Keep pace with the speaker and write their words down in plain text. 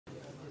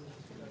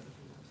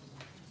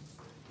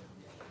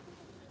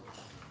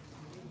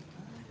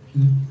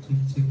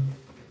check.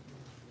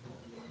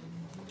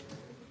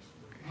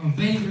 A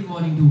very good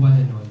morning to one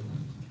and all.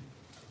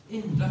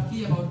 In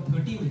roughly about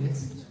 30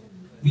 minutes,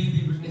 we'll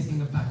be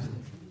witnessing a battle.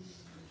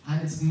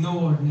 And it's no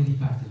ordinary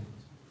battle.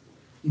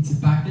 It's a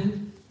battle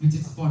which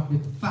is fought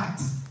with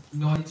facts,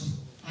 knowledge,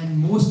 and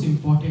most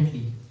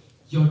importantly,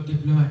 your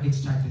diplomatic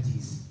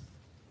strategies.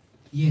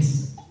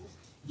 Yes,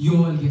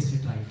 you all guessed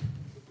it right.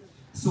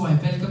 So I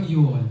welcome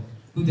you all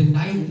to the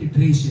 9th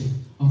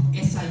iteration of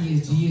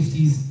Sies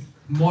Gst's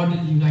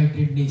Model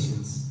United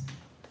Nations.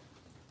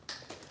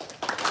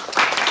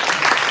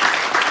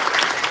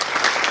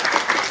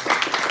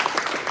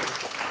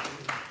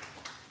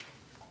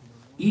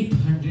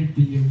 $800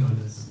 billion.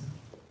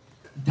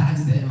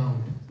 That's the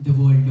amount the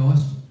world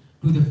lost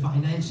to the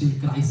financial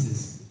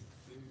crisis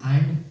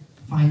and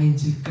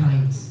financial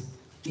crimes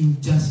in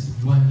just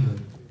 1 year.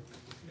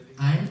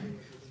 And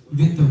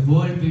with the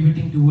world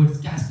pivoting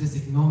towards cashless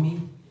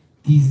economy,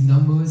 these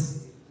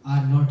numbers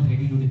are not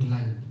ready to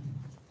decline.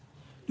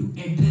 To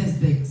address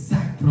the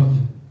exact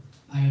problem,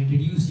 I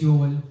introduce you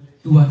all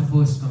to our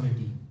first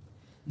committee,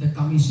 the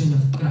Commission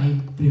of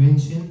Crime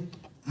Prevention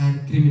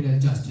and Criminal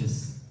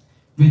Justice,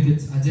 with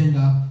its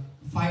agenda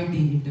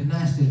fighting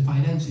international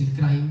financial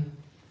crime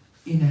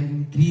in an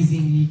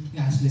increasingly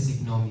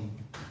cashless economy.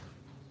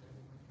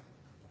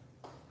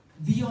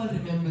 We all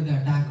remember the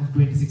attack of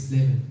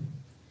 26/11,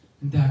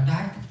 the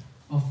attack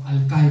of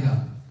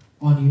Al-Qaeda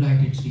on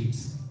United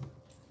States.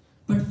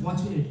 But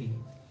fortunately,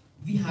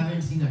 we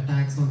haven't seen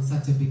attacks on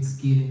such a big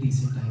scale in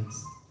recent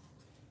times.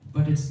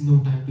 But it's no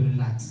time to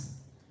relax.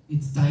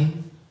 It's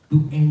time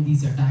to end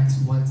these attacks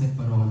once and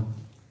for all.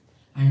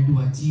 And to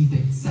achieve the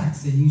exact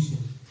solution,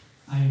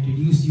 I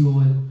introduce you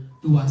all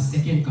to our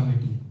second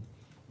committee,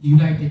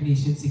 United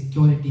Nations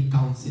Security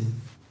Council,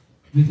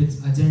 with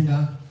its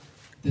agenda,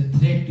 the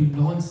threat to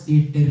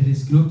non-state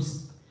terrorist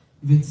groups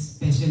with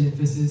special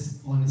emphasis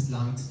on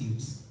Islamic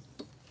states.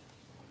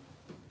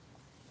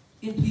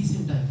 In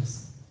recent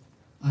times,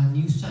 our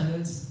news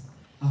channels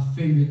are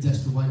filled with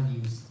just one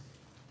news,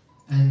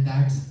 and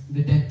that's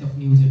the death of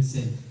news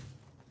itself.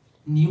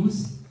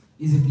 News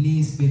is a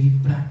place where we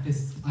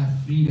practice our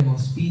freedom of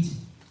speech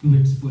to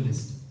its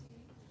fullest.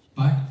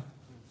 But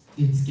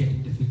it's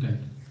getting difficult.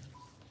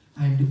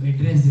 And to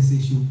address this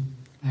issue,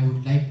 I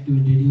would like to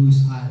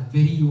introduce our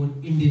very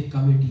own Indian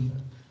committee,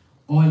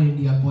 All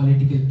India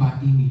Political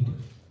Party Meet,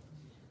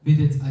 with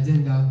its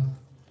agenda,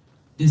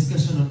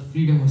 discussion on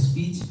freedom of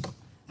speech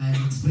and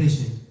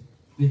expression,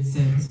 with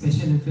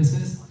special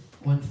emphasis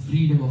on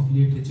freedom of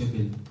literature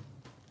bill.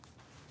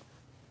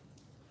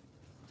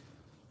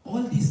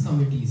 All these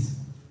committees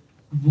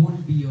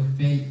won't be a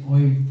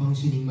well-oiled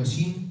functioning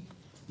machine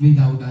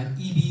without our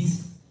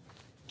EBs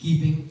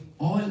keeping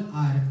all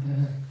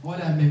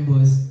our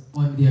members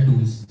on their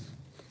toes.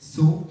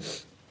 So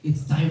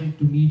it's time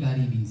to meet our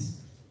EBs.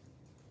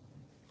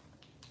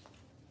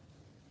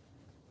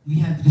 We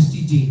have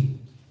Drishti Jain,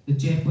 the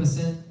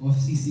chairperson of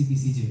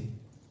CCPCJ.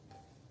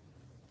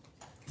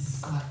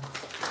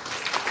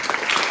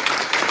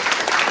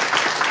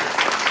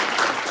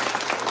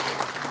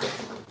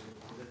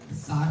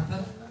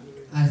 Sarthak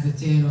as the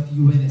chair of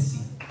UNSC.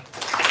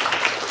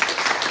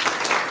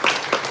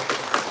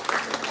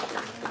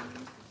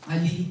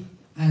 Ali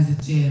as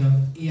the chair of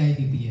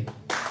AIPPF.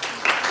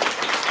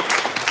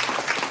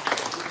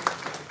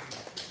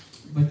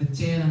 But the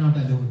chair are not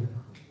alone.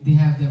 They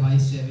have their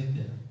vice chair with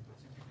them.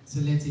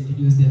 So let's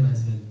introduce them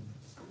as well.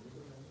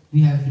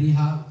 We have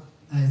Reha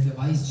as the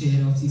vice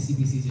chair of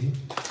CCPCJ.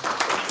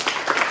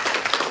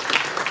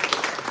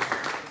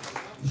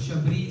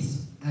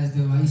 Shabriz as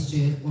the vice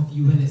chair of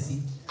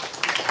UNSC.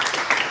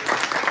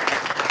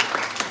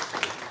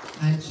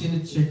 And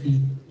Shinit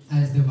Shetty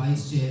as the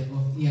vice chair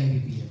of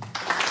AIPPF.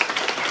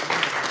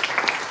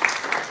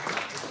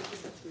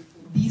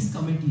 These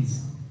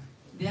committees,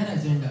 their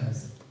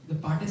agendas, the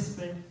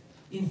participant,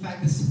 in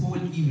fact this whole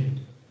event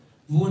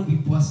won't be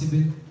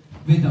possible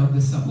without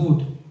the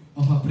support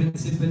of our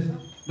principal,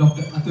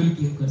 Dr. Atul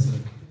Kelkar sir.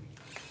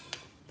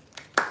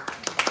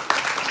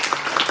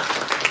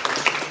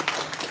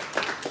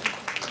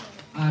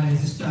 Our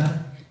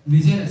registrar,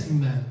 Vijay Lakshmi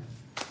ma'am.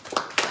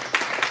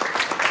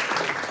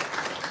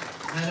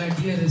 And our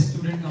dear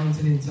student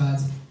council in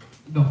charge,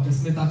 Dr.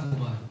 Smita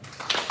Kumar.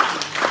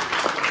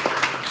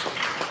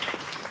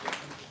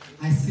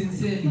 I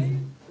sincerely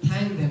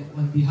thank them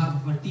on behalf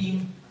of our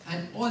team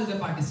and all the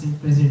participants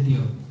present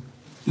here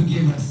to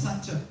give us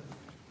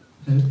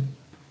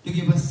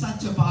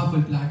such a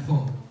powerful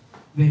platform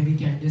where we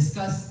can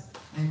discuss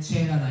and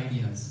share our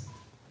ideas.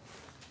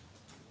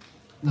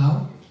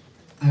 Now,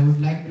 I would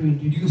like to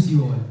introduce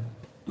you all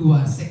to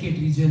our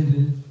Secretary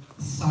General,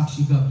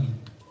 Sakshi Gavli,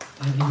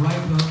 and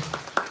invite her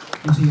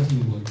to say a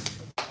few words.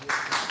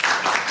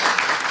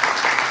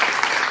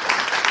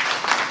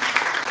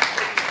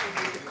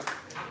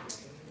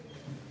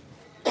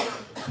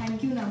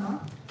 Thank you,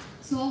 Nama.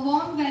 So a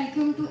warm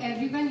welcome to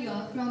everyone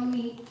here from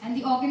me and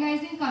the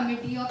organizing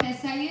committee of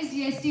Sies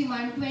Gst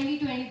Month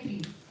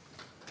 2023.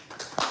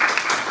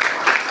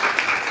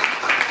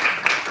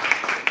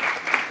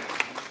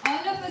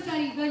 All of us are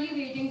eagerly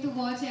waiting to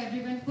watch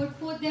everyone put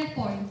their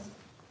points.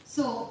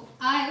 So,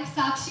 I,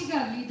 Sakshi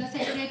Gavli, the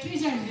Secretary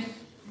General,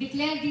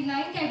 declare the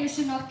 9th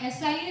edition of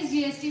SIS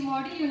GST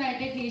Model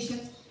United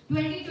Nations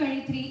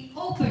 2023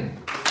 open.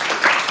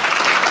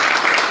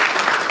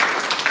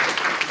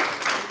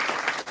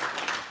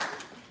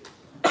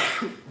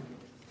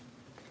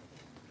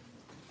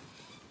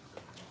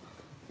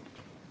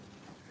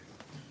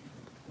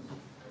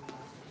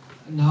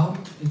 Now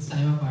it's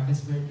time for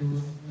participants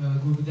to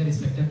go to their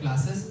respective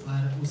classes.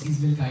 Our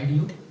OCs will guide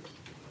you,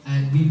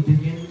 and we'll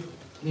begin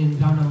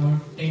in around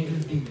about 10 to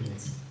 15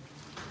 minutes.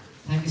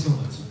 Thank you so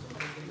much.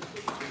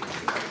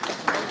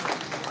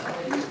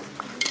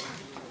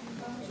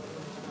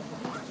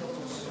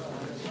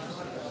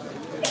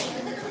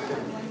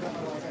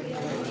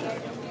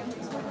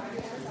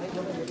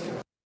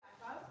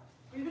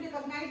 We'll be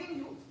recognizing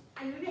you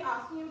and we'll be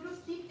asking you to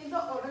speak in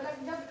the order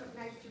that we have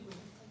recognized you.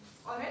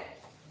 Alright?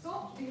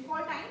 So,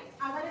 default time,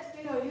 as I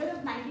explained earlier,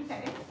 is 90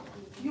 seconds.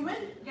 You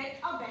will get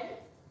a bell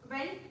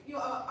when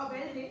a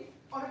bell ring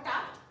or a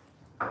tap,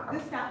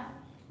 this tap,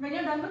 when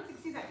you're done with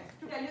 60 seconds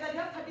to tell you that you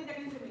have 30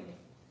 seconds remaining.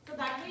 So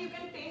that way you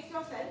can pace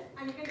yourself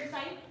and you can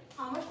decide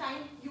how much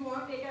time you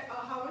want to take,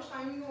 how much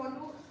time you want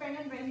to spend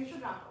and when you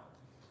should wrap up.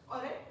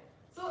 Alright?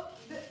 So,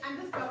 this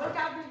double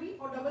tap will be,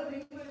 or double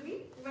ring will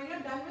be, when you're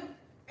done with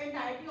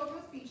entirety of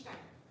your speech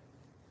time.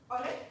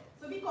 Alright?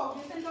 So be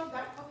cognizant of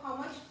that, of how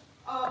much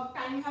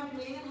time you have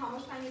remaining and how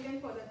much time you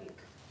can further take.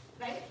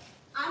 Right?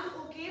 I'm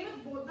okay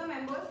with both the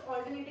members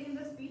alternating in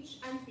the speech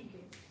and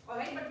speaking.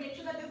 Alright? But make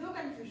sure that there's no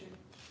confusion.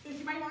 So if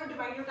you might want to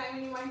divide your time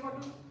and you might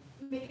want to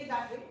make it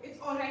that way, it's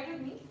alright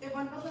with me. If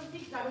one person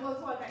speaks, that is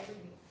also alright with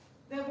me.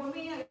 There won't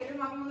be any negative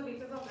marking on the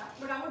basis of that.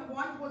 But I would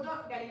want both the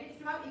delegates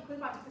to have equal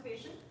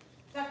participation.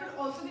 That could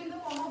also be in the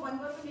form of one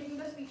person making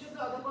the speeches,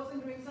 the other person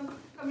doing some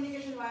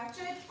communication via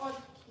chat, or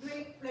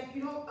doing, like,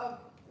 in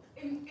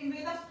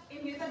ways that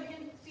we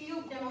can see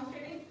you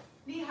demonstrating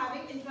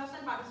having interest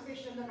and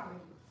participation in the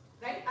committee.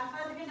 Right? As far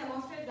as you can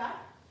demonstrate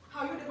that,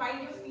 how you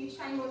divide your speech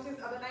time versus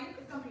other time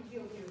is completely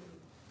okay with you.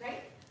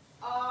 Right?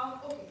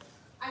 Okay.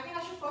 I think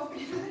I should first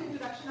begin with an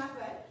introduction as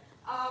well.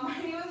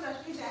 My name is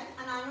Rashmi Jain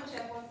and I'm a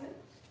chairperson.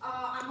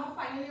 I'm a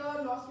final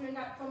year law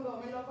student from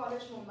Government Law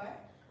College, Mumbai.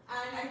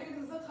 And I think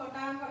this is the third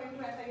time I'm coming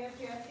to Sies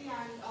Gst,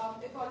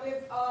 and it's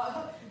always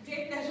a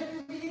great pleasure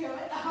to be here.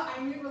 I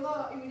knew it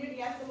was an immediate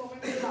yes the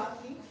moment you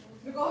asked me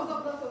because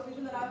of the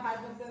association that I've had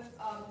with this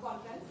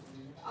conference.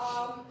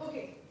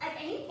 Okay, at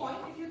any point,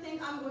 if you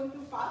think I'm going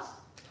too fast,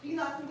 please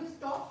ask me to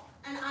stop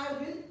and I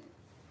will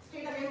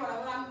state again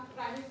whatever I'm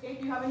trying to state.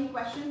 If you have any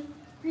questions,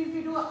 feel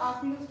free to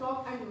ask me to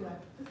stop and do that.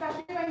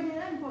 Especially when we're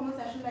in an informal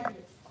session like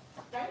this,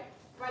 right?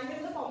 While we're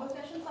in the formal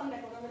session, some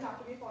decorum will have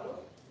to be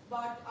followed.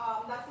 But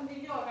that's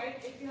completely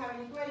alright if you have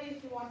any queries,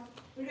 if you want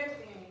to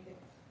explain anything.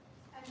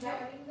 And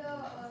during the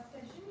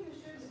session, you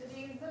should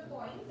raise the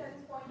point, that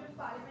is point of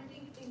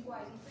parliamentary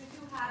inquiry. So if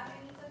you have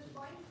any such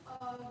point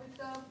with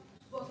the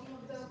working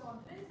of the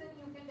conference, then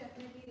you can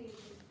definitely raise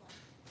this point.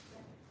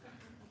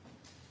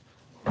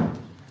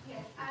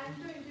 Yes, and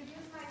to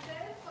introduce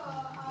myself,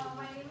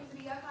 my name is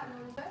Riya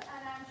Khanolkar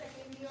and I am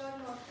second year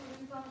law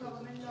student from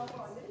Government Law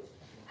College.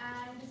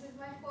 And this is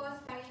my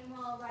first time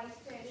vice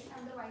chairing.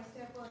 I'm the vice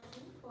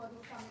chairperson for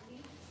this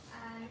committee,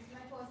 and it's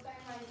my first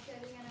time vice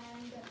chairing, and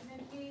I'm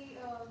definitely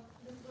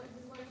this is going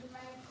to be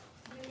my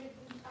great.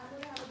 I'm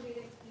going to have a great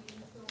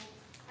experience. So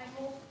I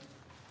hope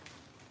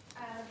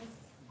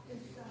this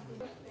is something.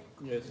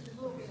 Yes.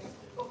 Okay.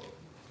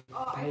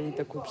 काही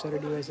इथं खूप सारे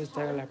devices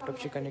त्या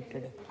लॅपटॉपशी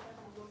connected आहे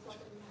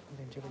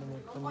त्यांच्याकडे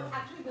net पण नाही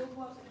Actually, those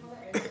who are sitting on the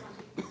edge of the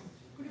country,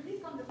 could you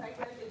please come this side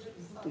where it is?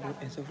 तुझ्या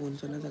याचा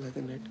फोनचा नाही झाला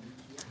का नेट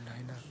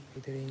नाही ना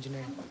इथे रेंज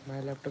नाही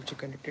माझ्या लॅपटॉपची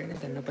कनेक्टेड आहे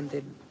त्यांना पण ते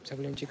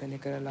सगळ्यांची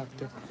कनेक्ट करायला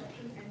लागते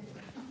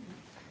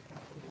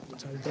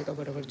चालतंय का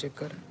बरोबर चेक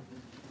कर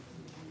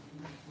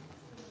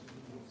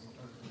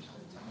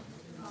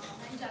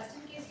And just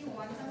in case you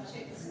want some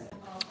checks,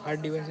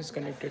 8 devices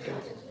connected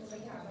आहेत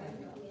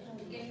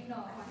you can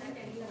contact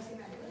any nursing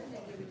manager and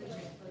they'll give you the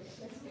check first.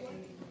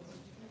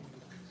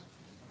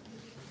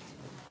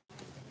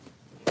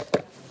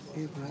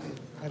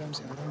 आराम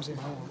से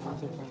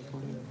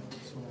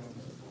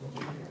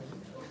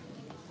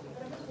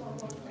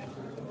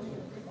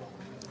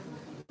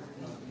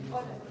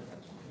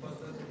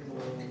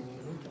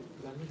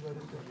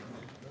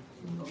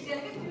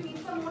Delegate, do you need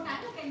some more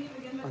time or can you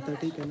begin with आता the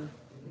ठीक आहे ना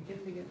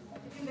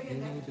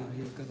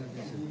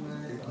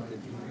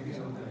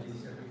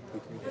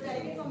The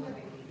delegates on the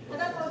way. But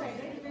that's all right,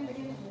 right? You can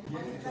begin.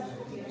 That's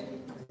okay, right?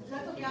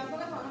 That's okay. As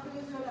long as one of you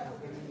is here, that's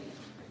okay.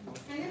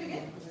 Can you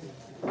begin?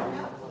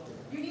 Yeah?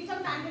 You need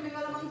some time to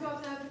mingle amongst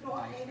yourselves, to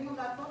talk, anything of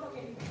that sort,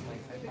 okay?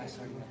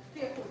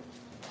 Okay, cool.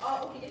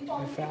 Okay,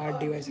 inform me. 8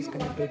 devices you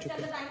connect want to हो चुके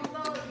extend the time of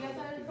the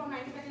DSL from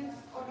 90 seconds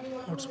or do you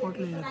want to Hotspot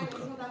reduce ले the जा time,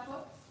 खुद anything of that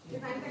sort? Is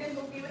 90 seconds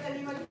okay with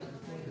everybody?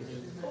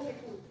 Okay,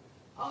 cool.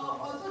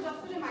 Also, just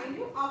to remind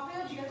you, after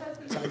your GSL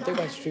speech, चालते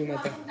का stream you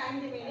have आता? some time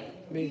remaining.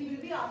 We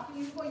will be asking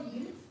you for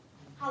yields.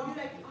 How would you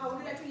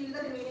like to yield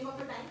the remaining of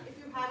the time? If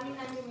you have any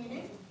time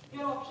remaining,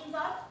 your options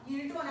are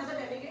yield to another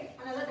delegate.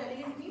 Another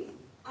delegate means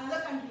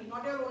another country,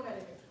 not your own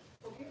delegate.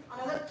 Okay,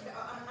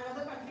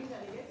 another country's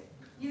delegate.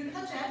 Yield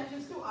the chair, which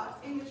is to us.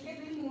 In which case,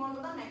 we'll move on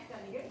to the next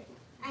delegate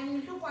and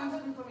yield 2 points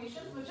of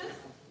information, which is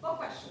per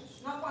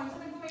questions. Now, points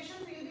of information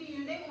we will be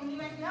yielding only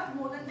when we have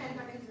more than 10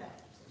 seconds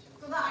left.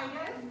 So the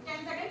idea is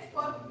 10 seconds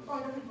per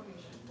point of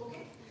information.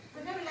 Okay. So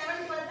if you have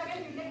 11, 12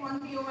 seconds, you take one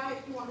POI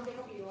if you want to take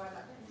a POI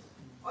that time.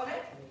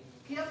 Alright?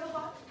 Clear so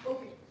far?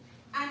 Okay.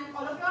 And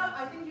all of you are,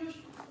 I think you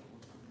should.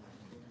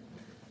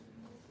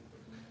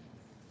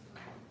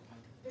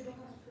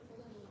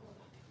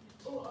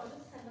 Oh,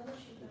 just send them a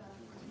sheet.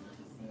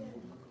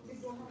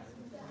 It's on.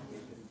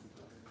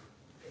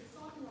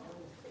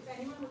 If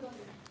anyone who's on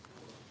it.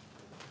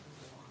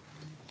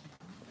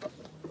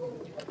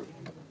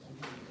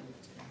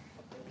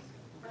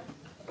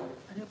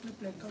 अरे अपने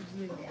blackout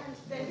दिए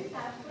Then we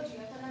have for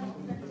GSL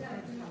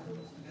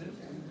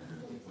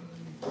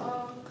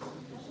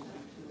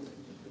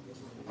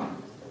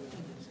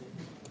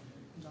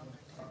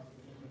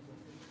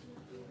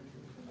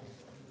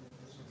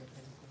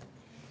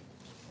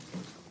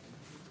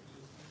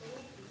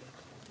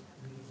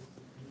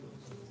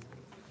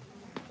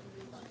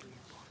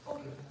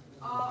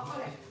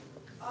alright.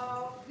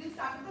 We'll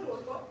start with the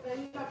roll call. Then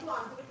you have to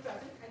answer it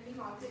present and we'll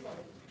mark it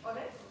accordingly.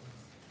 Alright?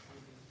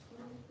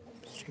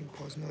 Stream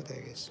pause में होता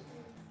है guess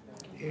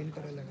and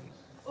करा लगा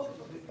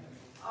Okay.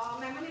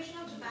 Member nation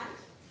of Japan,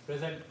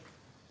 Present.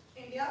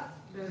 India,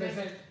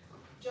 Present.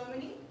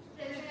 Germany,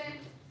 President.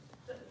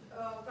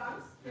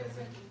 France,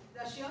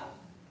 Russia,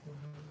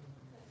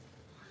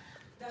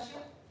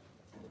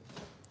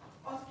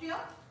 Austria,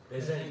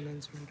 Present.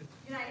 Announcement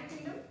United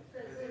Kingdom,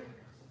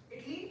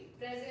 Italy,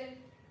 President.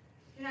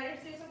 United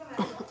States of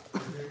America,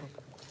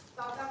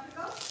 South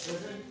Africa,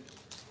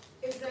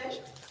 Israel,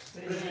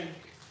 Present.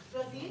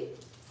 Brazil,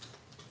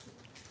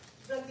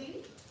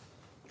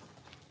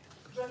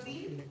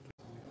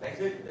 Like I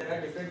said, there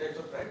are different types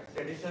of crime: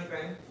 traditional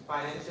crime,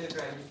 financial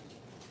crime.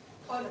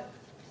 all right.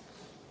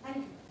 Thank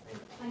you.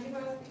 Thank you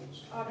for your speech.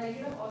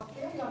 Delegate of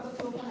Austria, you have the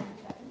floor for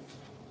 90 seconds.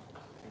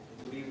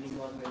 Good evening,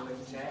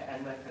 Honorable Chair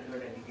and my fellow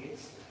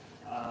delegates.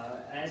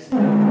 As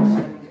the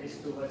motion is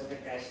towards the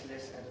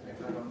cashless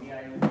economy,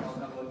 I will talk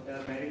about the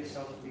merits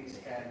of this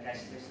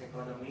cashless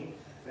economy,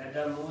 where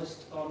the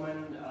most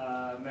common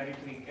merit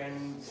we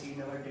can see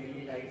in our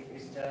daily life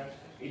is the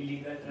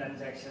illegal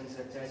transactions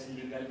such as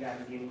illegal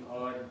gambling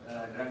or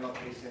drug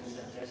operations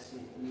such as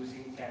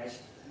using cash.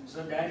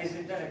 So there is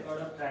the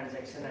record of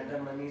transaction and the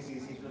money is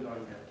easy to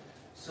launder.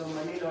 So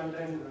money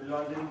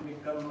laundering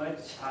become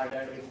much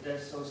harder if the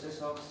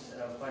sources of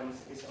funds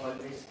is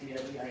always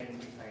clearly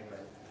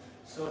identifiable.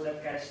 So the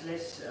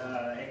cashless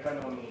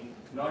economy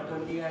not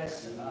only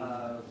has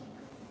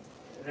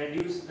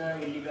reduced the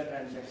illegal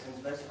transactions,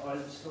 but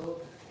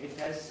also it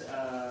has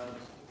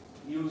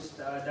used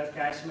the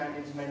cash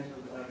management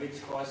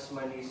which costs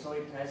money. So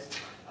it has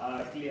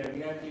we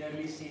are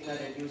clearly seeing a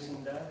reduce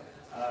in the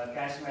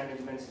cash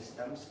management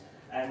systems.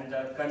 And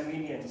the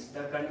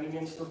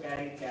convenience to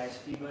carry cash,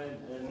 people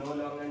no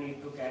longer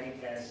need to carry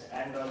cash,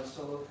 and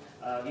also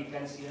we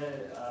can see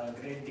a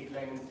great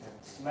decline in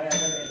thefts. My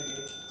other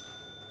delegate.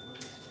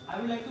 I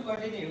would like to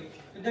continue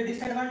with the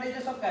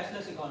disadvantages of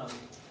cashless economy.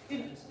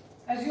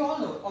 As you all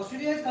know,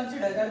 Australia is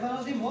considered as one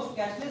of the most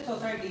cashless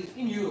societies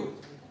in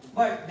Europe.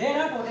 But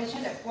there are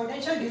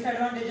potential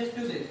disadvantages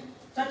to this,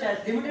 such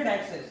as limited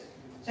access,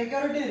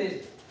 security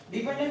risk,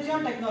 dependency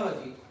on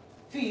technology,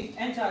 fees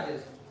and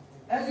charges.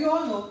 As you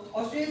all know,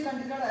 Australia is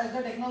considered as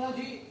the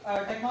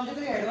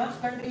technologically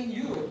advanced country in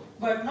Europe,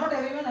 but not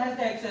everyone has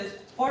the access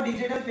for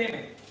digital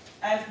payment,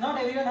 as not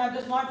everyone has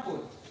the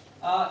smartphone,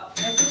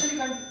 especially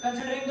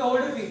considering the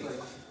older people.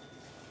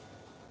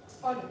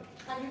 All right.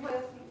 Thank you for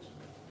your speech.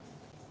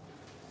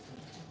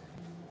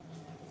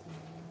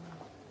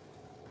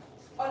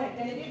 All right.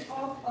 Delegate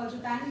of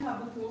Japan, you have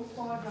the floor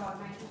for 90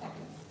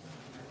 seconds.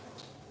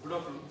 Good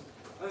afternoon.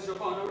 As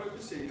Japan, I would like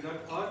to say that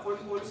our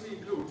foreign policy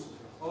includes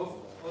of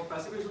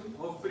pacifism,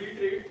 of free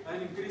trade,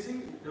 and increasing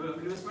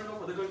investment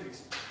of other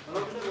countries.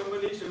 Along with the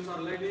member nations or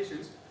allied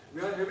nations,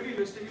 we are heavily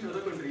investing in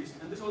other countries,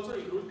 and this also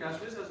includes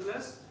cashless as well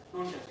as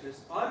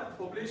non-cashless. Our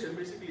population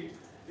basically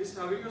is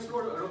having a slow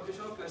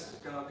adoption of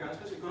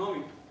cashless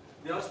economy.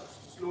 They are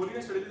slowly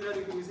and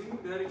steadily increasing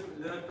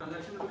their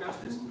transaction to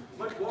cashless.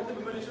 But what the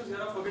member nations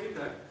here are forgetting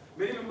that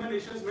many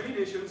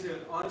nations here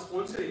are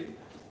sponsoring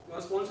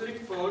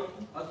fraud,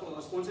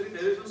 sponsoring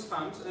terrorism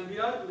spams, and we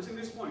are missing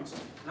these points.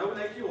 And I would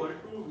like you all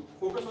to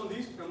focus on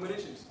these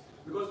combinations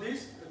because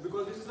this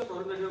is the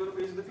problem that we are going to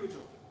face in the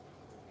future.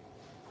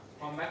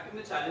 Combating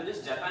the challenges,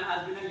 Japan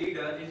has been a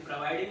leader in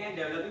providing and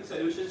developing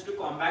solutions to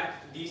combat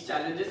these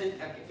challenges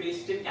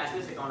faced in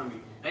cashless economy,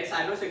 like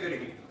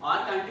cybersecurity.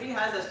 Our country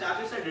has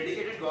established a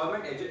dedicated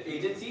government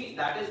agency,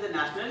 that is the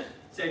National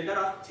Center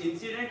of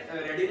Incident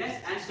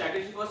Readiness and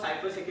Strategy for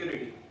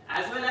Cybersecurity.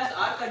 As well as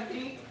our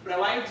country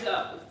provides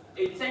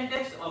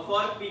incentives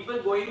for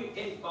people going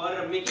in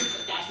or making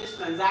cashless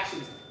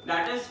transactions.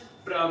 That is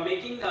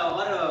making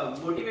or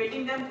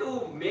motivating them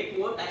to make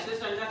more cashless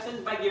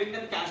transactions by giving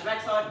them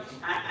cashbacks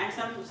and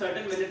some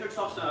certain benefits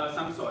of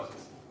some sorts.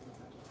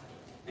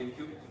 Thank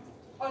you.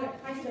 Alright,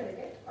 thank you,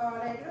 Delegate.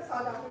 Delegate of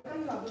South Africa,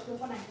 you have the floor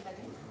for 90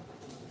 seconds.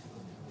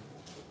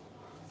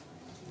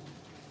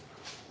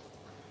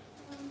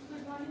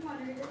 Good morning,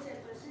 Honorable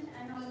Chairperson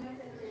and all my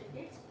fellow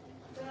delegates.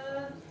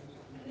 The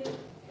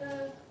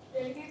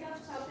delegate of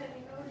South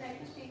Africa would like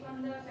to speak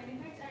on the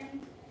benefits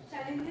and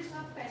challenges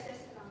of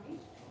cashless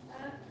economy.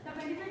 The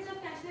benefits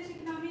of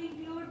cashless economy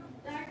include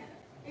that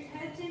it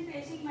helps in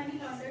facing money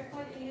laundered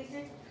for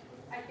illicit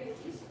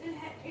activities. It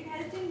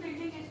helps in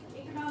building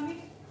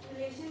economic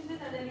relations with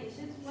other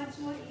nations much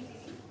more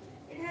easily.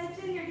 It helps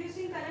in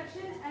reducing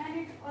corruption and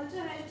it also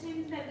helps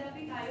in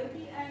developing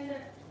IoT and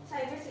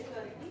cyber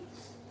security.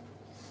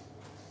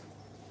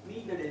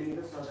 We, the delegate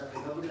of South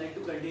Africa, would like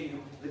to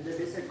continue with the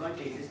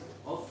disadvantages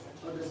of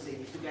the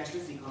same to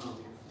cashless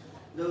economy.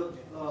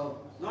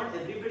 Not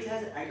everybody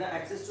has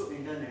access to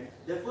internet.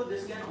 Therefore,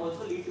 this can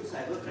also lead to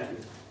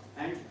cybercrime.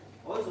 And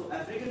also,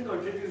 African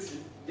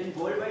contribution in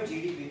worldwide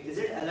GDP is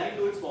it aligned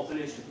to its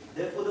population.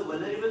 Therefore, the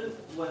vulnerable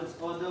ones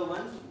or the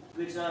ones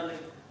which are like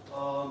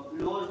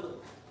below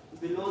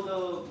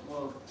the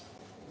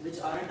which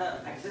aren't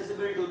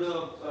accessible to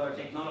the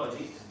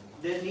technology,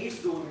 their needs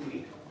don't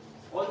meet.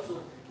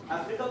 Also,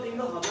 Africa being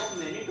the hub of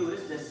many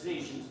tourist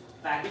destinations,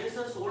 packages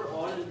are sold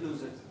all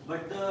inclusive,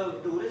 but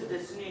the tourist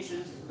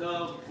destinations,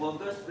 the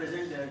workers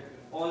present there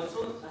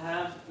also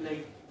have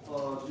like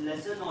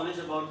lesser knowledge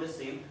about the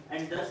same,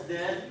 and thus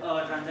their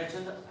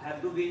transactions have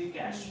to be in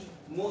cash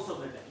most of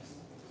the times.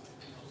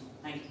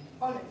 Thank you.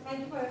 Alright, thank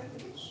you for your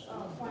speech.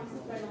 Points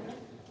is well noted.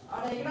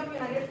 Delegate of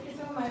United States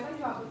of America,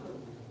 you have the floor.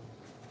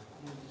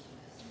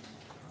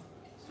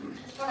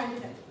 For 90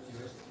 seconds.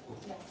 Yes.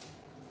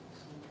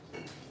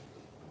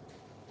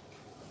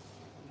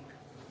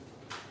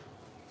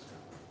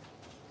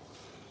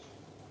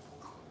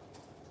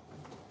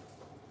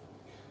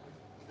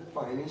 The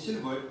financial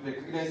world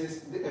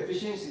recognizes the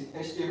efficiency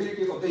and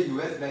stability of the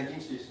US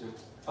banking system.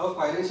 Our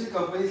financial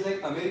companies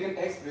like American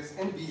Express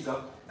and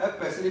Visa have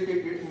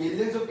facilitated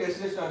millions of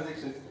cashless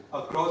transactions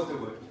across the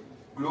world.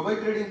 Global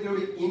trade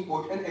including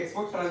import and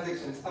export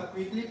transactions are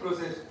quickly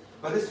processed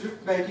by the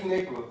SWIFT banking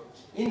network,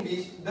 in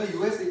which the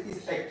USA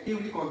is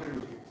actively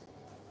contributing.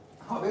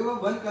 However,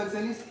 one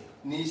concern is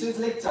nations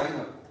like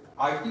China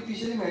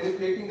artificially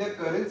manipulating their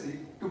currency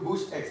to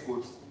boost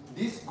exports.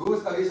 This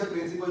goes against the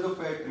principles of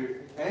fair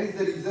trade and is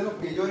the reason of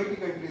majority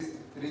countries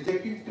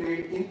rejecting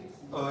trade in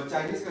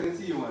Chinese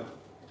currency yuan.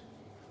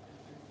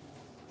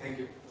 Thank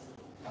you.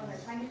 Alright,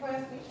 thank you for your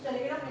speech.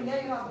 Delegate of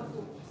India, you have the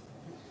floor.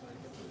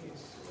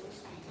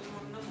 Speaking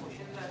on the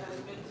motion that has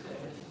been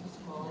said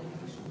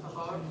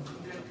about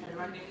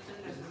advantages and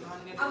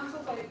disadvantages.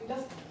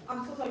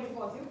 I'm so sorry to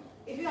pause you.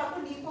 If you have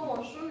to leave for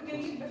washroom, you can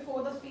leave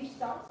before the speech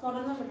starts, not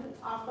in the middle.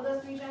 After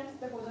the speech ends,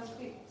 before the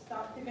speech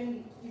starts, you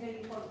can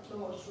leave for the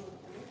washroom.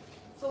 Okay?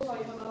 So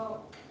sorry for the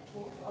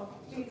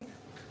please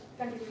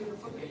continue.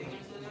 For getting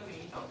into the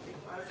main topic,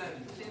 I would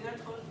like to say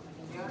that for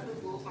India to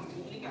go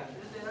completely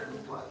cashless, there are two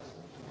paths.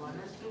 One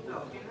is through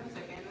blockchain and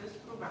second is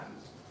through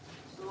banks.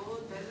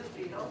 So there is a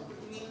trade-off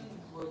between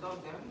both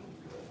of them.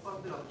 For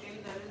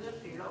blockchain, there is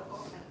a trade-off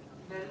of,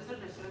 there is a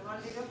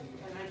disadvantage of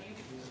energy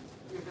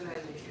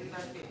utilization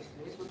that takes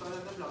place because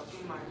of the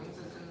blockchain mining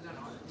systems and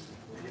all.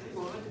 And if you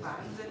go with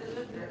banks, there is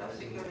a threat of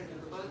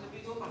security because if we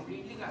go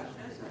completely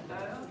cashless, the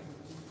entire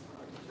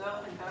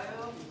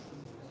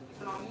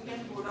economy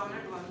can go down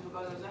at once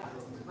because of the hack.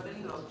 But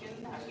in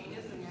blockchain, hacking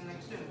is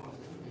next to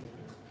impossible.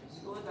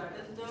 So that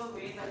is the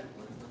way that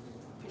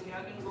India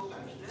can go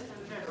cashless,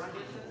 and the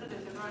advantages and the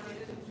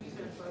disadvantages which we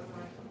said for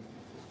my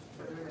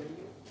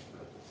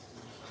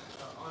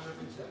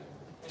Honorable Sir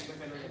and the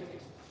fellow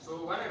delegates.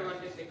 So one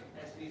advantage, like,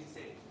 as we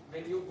say,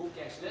 when you go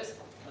cashless,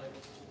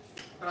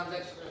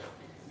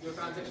 your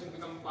transaction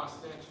become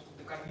faster.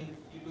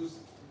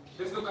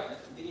 There's no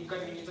the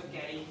inconvenience of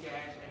carrying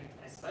cash and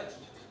as such.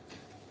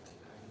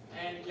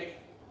 And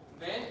like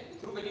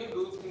when you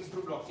do things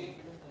through blockchain,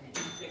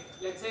 like,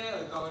 let's say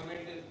a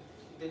government,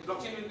 the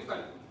blockchain will be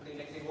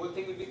the whole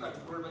thing will be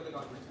controlled by the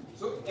government.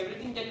 So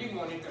everything can be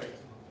monitored.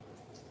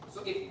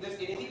 So if there's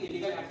anything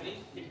illegal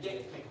happening, it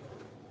can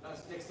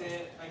let's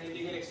say an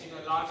illegal exchange,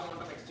 a large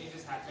amount of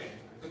exchanges happen,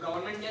 the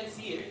government can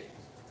see it,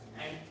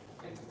 and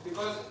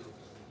because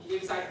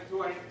it's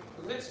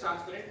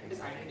transparent, it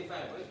is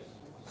identifiable.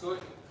 So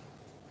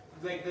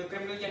like the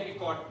criminal can be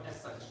caught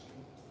as such.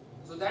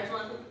 So that's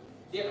one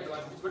the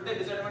advantage. But the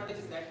disadvantage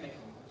is that like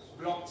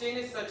blockchain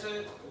is such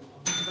a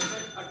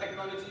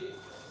technology.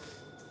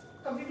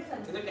 Computer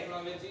science. Is a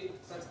technology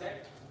such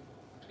that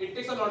it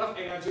takes a lot of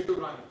energy to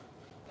run.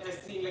 As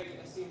seen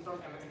from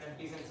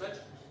MMNFTs and such,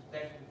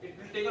 that it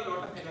will take a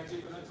lot of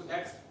energy to run. So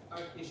that's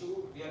an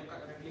issue we are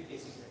currently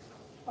facing right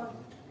now. Okay.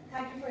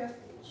 Thank you for your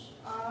speech.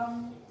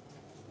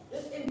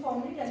 Just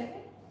informally,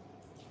 delegate.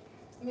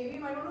 Maybe you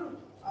might want to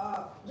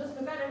just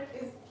look at it.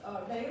 Is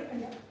delegate of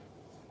India?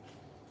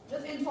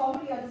 Just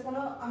informally,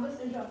 I'm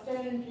just interested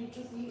and intrigued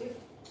to see if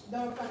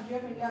the country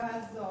of India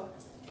has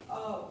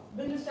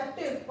been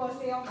receptive per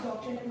se of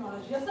blockchain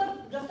technology. Just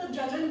a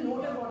general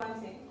note of what I'm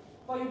saying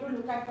for you to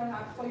look at,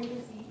 perhaps for you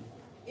to see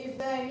if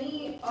there are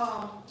any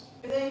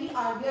RBI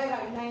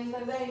guidelines,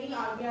 are there any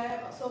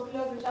RBI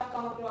circulars which have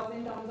come across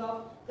in terms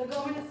of the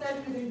government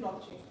itself using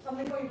blockchain?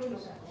 Something for you to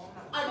look at.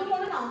 I don't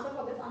want an answer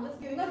for this. I'm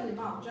just giving a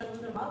remark, general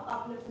remark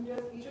after listening to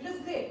your speech, which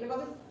is great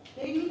because it's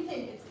making me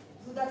think.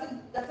 So that's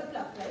a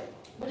plus, right?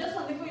 But just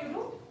something for you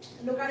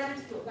to look at and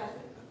explore. That's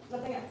it.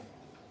 Nothing else.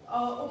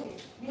 Okay.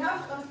 We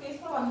have space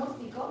for one more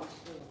speaker.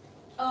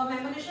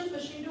 Member wishing to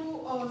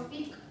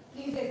speak,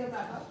 please raise your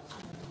hand up.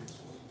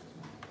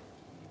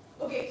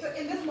 Okay, so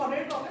in this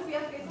moderate caucus, we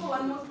have space for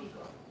one more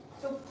speaker.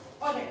 So,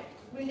 alright,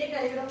 we'll take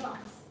a little of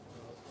chance.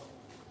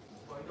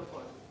 Point of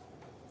order.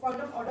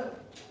 Point of order.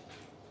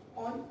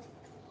 On?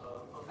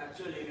 Of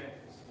actual error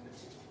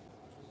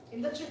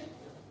in the chip.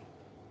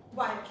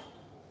 Wire chip.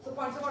 So,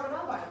 points of order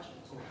are wire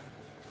chip.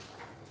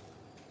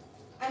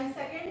 And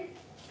second,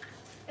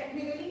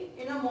 technically,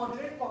 in a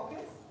moderate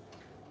caucus,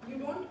 you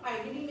don't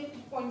ideally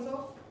make points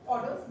of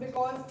orders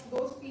because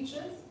those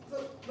speeches, so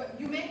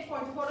you make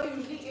points of order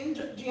usually in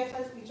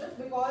GSL speeches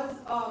because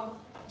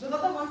those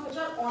are the ones which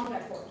are on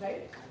record,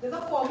 right? There's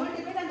a formal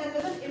debate and then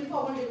there's an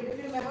informal debate. If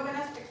you remember when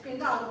I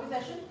explained the ROP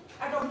session,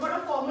 I talked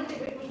about a formal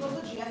debate which was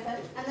the GSL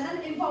and then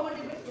an informal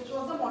debate which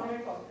was the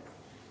moderate caucus.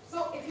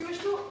 So if you wish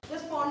to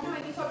respond to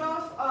any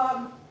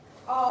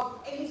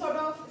sort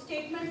of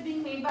statements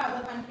being made by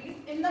other countries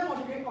in the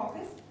moderate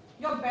caucus,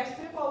 your best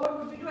way forward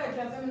would be to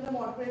address them in the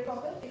moderate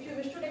caucus. If you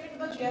wish to take it to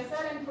the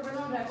GSL and put it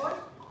on record,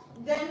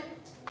 then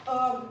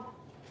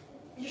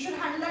you should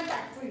handle that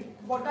tactfully.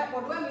 What do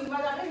I mean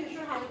by that is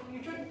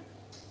you should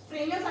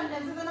frame your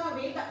sentences in a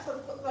way that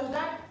such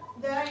that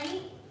there are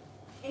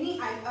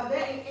any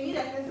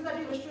references that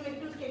you wish to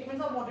make to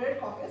statements of moderate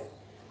caucus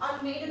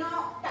are made in a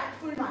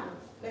tactful manner.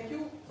 Like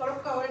you sort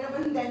of cover it up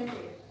and then say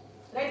it.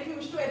 Right? If you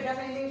wish to address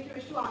anything, if you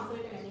wish to answer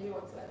it in any way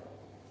whatsoever.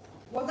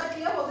 Was that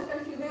clear? Was it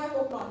confusing? I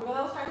hope not. Because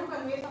I was trying to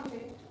convey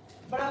something.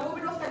 But I hope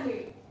it was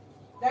conveyed.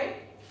 Right?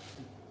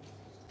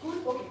 Cool?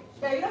 Okay.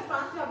 David of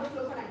France, you have the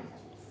floor for 9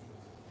 seconds.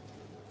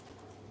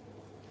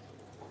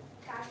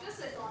 Cashless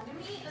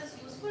economy is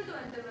useful to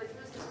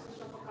individuals citizens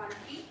of a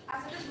country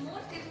as it is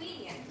more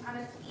convenient and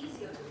it's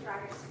easier to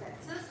track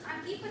expenses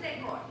and keep a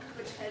record,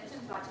 which helps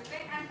in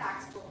budgeting and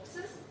tax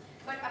purposes.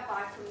 But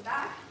apart from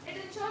that, it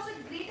ensures a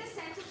greater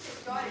sense of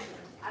security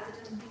as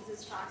it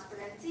increases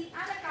transparency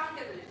and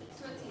accountability,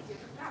 so it's easier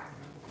to track.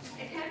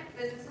 It helps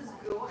businesses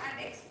grow and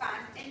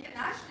expand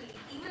internationally,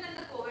 even in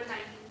the COVID-19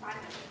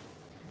 pandemic.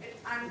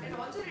 And it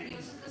also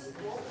reduces the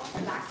scope of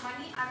black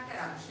money and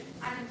corruption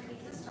and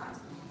increases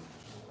transparency.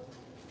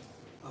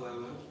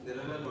 However, there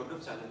are a lot of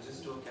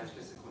challenges to a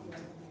cashless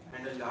economy,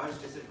 and a large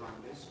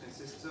disadvantage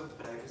consists of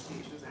privacy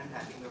issues and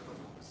hacking of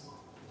accounts.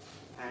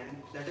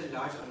 And that a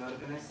large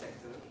unorganized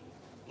sector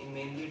in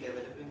mainly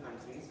developing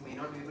countries may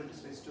not be able to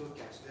switch to a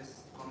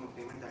cashless form of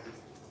payment that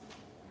easily.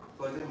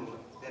 Furthermore,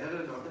 there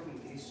are a lot of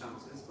increased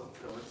chances of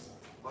frauds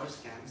or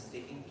scams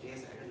taking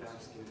place at a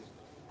large scale,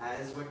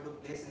 as what took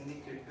place in the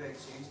crypto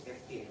exchange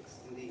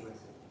FTX in the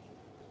USA.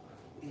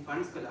 The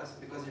funds collapsed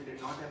because it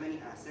did not have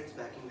any assets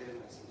backing their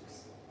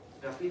investments.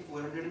 Roughly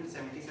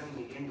 $477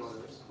 million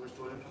were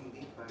stolen from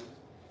the fund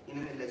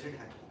in an alleged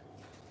hacking.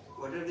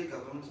 What are the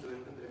governments doing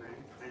to prevent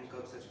and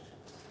curb such issues?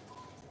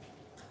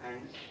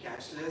 And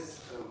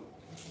cashless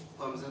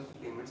forms of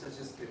payment such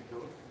as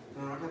crypto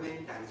do not have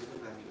any tangible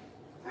value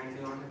and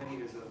do not have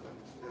any reserve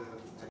value,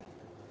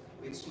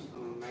 which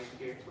might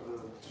get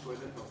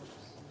further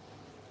problems.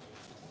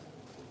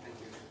 Thank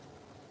you.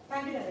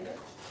 Thank you, Delegate.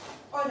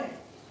 All right.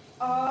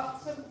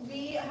 So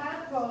we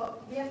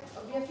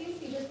have seen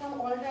speeches from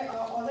all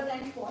the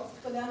 10 spots.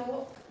 So there are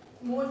no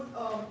more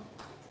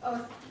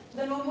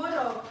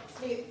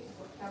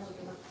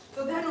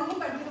So there are no more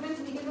participants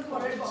speaking in this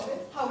moderate caucus.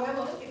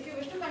 However, if you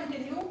wish to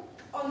continue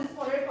on this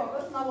moderate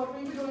caucus, now what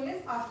we will be doing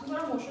is asking for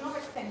a motion of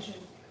extension.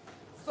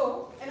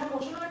 So in a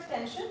motion of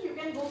extension, you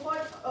can go for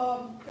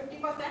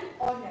 50%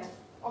 or less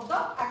of the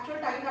actual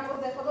time that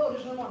was there for the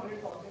original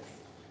moderate caucus.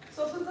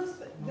 So since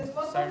this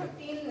was for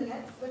 15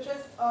 minutes, which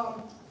is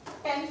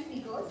 10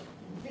 speakers,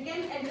 we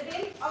can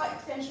entertain an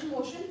extension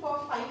motion for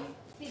 5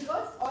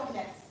 speakers or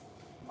less.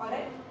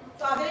 Alright?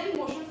 So are there any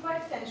motions for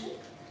extension?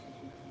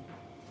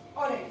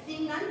 Alright,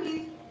 seeing none,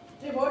 we'll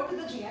revert to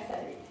the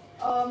GSL.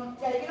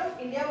 Delegate of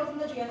India was on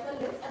the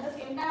GSL list. At the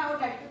same time, I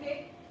would like to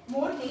take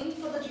more names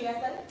for the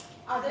GSL.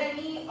 Are there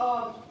any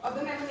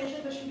other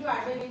nominations wishing to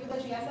add their name to the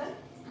GSL?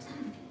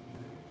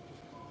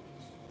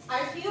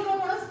 I see you don't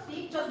want to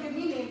speak, just give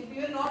me names.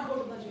 We will not go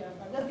to the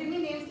GSL. Just give me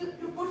names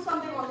to put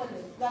something on the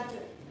list. That's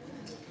it.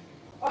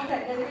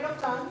 Alright, Delegate of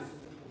France,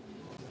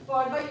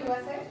 followed by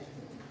USA,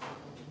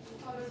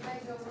 Followed by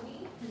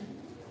Germany,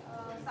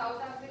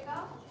 South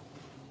Africa,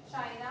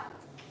 China,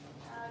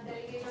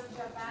 delegate of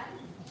Japan,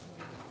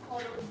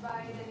 followed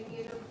by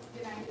delegate of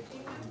United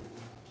Kingdom,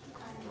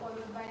 and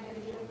followed by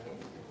delegate of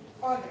India.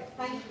 Alright,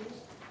 thank you.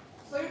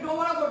 So you don't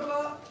want to go to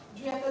a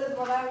GSL is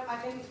what I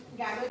can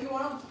gather. You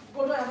want to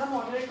go to another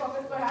moderate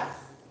caucus perhaps?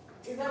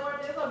 Is that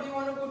what it is? Or do you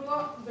want to go to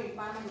a... Wait,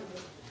 why am I doing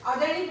this? Are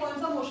there any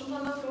points or motions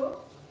on the floor?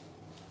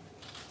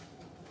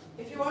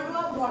 If you want to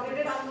have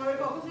moderated and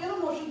moderate caucus, we have a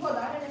motion for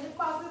that, and if it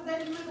passes,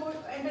 then we will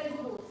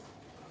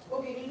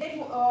Okay, we'll take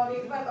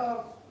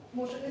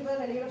motion with the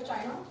delegate of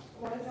China.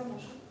 What is your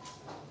motion?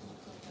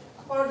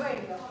 Followed by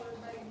India.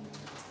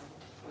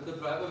 With the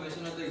prior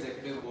permission of the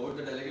Executive Board,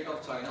 the delegate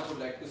of China would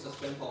like to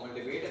suspend formal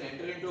debate and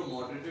enter into a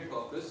moderated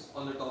caucus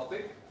on the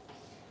topic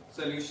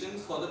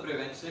solutions for the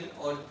prevention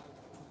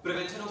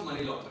of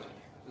money laundering.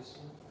 This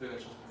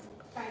prevention.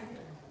 Thank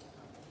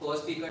you. Per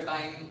speaker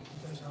time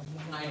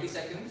 90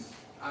 seconds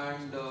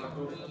and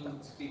total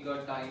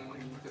speaker time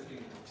 15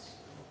 minutes.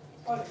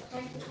 Alright,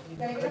 thank you.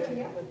 Delegate of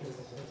India.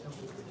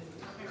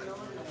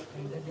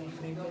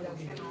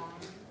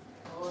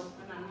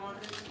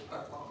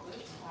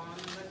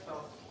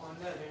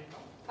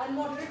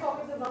 Unmoderated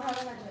caucus does not have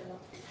an agenda.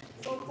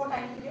 So for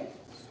time period?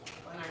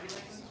 For 90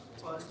 seconds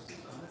per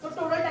speaker. So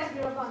total time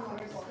period for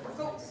unmoderated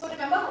caucus. So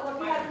remember what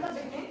we had in the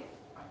beginning?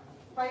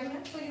 5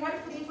 minutes. So you had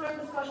free flowing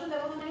discussion,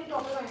 there wasn't any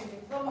topic or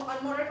anything. So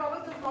unmoderated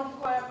caucus does not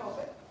require a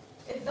topic.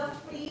 It's just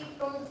free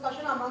flowing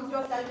discussion amongst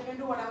yourself. You can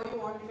do whatever you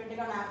want. You can take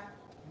a nap.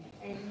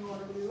 Anything you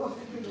want to do,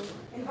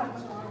 in fact,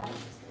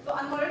 so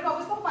unmoderated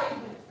caucus for 5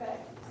 minutes,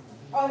 correct?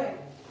 Alright.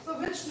 So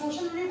which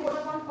motion will you vote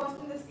upon first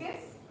in this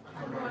case?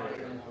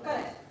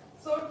 Correct.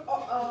 So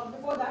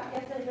before that,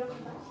 yes,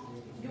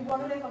 you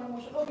want to take on a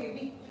motion. Okay,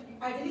 we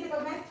ideally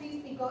recognize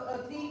three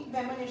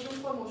member nations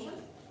for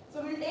motions.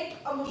 So we'll take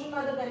a motion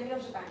by the delegate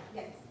of Japan.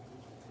 Yes.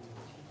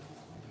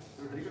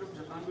 The delegate of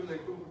Japan will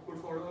like to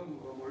put forward a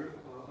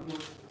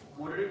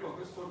moderated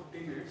caucus for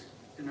 15 minutes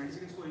and 90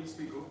 seconds for each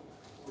speaker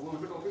on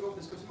the topic of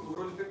discussing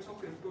overall effects of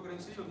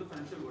cryptocurrency on the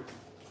financial world.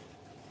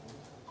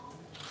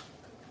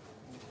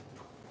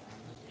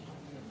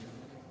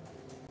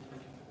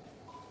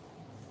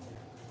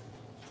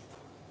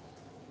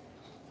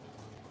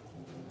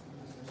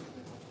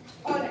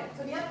 Alright,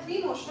 so we have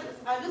three motions.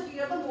 I'll just read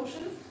out the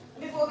motions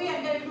before we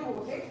enter into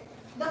voting.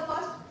 The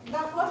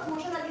first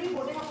motion that we'll be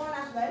voting upon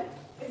as well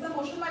is the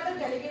motion by the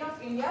delegate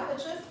of India,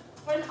 which is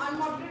for an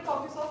unmoderated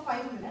caucus of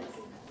 5 minutes.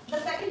 The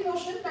second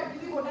motion that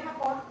we'll be voting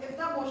upon is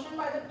the motion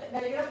by the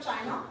delegate of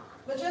China,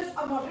 which is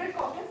a moderate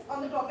caucus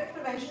on the topic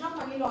prevention of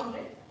money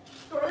laundering.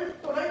 Total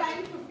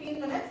time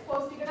 15 minutes,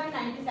 per speaker time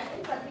 90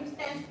 seconds, that means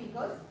 10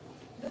 speakers.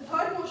 The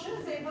third motion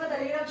is for the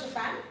delegate of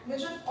Japan,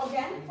 which is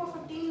again for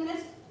 15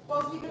 minutes,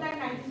 per speaker time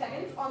 90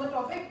 seconds, on the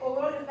topic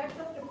overall effects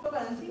of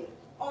cryptocurrency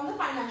on the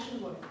financial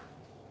world.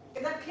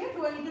 Is that clear?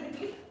 Do I need to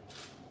repeat?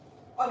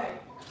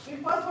 Alright.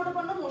 We'll first vote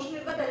upon the motion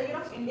with the delegate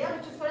of India,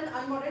 which is for an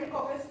unmoderated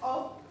caucus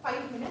of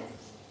 5 minutes.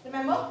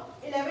 Remember,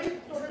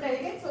 11 total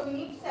delegates, so we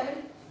need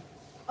 7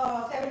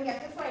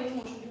 guesses for any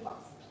motion to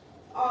pass.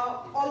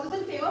 All those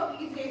in favor,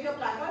 please raise your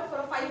placard for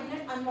a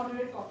 5-minute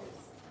unmoderated caucus.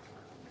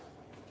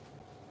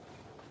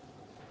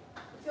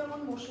 It's your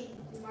own motion.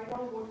 You might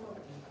want to vote for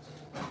it.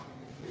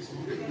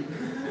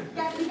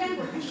 Yes, you can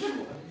vote. You should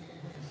vote.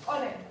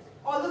 Alright.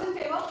 All those in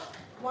favor?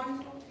 1,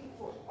 2, 3,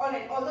 4.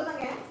 Alright. All those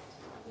against?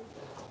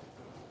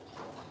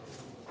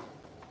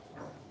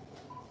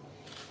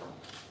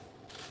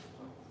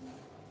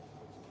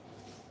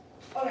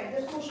 Alright,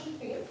 this motion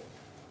fails.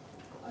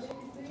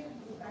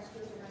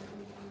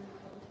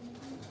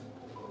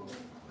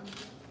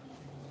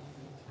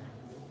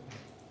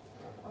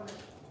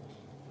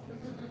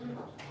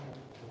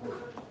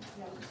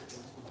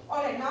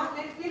 Alright, now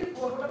next we'll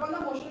vote upon the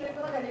motion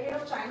for the delegate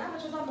of China,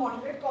 which is a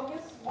moderate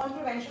caucus on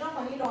prevention of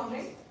money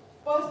laundering.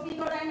 Per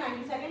speaker time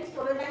 90 seconds,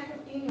 total time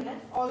 15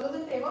 minutes. All those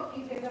in favor,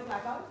 please raise your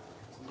placard.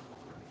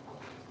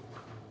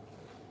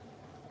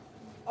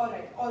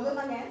 Alright, all those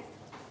against?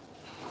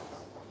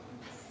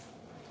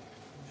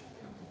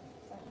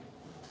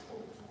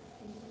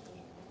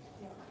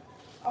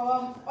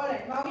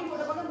 Alright, now we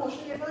vote upon the motion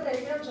for the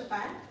delegate of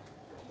Japan,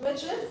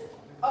 which is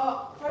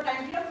for a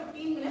time period of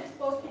 15 minutes,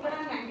 per speaker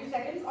and 90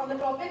 seconds, on the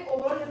topic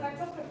overall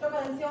effects of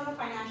cryptocurrency on the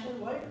financial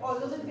world. All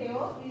those in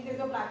favor, please raise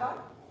your placard.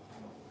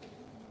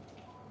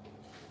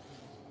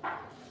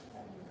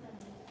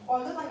 All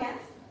those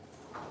against?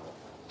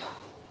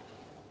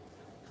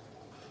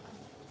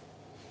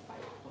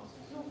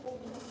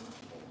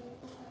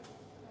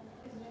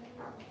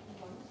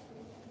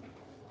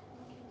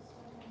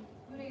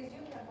 You raised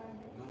your placard.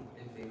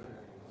 In favor.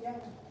 Yeah.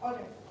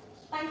 Alright.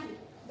 Thank you.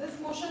 This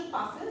motion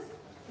passes.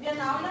 We are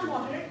now in a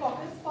moderate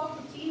caucus for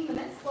 15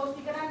 minutes, per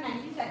speaker and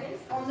 90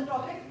 seconds, on the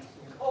topic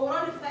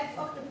overall effects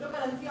of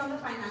cryptocurrency on the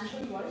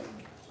financial world.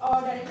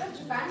 Director of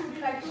Japan, would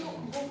you like to go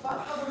first,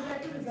 or would you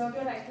like to reserve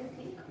your right to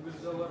speak?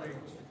 Reserve your right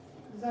to speak.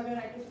 Reserve your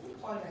right to speak.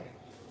 Alright.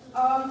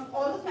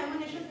 All the member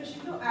nations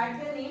wishing to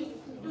add their name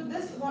to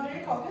this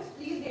moderate caucus,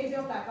 please raise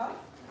your placard.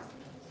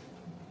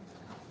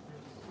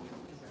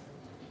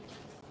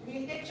 We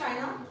will take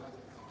China,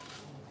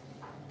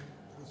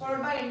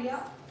 followed by India,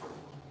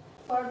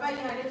 followed by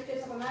United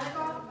States of America,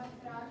 Followed by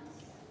France,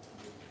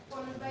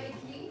 followed by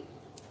Italy,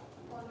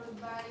 followed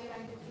by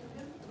United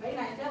Kingdom. Very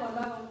nice, yeah,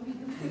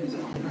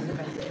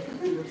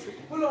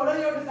 full order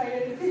you have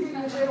decided.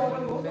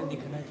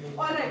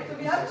 Alright, so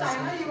we have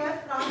China, US,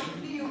 France,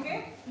 Italy, UK,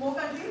 more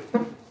countries.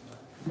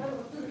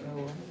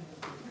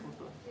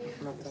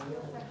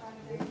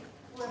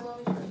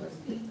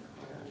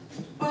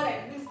 Alright,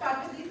 we'll start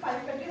with these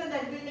 5 countries and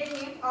then we'll take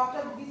names after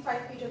these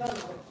 5 speeches are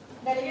over.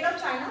 Delegate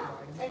of China,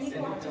 any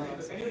point?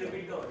 Can you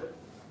repeat the order?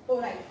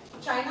 Oh, right.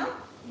 China,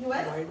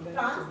 US,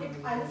 France,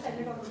 I will send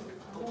it on the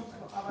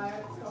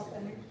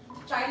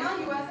China,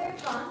 USA,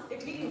 France,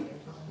 Italy,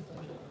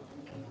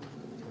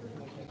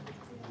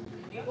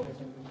 UK.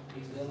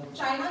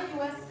 China,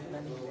 US,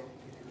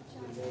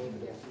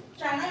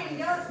 China,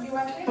 India,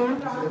 USA,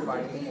 France,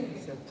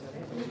 Italy,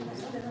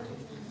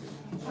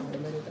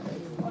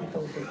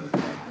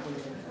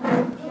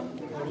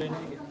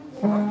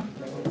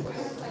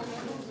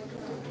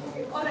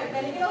 Alright,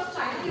 delegate of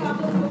China, you have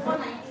to go for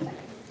 90 seconds.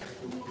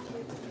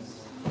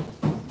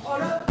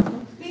 Order,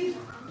 please,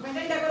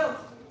 maintain develop.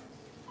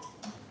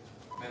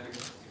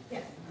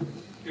 Yes.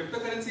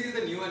 Cryptocurrency is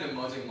a new and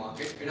emerging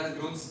market. It has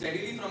grown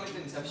steadily from its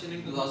inception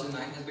in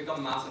 2009 and has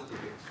become massive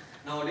today.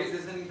 Nowadays,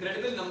 there's an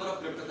incredible number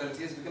of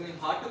cryptocurrencies, becoming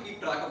hard to keep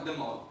track of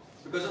them all.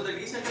 Because of the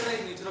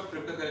decentralized nature of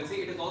cryptocurrency,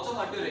 it is also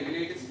hard to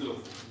regulate its flow.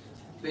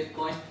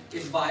 Bitcoin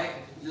is by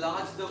and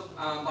large the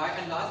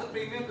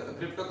premium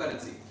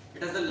cryptocurrency.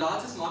 It has the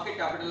largest market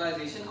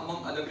capitalization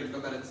among other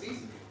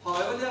cryptocurrencies.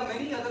 However, there are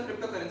many other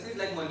cryptocurrencies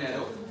like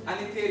Monero and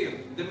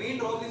Ethereum. The main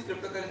draw of these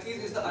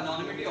cryptocurrencies is the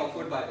anonymity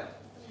offered by them.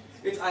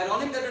 It's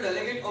ironic that a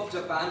delegate of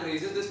Japan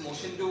raises this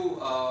motion to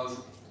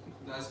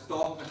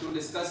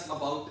discuss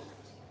about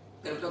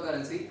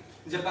cryptocurrency.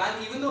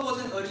 Japan, even though was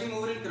an early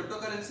mover in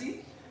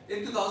cryptocurrency,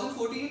 in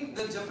 2014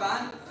 the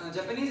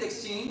Japanese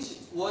exchange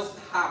was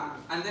hacked,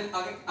 and then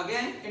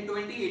again in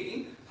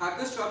 2018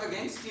 hackers struck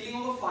again, stealing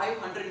over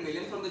 500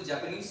 million from the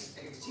Japanese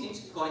exchange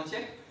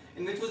CoinCheck,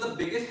 in which was the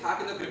biggest hack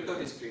in the crypto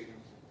history.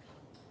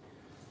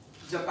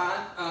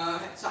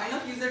 China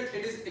feels that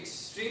it is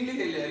extremely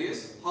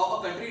hilarious how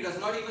a country which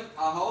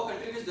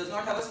does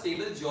not have a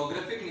stable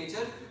geographic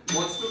nature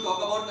wants to talk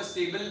about a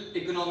stable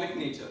economic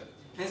nature.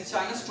 Hence,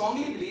 China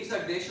strongly believes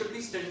that there should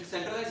be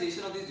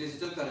centralization of these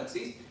digital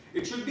currencies.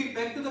 It should be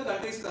pegged to the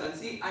country's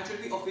currency and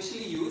should be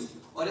officially used,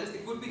 or else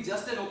it would be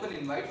just an open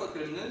invite for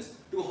criminals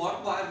to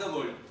hotwire the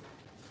world.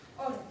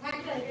 Alright, thank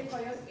you, delegate, for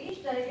your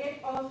speech.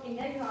 Delegate of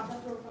India, you have the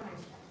floor for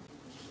 90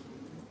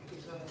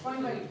 seconds.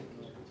 Point by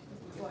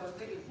The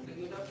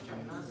delegate of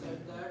China said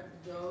that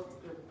the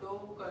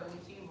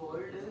cryptocurrency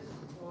world is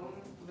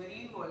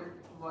very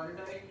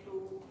volatile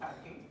to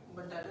hacking,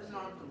 but that is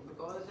not true,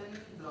 because in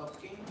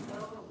blockchain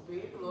the way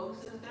it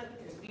works is that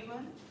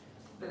everyone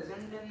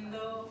present in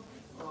the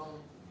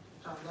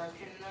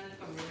transactional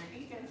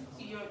community can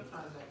see your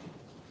transaction.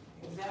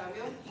 They have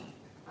your key,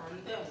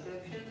 and the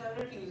encryption that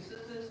it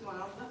uses is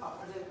one of the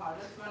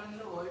hardest one in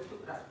the world to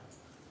crack.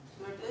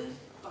 So it is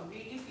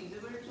completely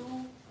feasible to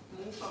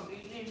move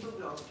completely into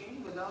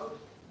blockchain without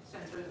a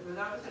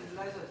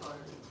centralized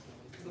authority,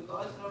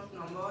 because of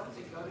number one,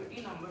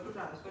 security, number two,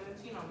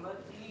 transparency, number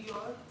three,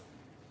 your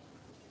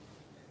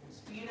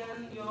speed,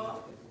 and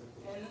your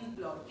in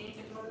blockchain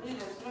technology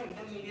there is no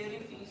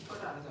intermediary fees for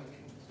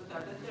transaction. So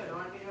that is the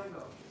advantage of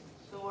blockchain.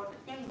 So what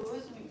it can do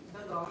is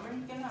the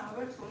government can have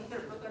its own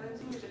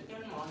cryptocurrency which it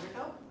can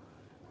monitor,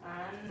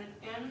 and it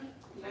can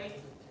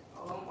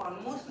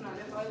almost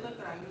nullify the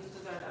crimes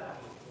that are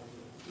happening,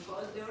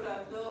 because they would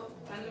have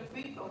and if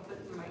we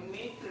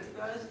make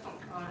crypto as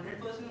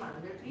 100%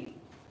 mandatory,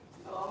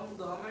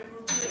 government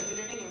would be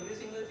regulating every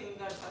single thing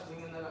that's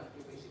happening in the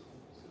country basically.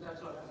 So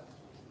that's what I have.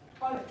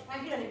 Alright,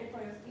 thank you, delegate,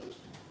 for your speech.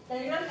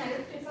 Delegate of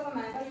United States of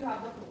America, you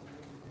have the floor.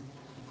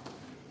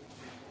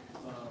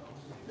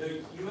 The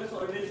US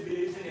always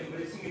believes in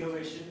embracing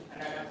innovation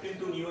and adapting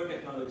to newer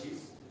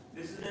technologies.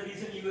 This is the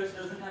reason US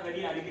doesn't have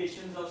any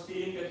allegations of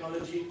stealing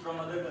technology from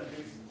other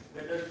countries,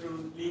 whether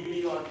through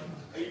legally or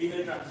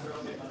illegal transfer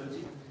of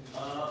technology.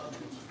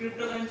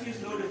 Cryptocurrency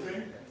is no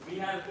different. We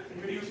have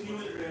introduced new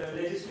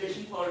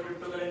legislation for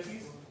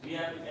cryptocurrencies. We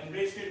have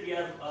embraced it. We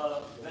have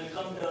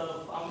welcomed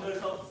the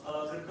founders of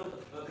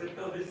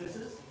crypto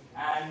businesses.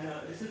 And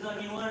this is a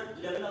newer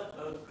level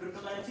of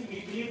cryptocurrency.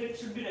 We believe it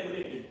should be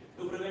regulated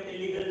to prevent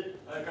illegal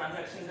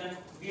transactions. And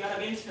we are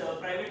against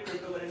private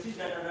cryptocurrencies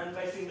that are run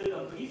by single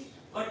companies.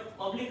 But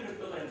public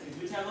cryptocurrencies,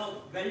 which have a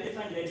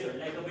well-defined ledger,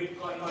 like a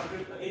Bitcoin or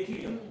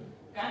Ethereum,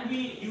 can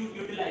be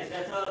utilized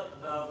as a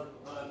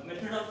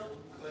method of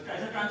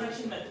as a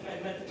transaction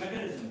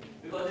mechanism,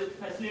 because it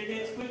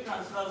facilitates quick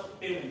transfer of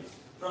payments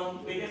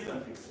from various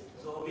countries.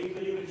 So we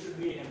believe it should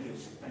be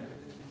embraced. Thank you.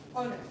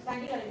 Alright,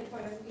 thank you, delegate, for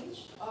your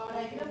speech.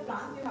 Delegate of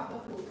France, you have the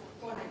floor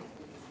for 90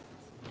 seconds.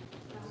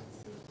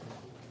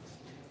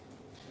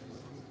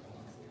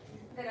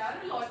 There are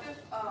a lot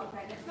of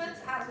benefits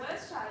as well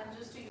as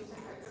challenges to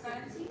using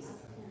cryptocurrencies.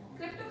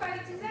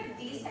 Cryptocurrencies are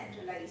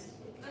decentralized,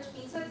 which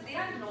means that they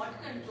are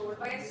not controlled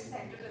by a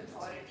central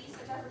authority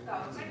such as a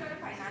government or a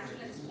financial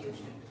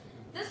institution.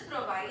 This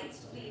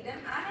provides freedom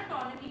and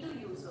autonomy to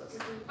users,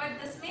 but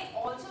this may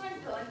also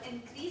in turn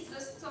increase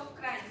risks of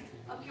crime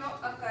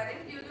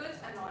occurring due to its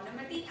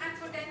anonymity and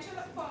potential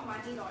for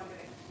money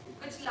laundering,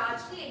 which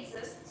largely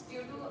exists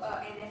due to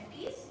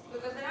NFTs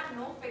because there are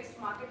no fixed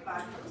market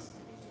values.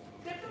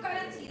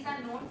 Cryptocurrencies are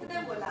known for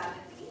their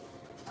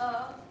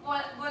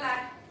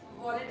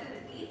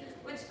volatility,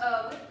 with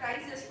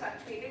prices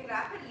fluctuating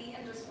rapidly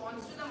in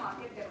response to the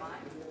market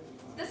demand.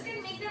 This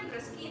can make them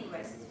risky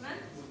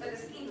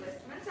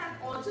investments and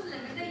also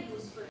limit their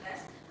usefulness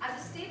as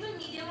a stable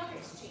medium of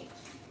exchange.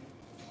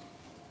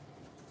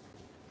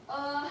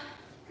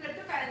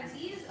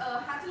 Cryptocurrencies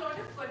has a lot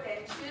of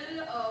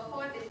potential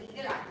for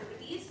illegal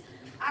activities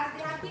as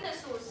they have been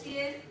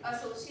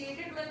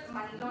associated with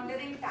money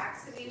laundering,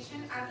 tax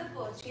evasion and the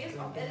purchase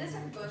of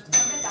illicit goods on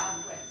the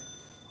dark web.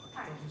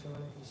 Thank you.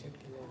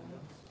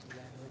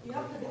 You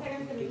have 30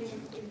 seconds to leave in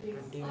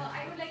case.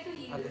 I would like to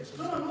yield.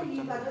 No,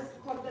 leave. I just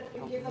thought that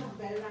in case of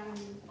bell rang.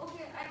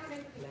 Okay, I would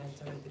like to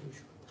leave.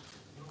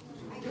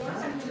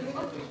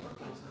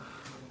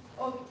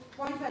 Okay,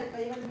 point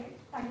verified.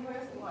 Thank you for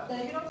your speech.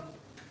 Delegate of.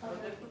 I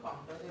would like to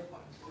counter their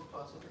points if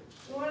possible.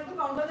 You want to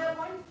counter their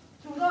point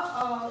through the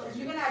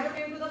you can add your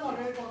name to the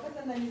moderator office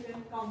and then you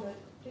can counter it.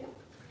 Okay?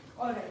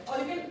 Alright. Or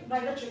you can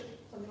write a check,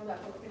 something like that.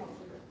 You can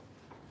also do it.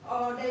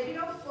 Delegate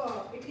of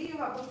Italy, you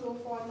have the floor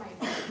for 9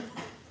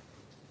 minutes.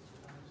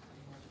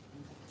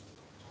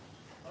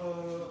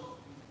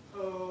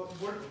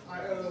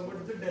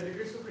 What the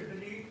delegates of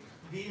Italy,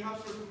 we have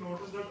sort of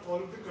noticed that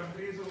all of the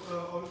countries,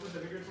 all of the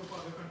delegates of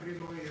other countries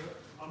over here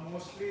are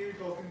mostly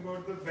talking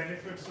about the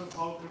benefits of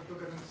how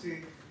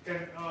cryptocurrency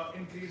can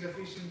increase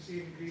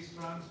efficiency, increase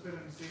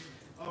transparency.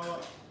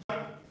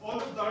 All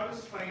of that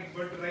is fine,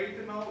 but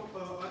right now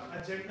our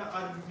agenda,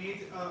 our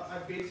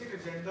basic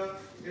agenda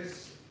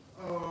is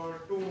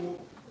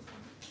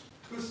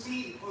to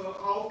see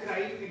how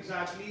crime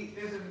exactly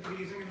is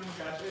increasing in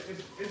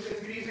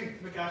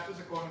the cashless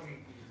economy.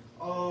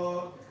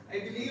 I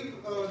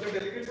believe the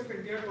delegates of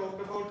India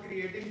talked about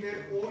creating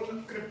their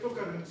own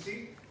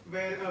cryptocurrency,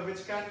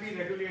 which can be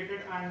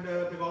regulated and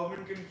the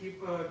government can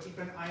keep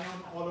an eye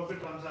on all of the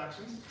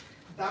transactions.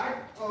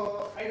 That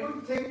I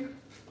don't think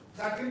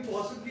that can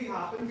possibly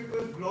happen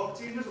because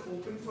blockchain is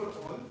open for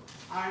all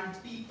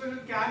and people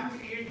can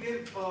create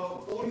their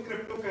own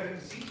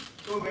cryptocurrency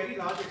to a very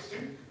large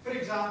extent. For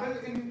example,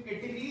 in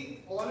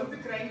Italy, all of the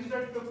crimes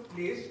that took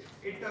place,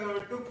 it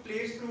took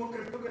place through a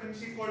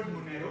cryptocurrency called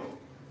Monero.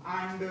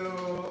 And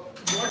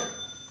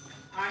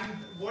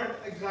what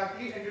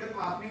exactly ended up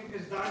happening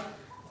is that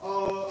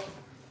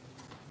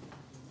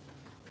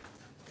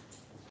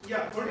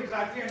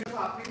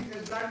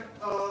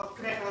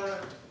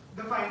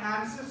the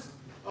finances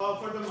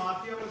for the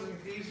mafia was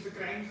increased, the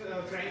crime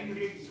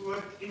rates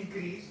were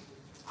increased,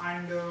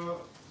 and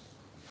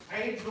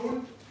I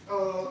don't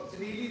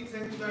really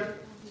think that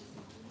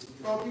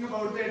talking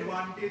about the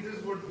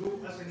advantages would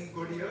do us any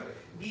good here.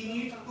 We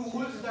need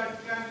tools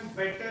that can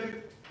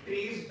better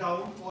trace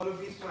down all of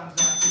these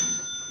transactions.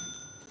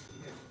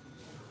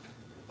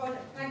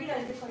 Thank you,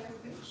 Delegate, for your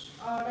speech.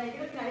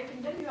 Delegate of United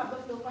Kingdom, you have the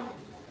floor for 90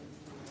 seconds.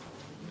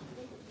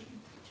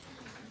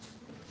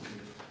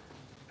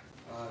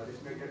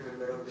 Respected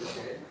member of the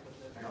chair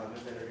and all my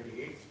fellow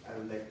delegates, I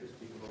would like to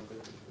speak about the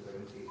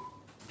cryptocurrency.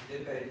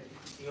 Digital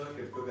currency or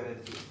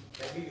cryptocurrency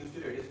can be used to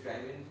reduce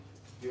crime in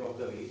few of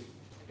the ways.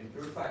 It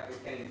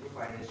can improve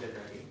financial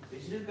tracking.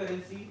 Digital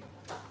currency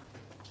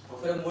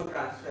offer a more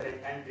transparent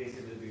and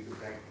traceable way to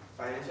track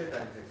financial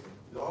transactions.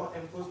 Law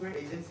enforcement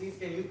agencies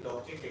can use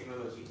blockchain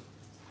technology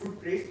to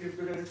trace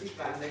cryptocurrency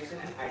transactions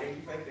and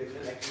identify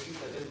criminal activities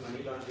such as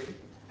money laundering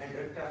and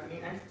drug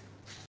trafficking and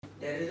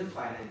terrorism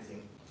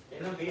financing.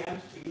 In a way,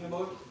 I'm speaking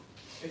about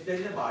if there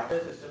is a barter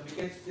system, we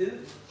can still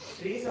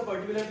trace a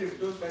particular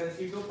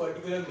cryptocurrency to a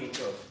particular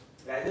maker.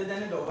 Rather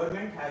than a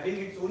government having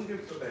its own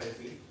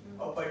cryptocurrency,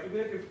 a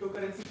particular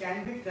cryptocurrency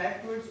can be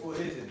tracked to its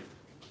origin.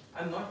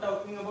 I'm not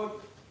talking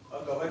about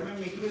a government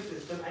making a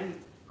system and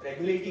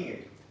regulating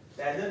it.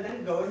 Rather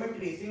than government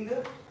tracing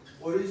the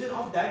origin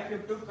of that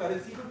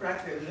cryptocurrency to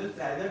track criminals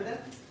rather than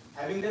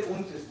having their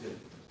own system.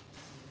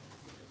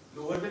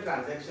 Lower the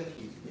transaction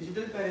fees.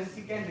 Digital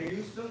currency can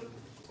reduce the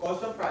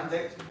cost of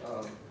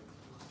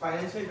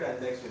financial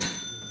transactions.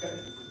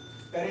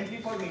 Currently,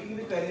 for making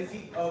the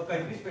currency,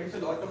 country spends a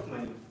lot of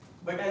money.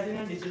 But as in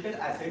a digital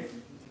asset,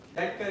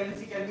 that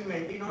currency can be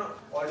maintained on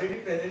already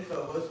present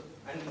servers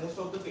and most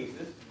of the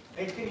cases.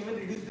 It can even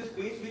reduce the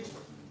space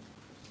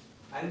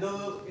and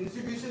the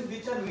institutions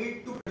which are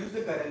made to produce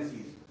the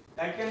currencies.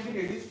 That can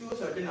be reduced to a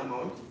certain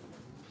amount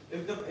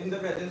in the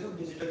presence of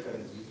digital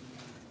currencies.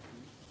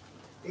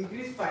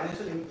 Increase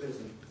financial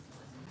inclusion.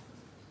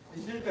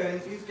 Digital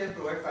currencies can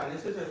provide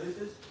financial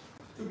services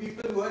to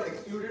people who are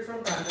excluded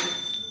from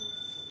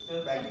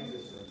traditional banking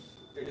systems,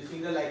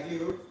 reducing the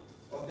likelihood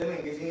of them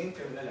engaging in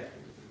criminal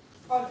activity.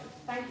 Alright,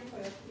 thank you for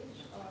your speech.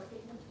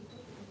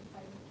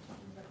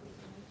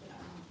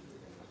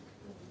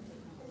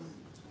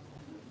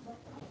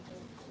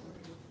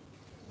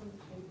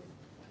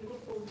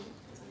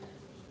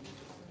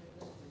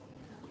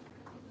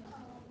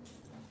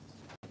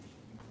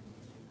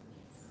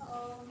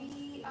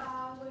 We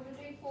are going to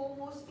take 4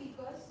 more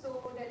speakers,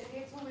 so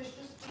delegates who wish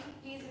to speak,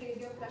 please raise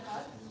your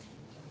placards.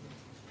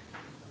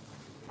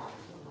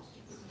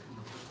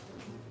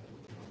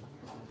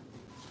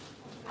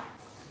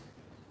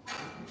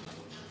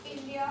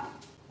 India.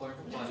 For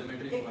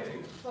parliamentary inquiry.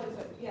 Sorry,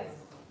 yes.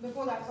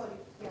 Before that, sorry.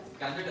 Yes.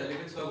 Can the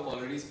delegates who have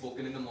already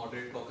spoken in the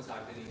moderate caucus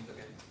add their names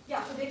again?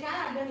 Yeah, so they can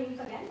add their names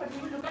again, but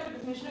we will look at the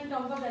definition in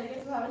terms of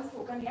delegates who haven't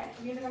spoken yet.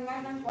 We will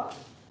recognize them first.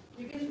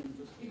 You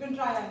can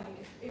try, I mean,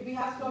 if we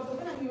have slots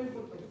open, and we will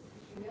put them.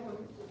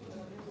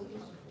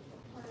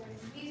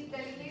 Please,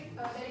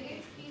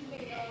 delegates, please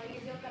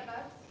raise your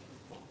placards.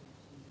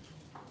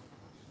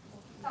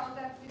 South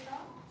Africa,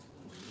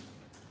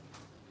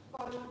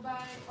 followed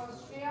by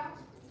Austria,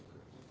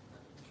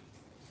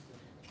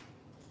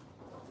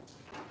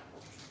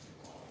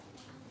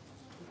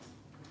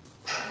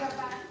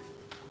 Japan,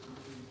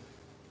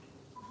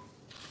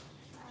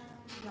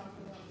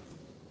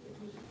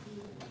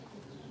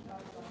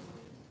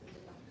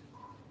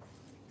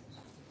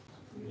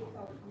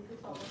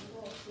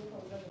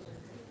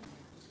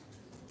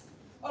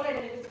 Alright,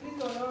 delegates, please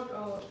roll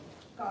out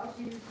cards.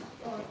 You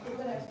take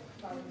the rest.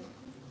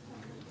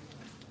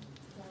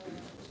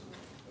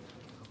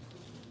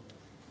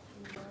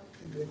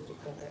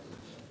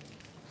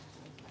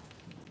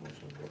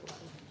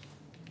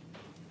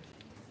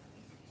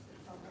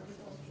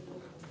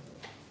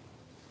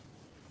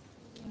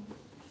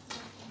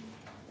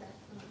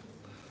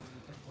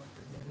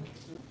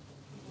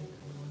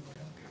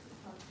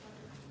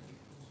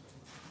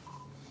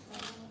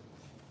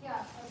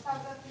 yeah,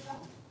 South Africa.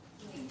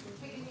 Please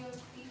begin your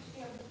speech.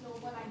 You have the floor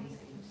for 90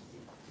 seconds.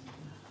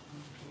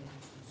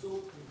 So,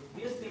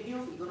 we are speaking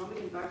of economic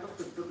impact of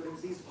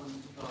cryptocurrencies on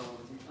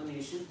a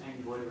nation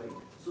and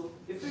worldwide. So,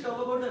 if we talk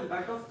about the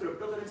impact of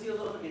cryptocurrencies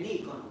on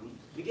any economy,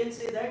 we can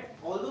say that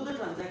although the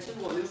transaction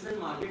volumes and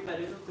market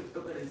values of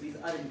cryptocurrencies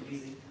are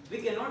increasing, we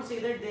cannot say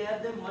that they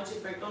have much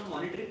effect on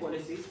monetary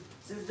policies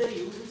since their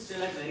use is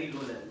still at very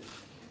low levels.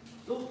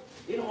 So,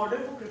 in order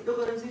for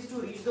cryptocurrencies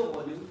to reach the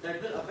volume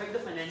that will affect the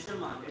financial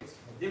markets,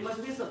 there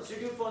must be a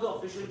substitute for the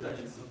official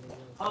currency.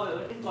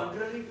 However, in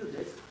contrary to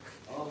this,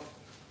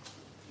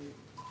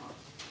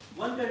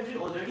 one country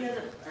already has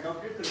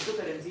adopted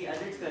cryptocurrency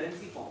as its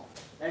currency form,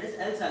 that is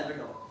El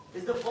Salvador.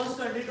 It's the first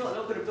country to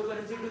allow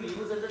cryptocurrency to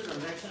use as a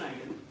transaction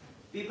item.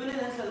 People in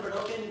El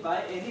Salvador can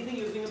buy anything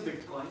using a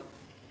Bitcoin,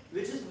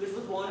 which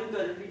was born in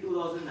currently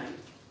 2009,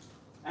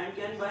 and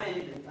can buy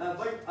anything.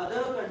 But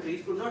other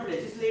countries could not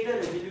legislate a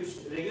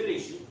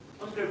regulation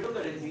on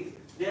cryptocurrencies.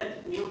 They are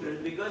neutral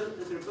because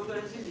the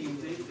cryptocurrency's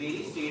usage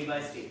varies state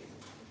by state.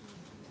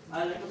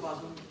 I'd like to pass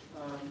on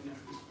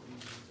next speech.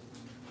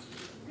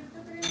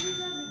 Cryptocurrencies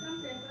have become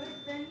preferred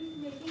when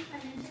making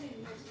financial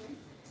investment.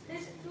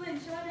 This to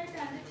ensure that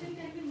transaction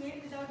can be made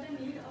without the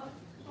need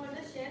for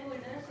the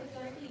shareholder or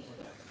security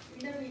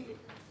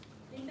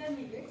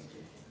intermediates.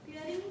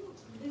 Clearing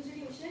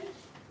institution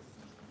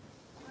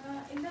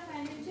in the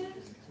financial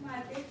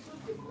market through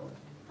crypto.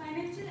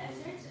 Financial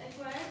assets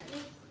acquired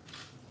with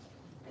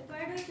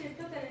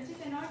cryptocurrency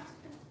cannot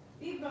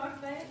be brought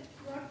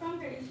from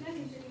traditional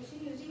institution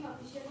using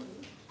official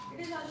means. It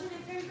is also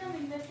different from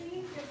investing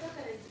in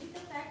cryptocurrency. The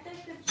fact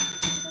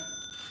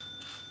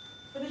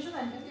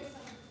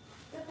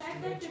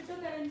that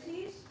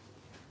cryptocurrencies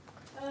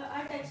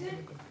are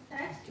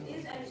taxed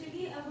is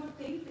actually a good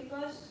thing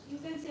because you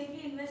can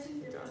safely invest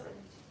in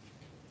cryptocurrency.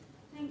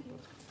 Thank you.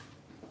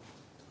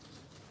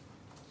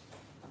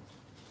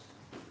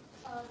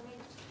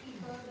 Next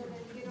speaker, the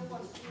delegate of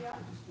Austria.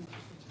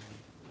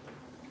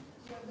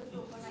 You have the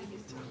floor for 90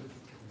 seconds.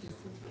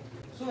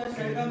 So, as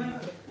said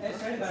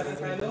by my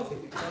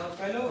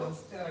fellow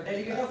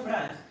delegate of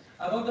France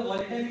about the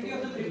volatility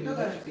of the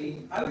cryptocurrency,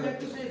 I would like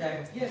to say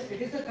that yes,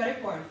 it is the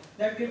correct point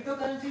that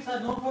cryptocurrencies are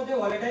known for their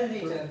volatile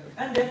nature,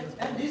 and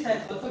this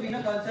has also been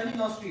a concern in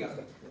Austria.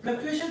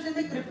 Fluctuations in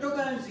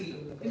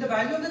the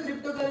value of the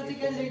cryptocurrency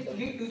can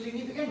lead to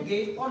significant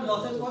gain or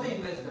losses for the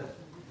investor.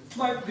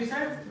 But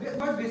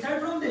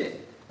beside from this,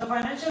 the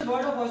financial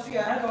world of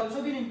Austria has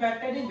also been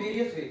impacted in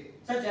various ways,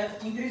 such as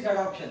increased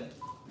adoption.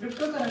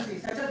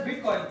 Cryptocurrencies such as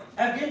Bitcoin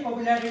have gained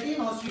popularity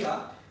in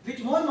Austria,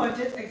 with more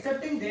merchants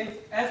accepting them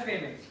as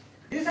payments.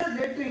 This has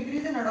led to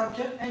increase in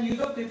adoption and use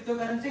of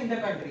cryptocurrency in the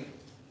country.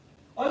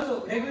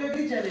 Also,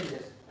 regulatory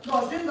challenges. The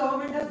Austrian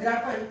government has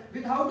grappled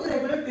with how to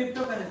regulate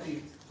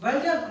cryptocurrencies. While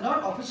they are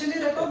not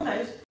officially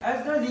recognized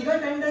as the legal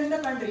tender in the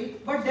country,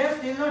 but they are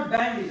still not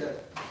banned either.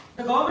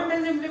 The government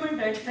has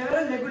implemented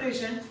several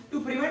regulations to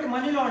prevent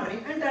money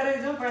laundering and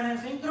terrorism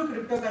financing through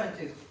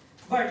cryptocurrencies.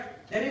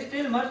 But there is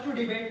still much to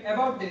debate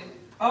about this,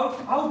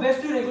 how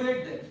best to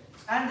regulate them.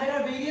 And there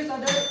are various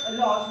other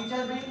laws which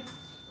have been,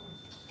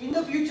 in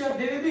the future,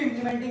 they will be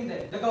implementing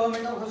them, the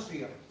government of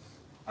Austria.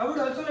 I would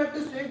also like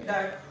to state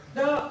that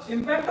the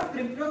impact of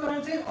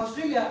cryptocurrency in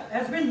Australia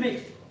has been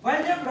mixed.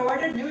 While they have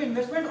provided new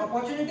investment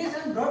opportunities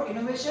and brought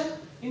innovation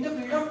in the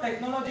field of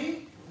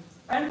technology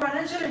and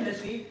financial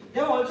industry, they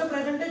have also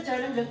presented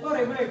challenges for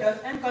regulators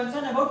and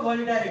concern about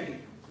volatility.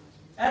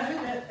 As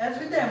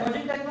with the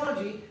emerging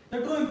technology, the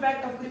true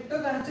impact of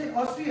cryptocurrency in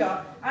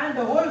Austria and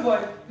the whole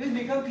world will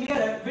become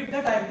clearer with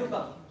the time to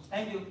come.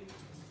 Thank you.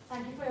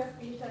 Thank you for your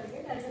speech,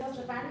 delegate. Delegate of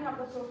Japan, you have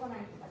the floor for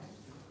 90 seconds.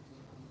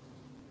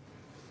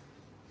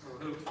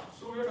 Hello.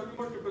 So we are talking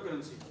about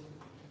cryptocurrency.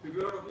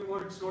 People are talking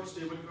about it's not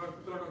stable,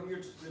 people are talking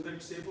whether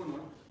it's safe or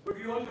not. But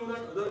we all know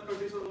that other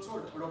countries are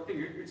also adopting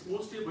it. It's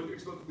more stable,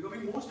 it's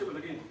becoming more stable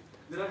again.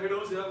 There are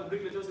headers, there are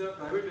public ledgers, there are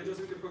private ledgers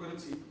in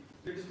cryptocurrency.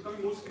 It is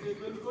becoming more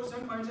stable because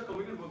some minds are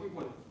coming and working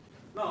for it.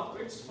 Now,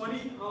 it's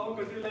funny how a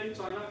country like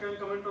China can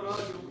comment on our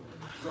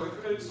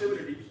geographical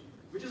instability,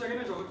 which is again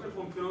a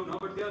geographical phenomenon,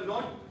 but they are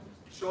not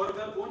sure of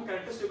their own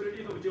character stability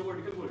in the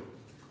geopolitical world.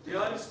 They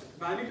are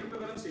banning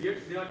cryptocurrency,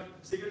 yet they are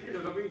secretly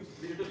developing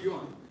digital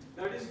yuan.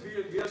 That is,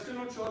 we are still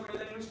not sure where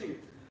they are investing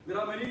it. There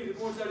are many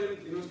reports that are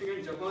investing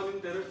in Japan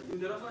in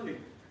their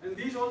funding. And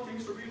these all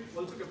things should be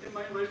also kept in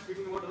mind while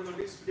speaking about other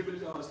countries'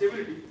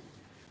 stability.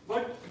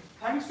 But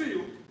thanks to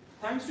you,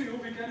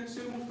 we can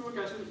still move to a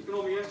cashless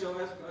economy.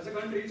 As a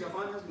country,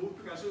 Japan has moved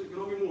to cashless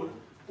economy more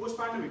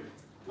post-pandemic.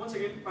 Once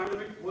again,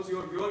 pandemic was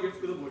your gift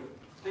to the world.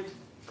 Thank you.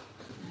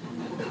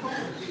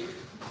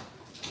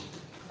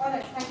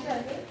 Alright, thank you,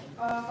 Delegate,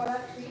 for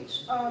that speech.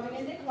 We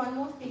can take one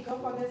more speaker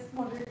for this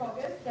moderate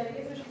caucus.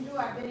 Delegate wishing to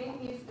add the name,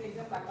 please raise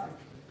your placard.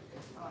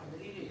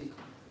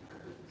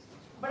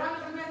 But I'm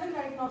recognizing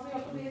right now, so you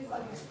have to raise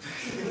again.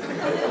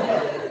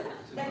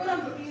 Decorum,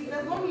 please,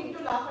 there's no need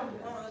to laugh at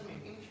this. I was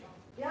making sure.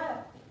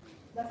 Yeah,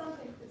 that's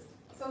something.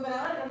 So whenever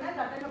I recognize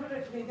that time, you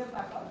have to raise your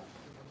placard.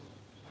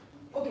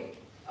 Okay.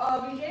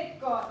 We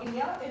take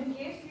India. In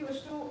case you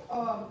wish to,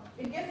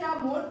 in case there are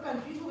more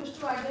countries who wish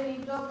to add their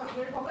name to the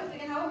moderate caucus, they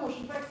can have a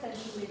motion for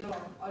extension later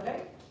on. All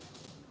right.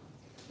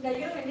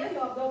 Delegate of India, you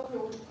have the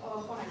floor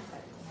for 9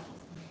 seconds.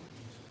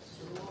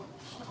 So,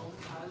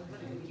 as the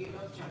delegate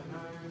of China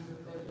and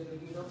the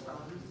delegate of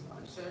France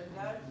said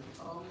that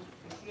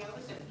if we have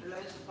a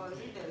centralized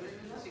authority, there will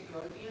be no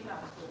security and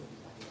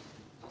transparency.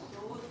 So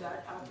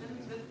that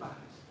happens with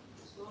banks.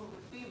 So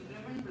if we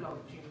implement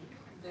blockchain,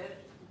 there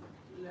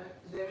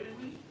will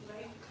be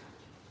like,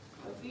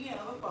 if we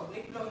have a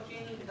public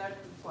blockchain that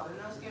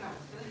foreigners can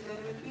access,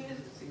 there will be a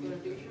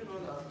security issue, no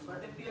doubt.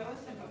 But if we have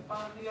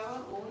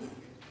our own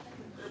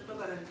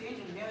cryptocurrency in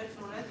India, it's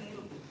known as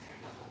e-rupee,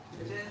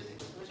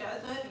 which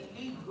has a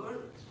really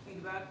good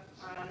feedback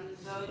and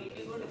a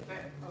really good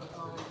effect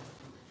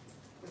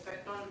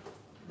on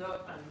the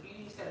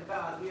country set by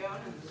RBI on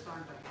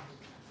Hindustan Times.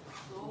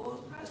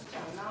 So as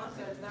China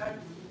said that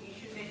they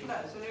should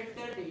isolate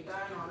their data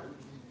and all,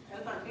 the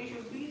country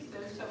should be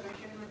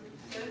self-sufficient,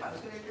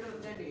 self-isolated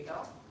with their data,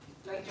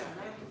 like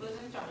China, because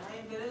in China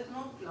there is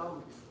no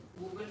cloud.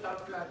 Google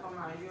Cloud Platform,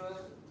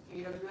 Azure,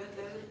 AWS,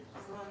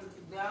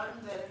 they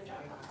aren't there in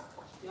China.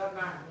 They are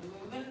banned.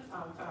 Even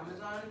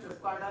Amazon and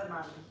Flipkart are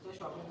banned, the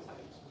shopping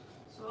sites.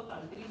 So a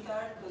country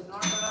that does not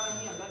allow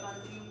any other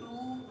country to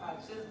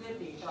access their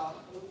data,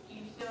 it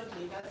keeps their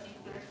data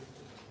secret,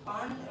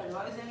 can't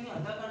advise any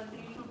other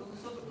country to do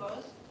so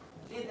because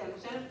they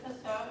themselves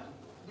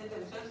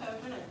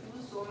have been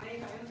accused so many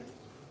times.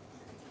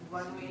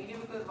 Mainly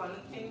because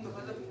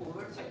of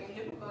COVID,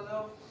 secondly because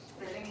of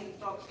spreading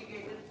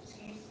intoxicated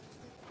seeds,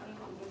 and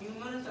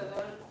numerous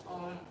other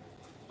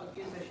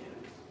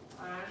accusations,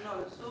 and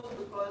also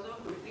because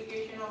of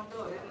duplication of the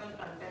original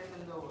content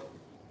in the world.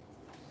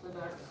 So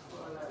that's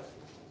all I say.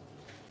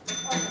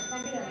 Okay,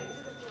 thank you,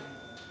 Delegate.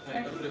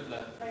 Right of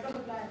reply. Right of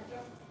reply.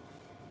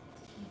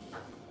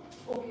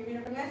 Okay, we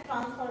recognize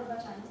France followed by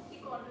China. He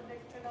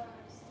contradicted our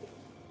state.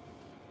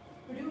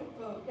 Could you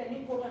tell me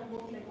quote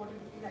unquote like what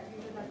exactly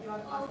is it that you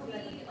are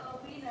asking?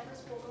 We never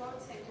spoke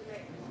about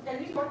centralized. Tell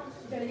me what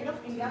Delegate of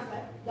India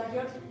said that you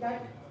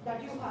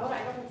have a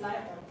right of reply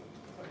upon.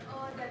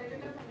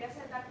 Delegate of India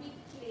said that he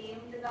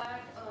claimed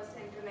that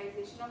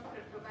centralization of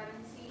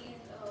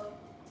cryptocurrencies.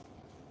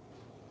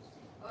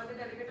 The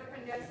Delegate of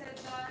India said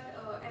that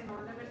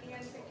anonymity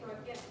and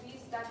security, at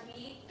least that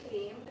we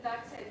claimed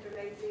that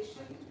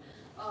centralization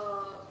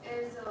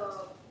is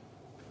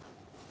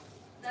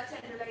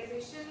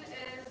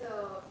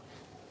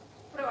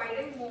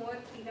providing more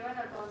freedom and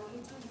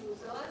autonomy to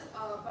users,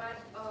 but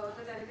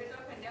the Delegate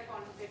of India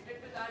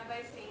contradicted to that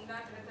by saying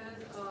that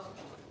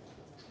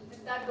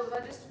that those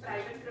are just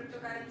private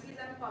cryptocurrencies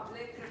and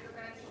public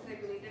cryptocurrencies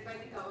regulated by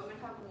the government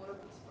have more of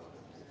these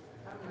problems.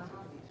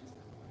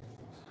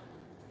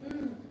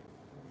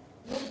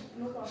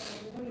 No problem.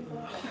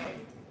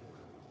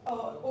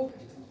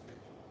 Okay.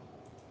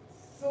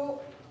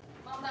 So.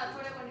 That's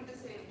what I wanted to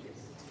say.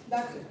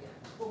 That's it.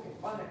 Okay.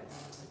 All right.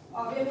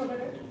 We have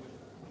noted it.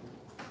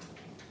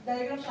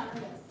 Delegate of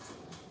China.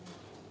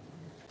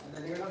 The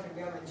Delegate of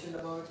India mentioned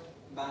about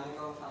banning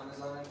of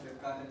Amazon and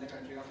Flipkart in the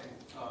country of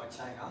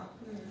China.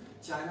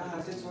 China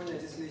has its own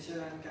legislation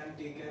and can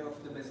take care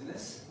of the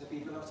business. The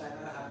people of China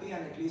are happy,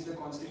 and at least the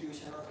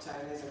constitution of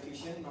China is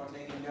efficient, not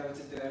like India, which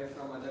is derived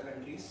from other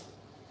countries.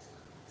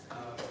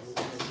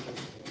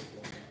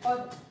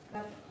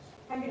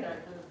 Thank you.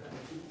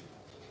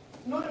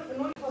 No,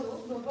 for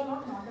those were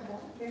not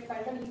about. They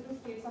felt a need to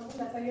state something.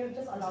 That's why you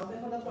just allowed them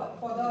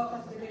for the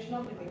facilitation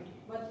of debate.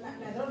 But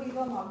neither of these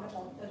are marked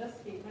upon. They're just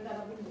statements that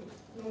have been made.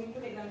 No need to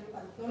take them into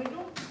account.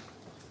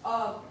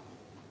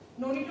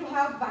 No need to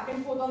have back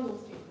and forth on those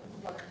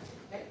statements.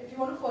 Right? If you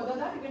want to further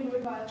that, you can do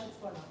it via chits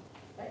for now.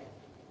 Right?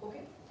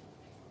 Okay.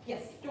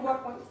 Yes. To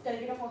what points?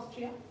 Delegate of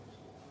Austria.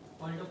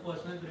 Point of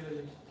personal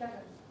privilege. क्या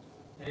कर?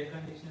 Air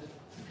conditioner.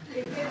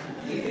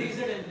 Increase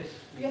the temperature.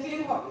 You are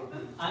feeling hot.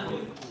 I'm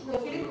good. You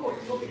are feeling cold.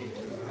 Okay.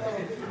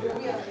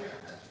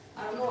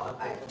 I don't know.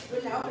 I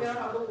will never figure out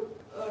how to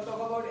talk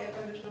about air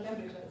conditioner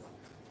temperatures.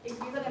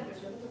 Increase the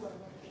temperature.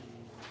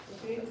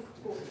 Okay.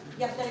 Cool.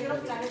 Yes. Delegate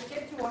of United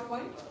States to what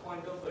point?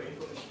 Point of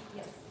information.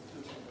 Yes.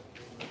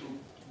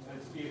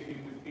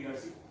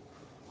 PRC.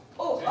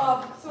 Oh,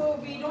 so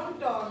we don't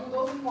do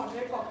those in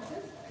moderate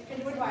caucuses. You can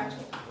do it via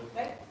chat,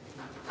 right?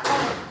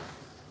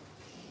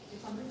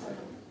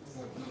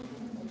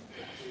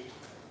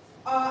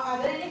 Are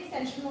there any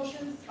extension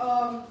motions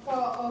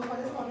for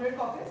this moderate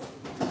caucus?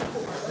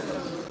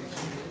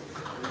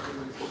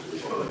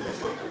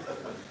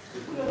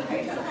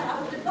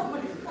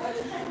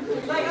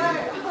 Like I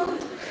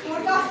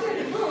forecasted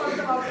what's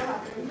about to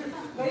happen.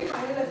 Very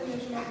final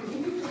estimation of me.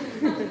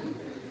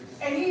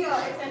 Any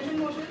extension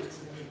motions?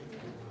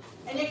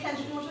 Any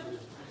extension motions?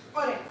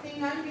 Alright, seeing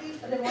none,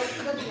 we'll revert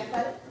to the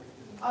GSL.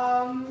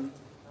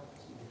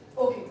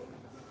 Okay.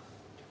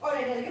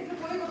 Alright, delegates,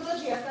 before we go to the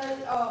GSL,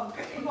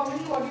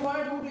 informally, what do you want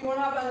to do? Do you want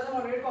to have another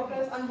moderate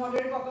caucus,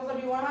 unmoderate caucus, or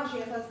do you want to have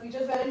GSL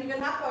speeches wherein you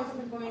can have points of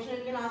information and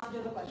you can ask each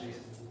other questions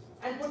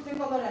and put things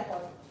on the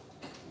record?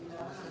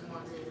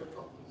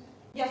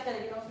 Yes,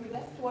 delegate of Sies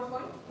Gst. To what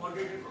point?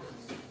 Moderated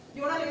caucus.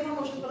 You want to raise a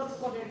motion for the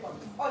moderated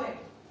caucus? Alright.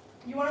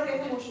 You want to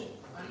raise a motion?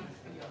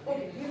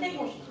 Okay, you take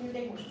motions. You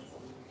take motions.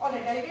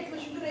 Alright, delegates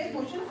wishing to raise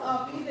motions,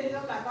 please raise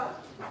your placard.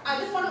 I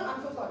just want to,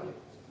 I'm so sorry.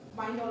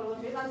 Mind all over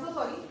the place. I'm so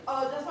sorry.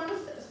 Just want to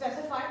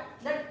specify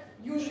that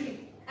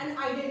usually and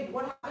ideally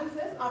what happens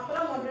is after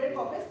a moderate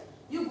caucus,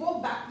 you go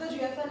back to the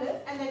GSL list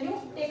and then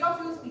you take a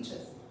few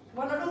speeches.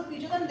 One or two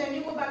speeches and then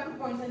you go back to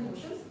points and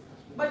motions.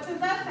 But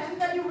since I sense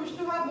that you wish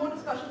to have more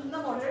discussions in the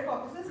moderate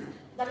caucuses,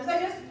 that is why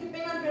we are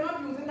skipping and we are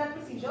not using that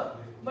procedure.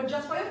 But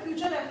just for your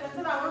future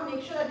references, I want to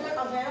make sure that you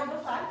are aware of the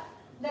fact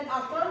that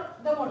after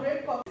the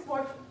moderate caucus,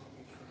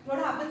 what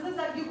happens is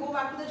that you go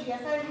back to the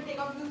GSL and you take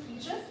a few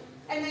speeches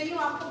and then you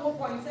ask for more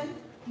points and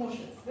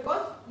motions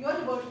because you are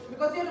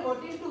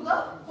reverting to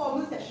the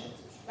formal session,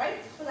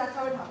 right? So that's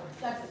how it happens.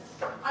 That's it.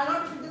 I'll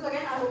not repeat this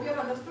again. I hope you have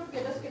understood. We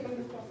are just skipping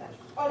this process.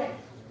 All right.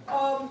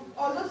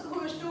 All those who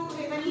wish to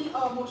raise any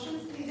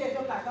motions, please raise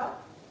your placard.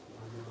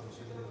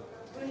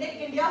 We'll take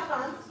India,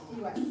 France,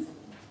 US.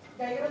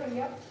 Delegate of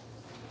India.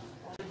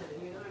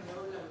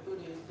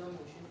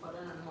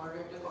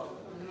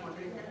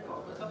 Unmoderated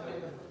caucus of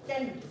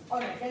 10 minutes.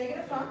 Alright, delegate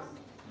of France.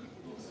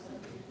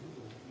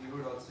 We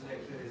would also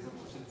like to raise a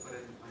motion for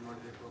an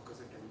unmoderated caucus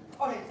at 10 minutes.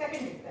 Alright,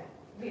 second minute then.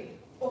 Great.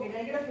 Okay,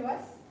 delegate of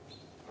US.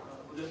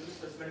 Would like to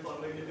suspend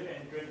formality bill and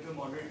enter into a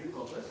moderated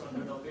caucus on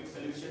the topic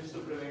solutions to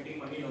preventing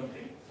money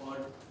laundering for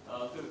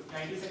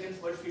 90 seconds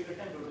per speaker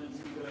time, total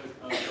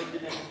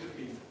time of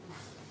 15.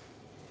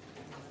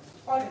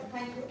 Alright,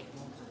 thank you.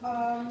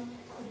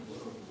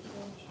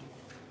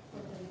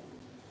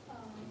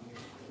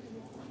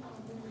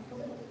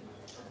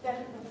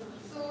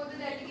 So the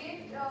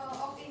delegate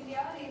of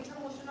India raised a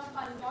motion of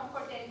unmod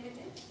for 10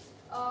 minutes.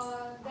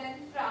 Then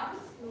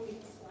France,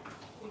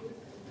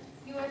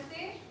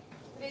 USA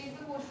raised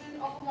the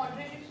motion of a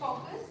moderated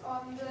caucus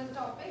on the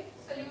topic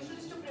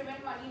solutions to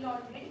prevent money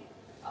laundering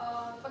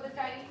for the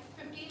time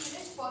 15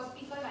 minutes per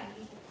speaker 90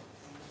 seconds.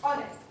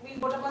 Alright, we'll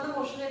vote upon the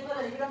motion for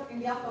the delegate of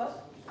India first,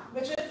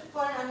 which is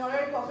for an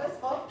unmoderated caucus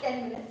of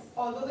 10 minutes.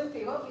 All those in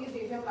favor, please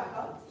raise your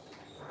placard.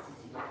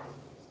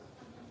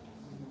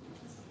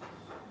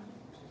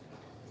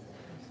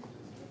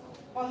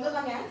 All those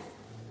against?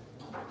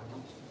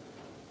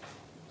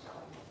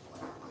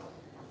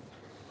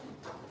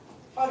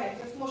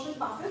 Alright, this motion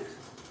passes.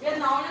 We are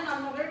now in an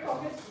unmoderated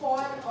caucus for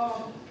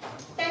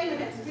 10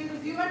 minutes. We will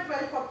resume at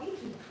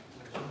 12:43.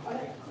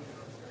 Alright.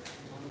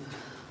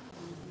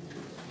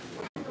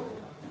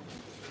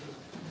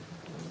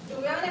 Do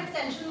we have an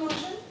extension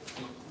motion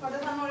for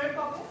this unmoderated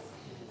caucus?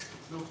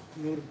 No.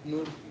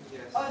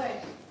 Yes.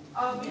 Alright.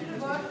 We'll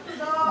revert to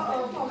the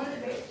formal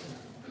debate.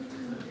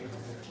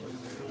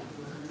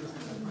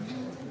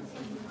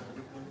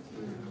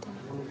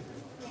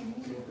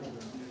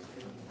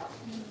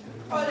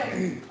 Alright,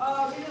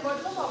 we'll revert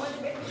to the formal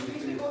debate, which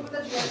means we go to the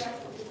GSL.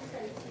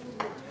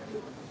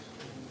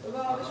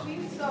 Which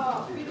means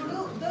we do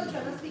the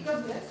general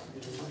speakers list.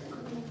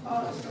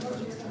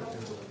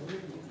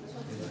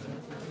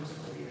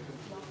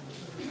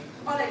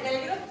 Alright,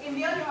 delegate of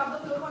India, you have the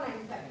floor for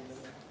 90 seconds.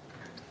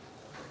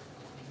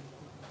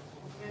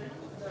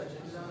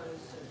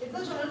 It's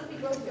the general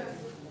speakers list.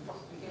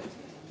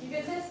 You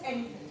can say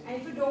anything. And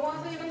if you don't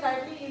answer, you can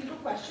directly lead to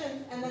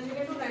questions and then you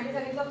can do 90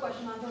 seconds of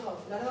question answers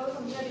also. That is also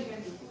something that you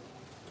can do.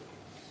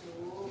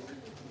 So,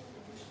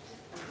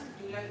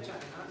 like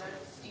China, that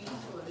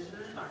steals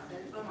original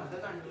content from other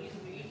countries,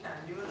 be it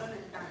tangible or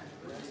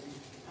intangible,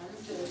 and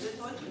sells it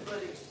for cheaper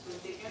rates. So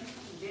they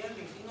are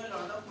making a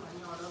lot of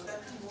money out of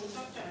that. And most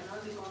of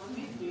China's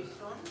economy is based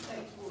on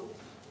exports,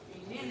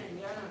 mainly in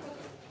India and other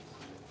countries.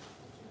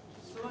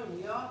 So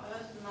India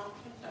has not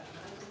been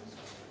China.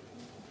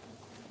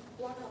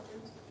 What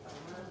happens?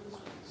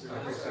 The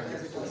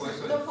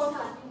The first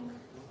one.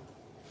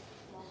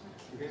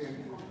 So,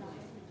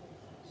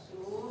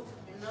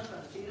 in a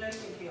country like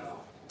India,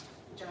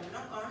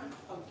 China can't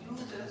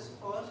accuse us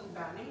for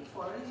banning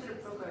foreign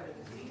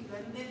cryptocurrency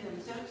when they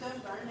themselves have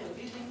banned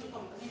every single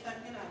company that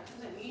can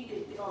access any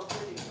data of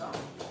the data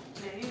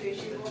in any way,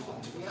 shape or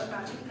form. They are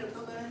banning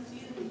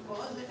cryptocurrencies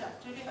because it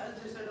actually has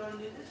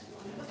disadvantages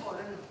on the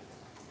foreign market.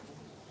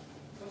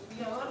 So we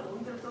have our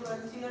own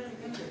cryptocurrency that we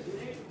can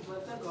regulate,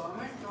 but the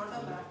government, not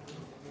a bank,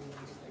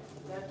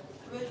 that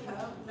will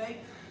have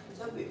like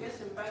the biggest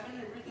impact and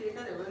it will create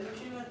a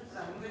revolution where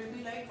crime will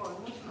be like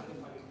almost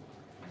nullified.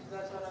 So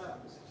that's what I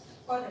have to say.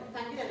 Alright,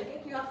 thank you,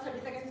 delegate. You have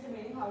 30 seconds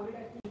remaining. How would you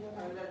like to use your I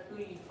time? would like to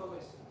eat for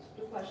questions.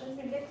 2 questions.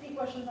 We'll take 3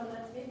 questions on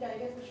that stage.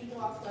 Delegates wishing to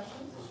ask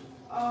questions.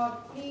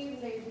 Please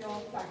raise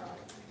your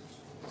placard.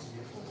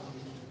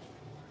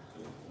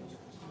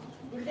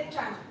 We'll take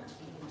China,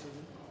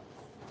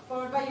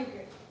 followed by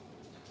UK.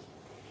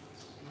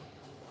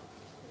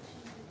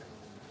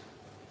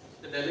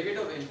 The delegate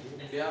of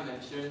India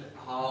mentioned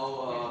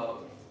how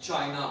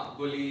China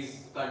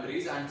bullies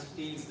countries and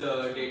steals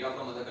the data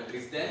from other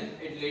countries. Then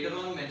it later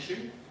on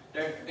mentioned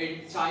that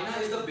China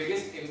is the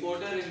biggest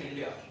importer in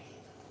India.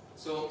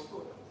 So,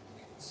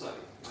 sorry,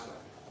 my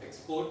bad.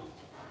 Export.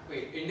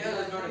 Wait, India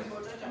does not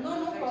export.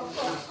 No,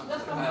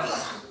 just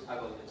I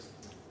apologize.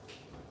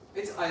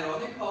 It's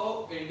ironic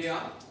how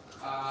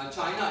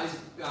China is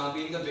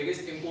being the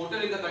biggest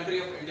importer in the country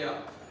of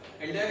India.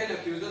 India can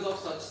accuse us of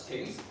such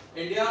things.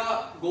 India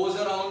goes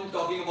around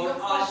talking about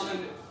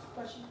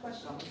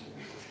Question.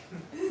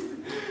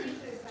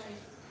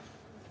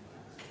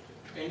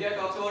 India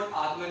talks about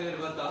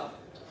Atmanirbharta.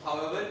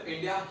 However,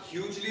 India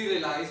hugely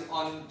relies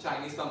on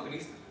Chinese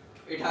companies.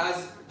 It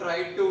has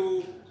tried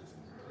to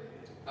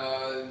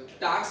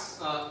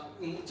tax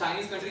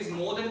Chinese countries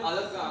more than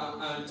other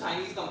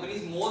Chinese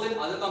companies more than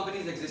other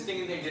companies existing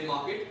in the Indian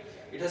market.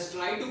 It has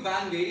tried to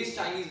ban various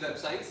Chinese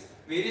websites,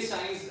 various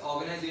Chinese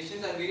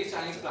organizations, and various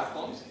Chinese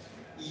platforms.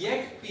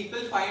 Yet people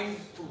find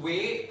a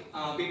way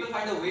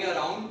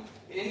around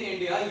in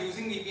India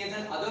using VPNs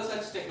and other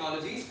such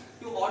technologies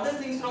to order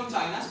things from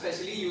China,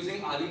 especially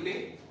using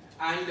Alipay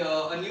and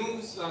a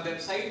new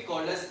website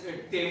called as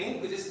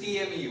Temu, which is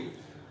TMEU.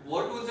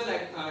 What would the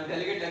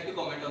delegate like to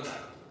comment on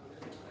that?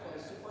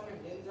 First of all,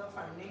 Indians are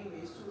finding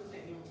ways to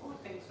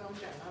import things from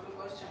China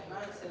because China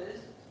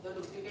sells the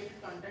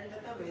duplicated content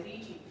at a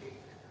very cheap rate.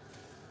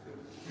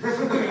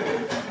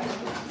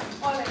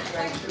 Alright,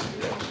 thank you.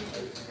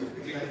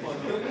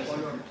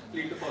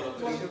 Please to follow.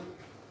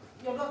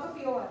 Your block of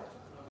POI.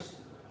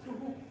 To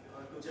who?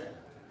 To China.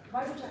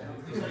 Why to China?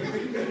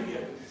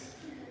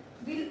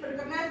 We'll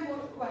recognize more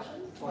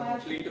questions.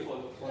 Please to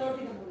follow.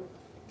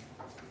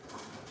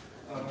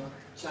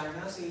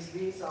 China sees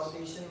the South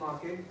Asian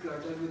market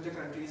cluttered with the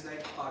countries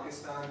like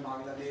Pakistan,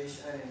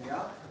 Bangladesh and India,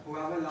 who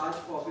have a large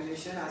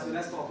population as well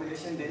as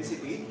population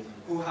density,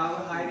 who have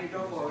a high rate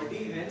of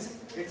poverty, hence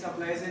it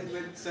supplies it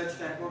with such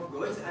type of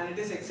goods and it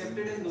is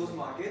accepted in those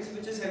markets,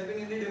 which is helping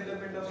in the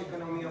development of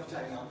economy of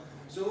China.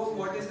 So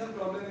what is the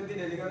problem with the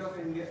delegate of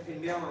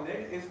India on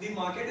it? If the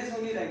market is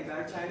only like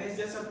that, China is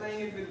just supplying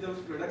it with those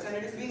products and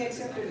it is being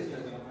accepted in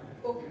India.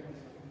 Okay.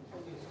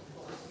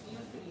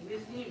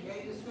 Previously, India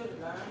used to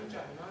rely on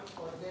China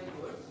for their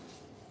goods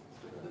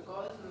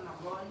because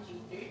number one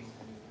cheap rates,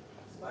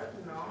 but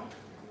now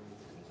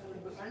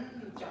and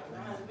China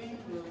has been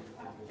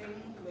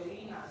acting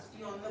very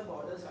nasty on the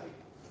border side.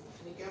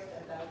 They kept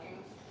attacking.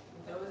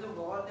 There was a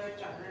war that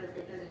China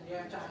defeated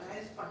India, and China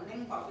is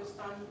funding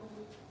Pakistan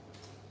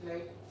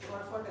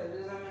for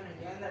terrorism in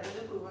India, and that is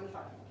a proven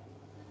fact.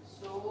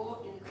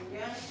 So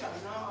India and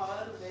China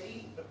are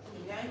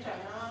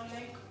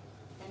like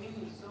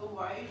enemies. So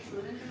why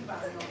shouldn't we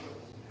ban them?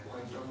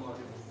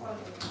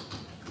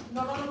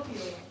 Not on a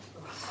POI.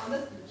 On the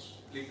speech.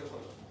 Please to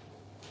follow.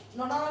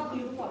 Not on a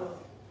POI follow.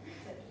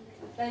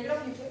 Delegate of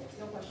UK,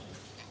 your question.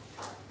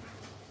 I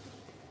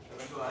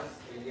want to ask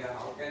India,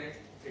 how can it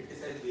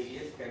criticize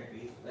various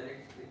countries when it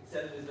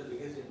itself is the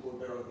biggest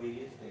importer of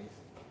various things?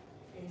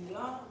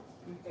 India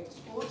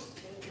exports,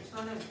 it's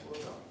not an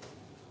importer.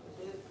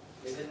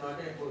 Is it not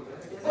an importer?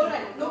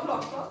 Alright, no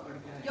problem, sir.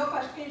 Your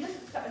question, can you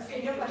just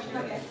state your question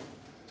again?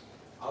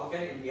 How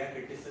can India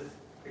criticize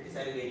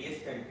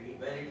various countries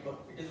when it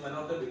is one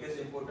of the biggest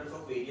importers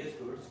of various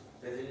goods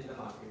present in the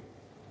market?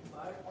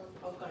 But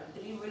a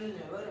country will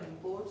never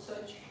import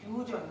such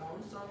huge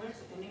amounts from its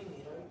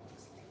enemy, right?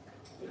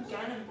 It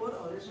can import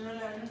original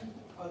and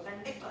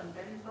authentic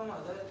content from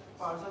other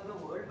parts of the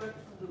world, but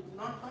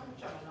not from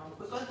China,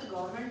 because the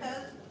government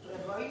has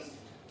advised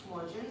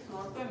merchants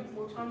not to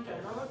import from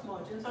China, but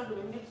merchants are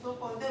doing it so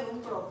for their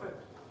own profit.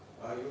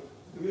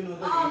 Do you know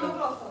the no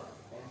problem.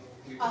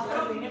 Ask for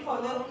opinion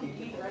for their own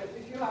need, right?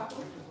 If you have to.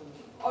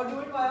 Or do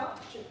it via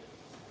ship.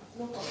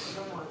 No problem.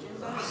 The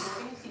merchants are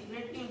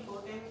secretly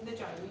importing the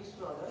Chinese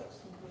products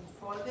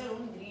for their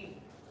own greed.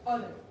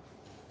 Alright.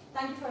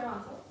 Thank you for your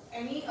answer.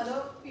 Any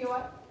other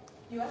POI?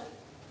 US?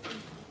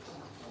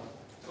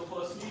 So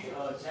firstly,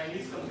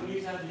 Chinese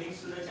companies have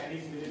links to the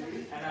Chinese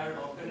military and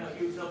are often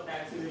accused of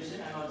tax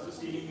evasion and also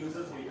stealing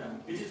users' data,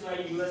 which is why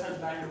US has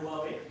banned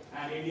Huawei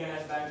and India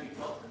has banned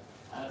TikTok.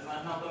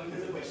 Now coming to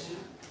the question.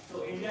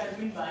 So India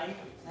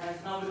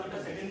has now become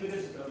the second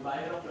biggest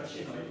buyer of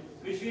Russian oil,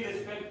 which we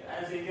respect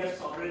as India's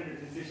sovereign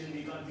decision.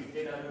 We can't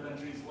dictate other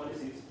countries'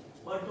 policies.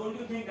 But don't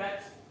you think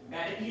that's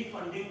directly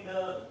funding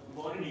the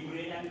war in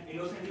Ukraine, and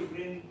innocent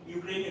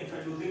Ukrainians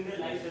are losing their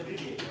lives every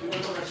day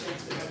because of Russian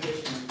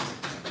aggression?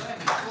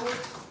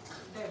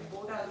 The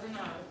import has been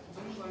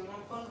going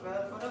on for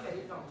a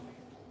very long time,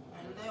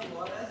 and the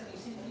war has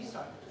recently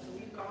started. So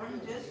we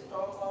can't just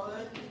talk about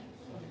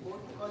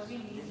import because we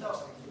need the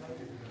oil.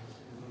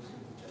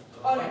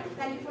 All right.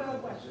 Thank you for your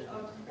question,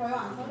 for your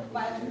answer.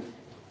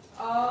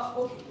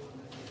 Okay.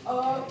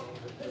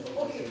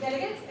 Okay.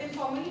 Delegates,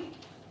 informally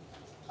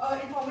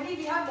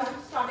we have lunch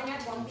starting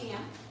at 1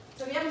 p.m.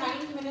 So we have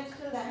 9 minutes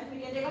till then. We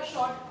can take a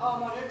short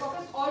moderate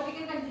focus, or we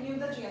can continue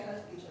the GFL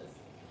speeches.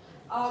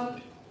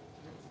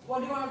 What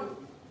do you want to do?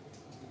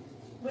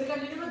 We'll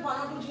continue with 1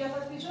 or 2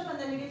 GFL speeches, and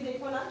then we can break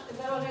for lunch. Is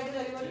that all right with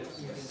everybody?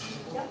 Yes.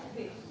 Yeah.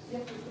 Great. Yeah.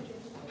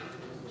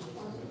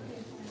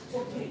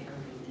 Okay.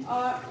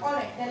 All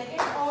right.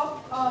 Delegate of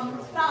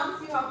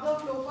France, you have the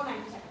floor for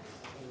 90 seconds.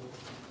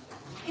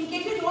 In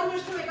case you don't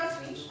wish to make a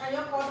speech and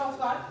you're caught off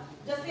guard,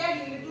 just say I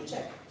need to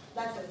check.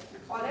 That's it.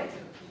 All right.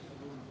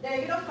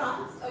 Delegate of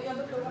France, you have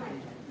the floor for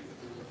 90 seconds.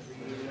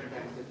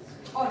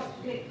 All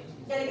right. Great.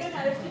 Delegate of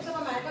United States of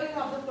America, you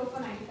have the floor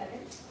for 90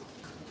 seconds.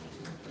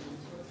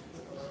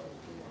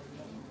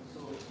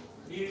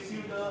 We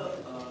received a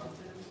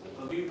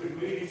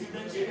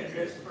check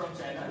addressed from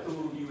China to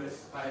US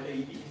by the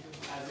EP,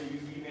 as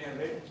we may have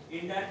read.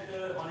 In that,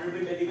 the Honorable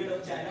Delegate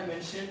of China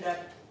mentioned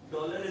that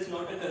dollar is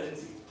not a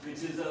currency,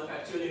 which is a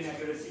factual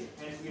inaccuracy,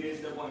 hence we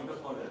raised the point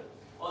of order.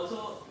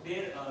 Also,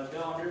 the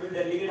Honorable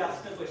Delegate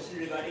asked a question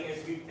regarding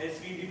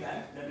SVB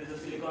Bank, that is the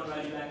Silicon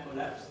Valley Bank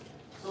collapse.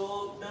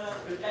 So the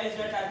reply is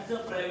that that's a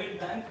private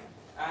bank,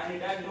 and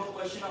it had no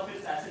question of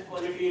its asset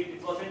quality.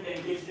 It wasn't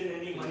engaged in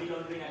any money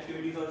laundering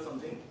activities or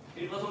something.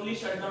 It was only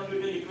shut down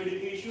due to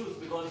liquidity issues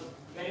because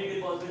many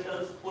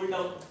depositors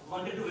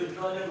wanted to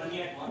withdraw their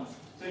money at once.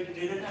 So it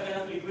didn't have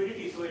enough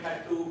liquidity, so it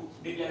had to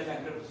declare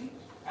bankruptcy.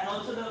 And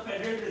also the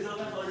Federal Reserve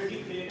has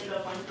already created a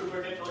fund to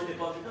protect all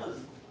depositors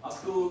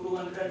up to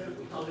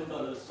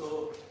 $250,000.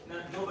 So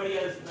nobody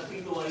has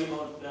nothing to worry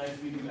about the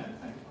SVB Bank.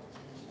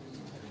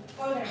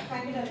 All right.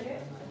 Thank you,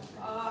 Delegate.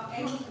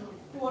 Any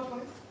 2 or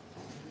 3?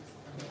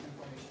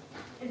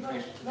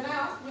 Information. When I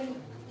ask, when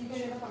you can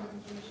give a point of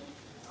information.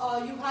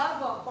 You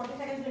have 40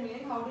 seconds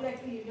remaining. How do you like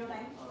to leave your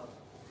time?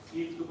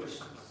 2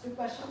 questions. 2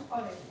 questions?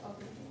 All right.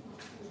 Okay.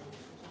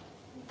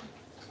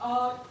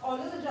 All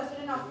those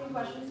interested in asking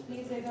questions,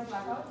 please raise your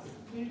placards.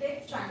 We'll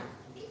take China.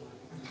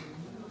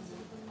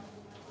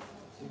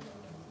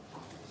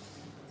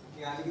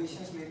 The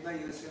allegations made by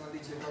USA on the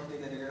chip of the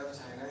delegate of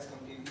China is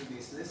completely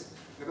baseless,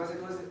 because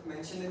it was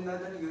mentioned in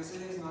that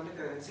USA is not a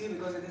currency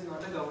because it is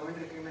not a government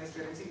recognized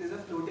currency. It is a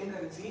floating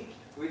currency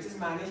which is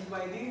managed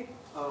by the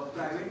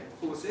private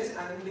forces,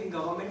 and the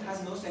government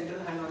has no central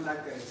hand on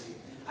that currency.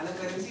 And a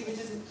currency which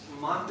is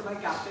marked by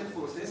capital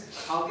forces,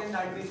 how can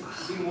that be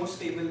the most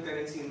stable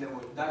currency in the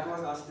world? That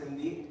was asked in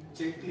the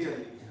chip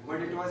clearly,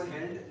 but it was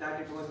held that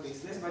it was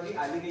baseless, but the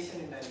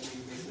allegation entirely is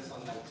baseless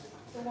on that.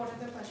 So what is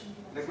the question?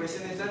 The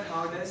question is that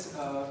how does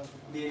the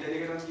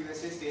delegate of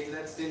USA state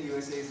that still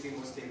USA is the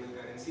most stable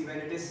currency when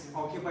it is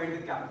occupied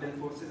with capital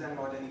forces and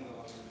not any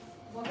government?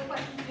 What's the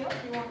question here?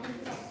 You want to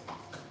discuss?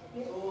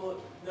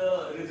 So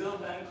the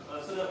Reserve Bank,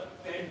 so the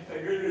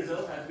Federal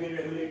Reserve has been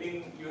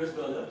regulating US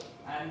dollar,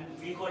 and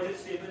we call it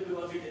stable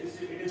because it is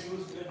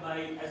used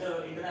as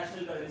an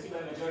international currency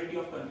by majority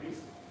of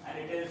countries, and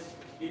it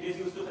is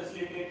used to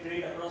facilitate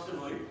trade across the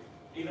world.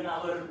 Even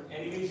our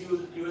enemies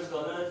use US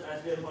dollars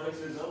as their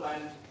forex reserve.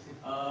 And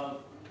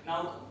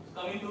now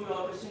coming to your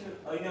question,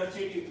 in your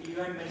check you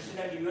had mentioned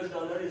that US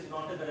dollar is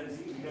not a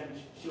currency. You can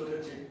show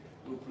the check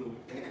to prove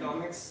it. In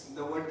economics,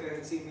 the word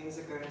currency means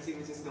a currency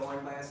which is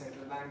governed by a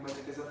central bank, but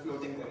it is a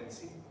floating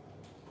currency.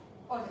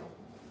 Alright.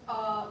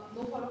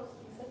 No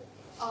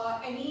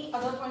follow-ups. Any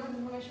other points of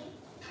information?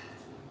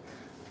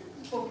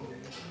 Okay.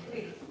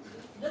 Great.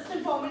 Just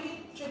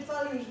informally, chips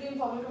are usually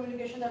informal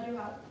communication that you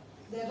have.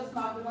 They are just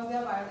marked because they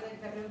are via the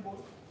executive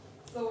board.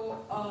 So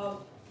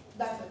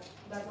that's it.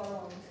 That's all I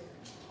want to say.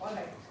 All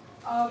right.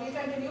 We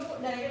continue.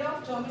 Delegate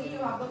of Germany, you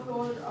have the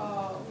floor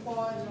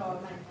for 9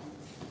 minutes.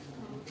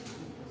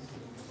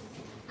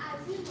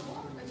 As you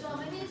know,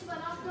 Germany is one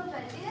of the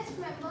wealthiest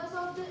members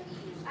of the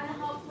EU and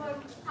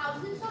offers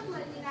thousands of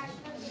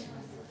multinational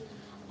businesses.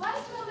 While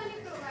Germany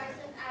provides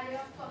an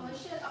array of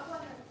commercial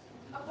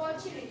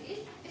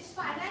opportunities, its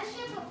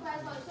financial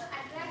profile also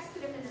attracts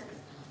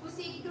criminals who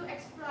seek to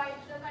exploit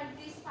the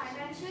country's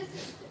financial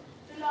system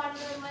to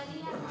launder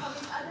money and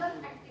commit other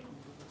active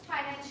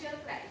financial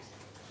crimes.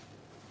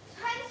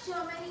 Hence,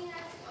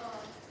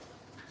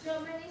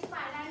 Germany's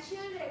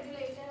financial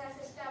regulator has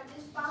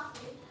established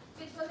BaFin,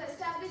 which was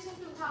established in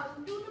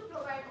 2002 to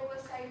provide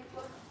oversight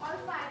for all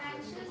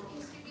financial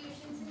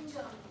institutions in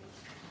Germany.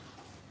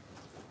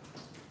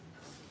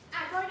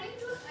 According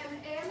to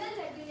AML,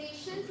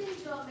 regulations in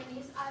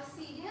Germany are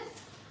serious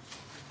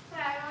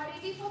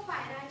priority for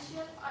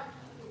financial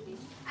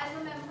authorities, as as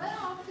a member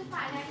of the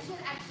Financial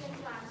Action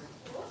Task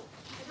Force,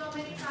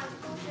 Germany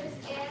transposed its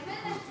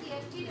AML and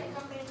CFT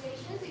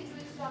recommendations into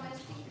its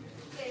domestic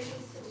credit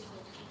system.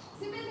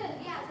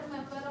 Similarly, as a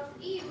member of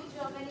EU,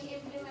 Germany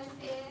implements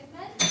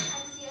AML and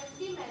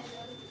CFT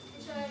measures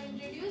which are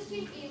introduced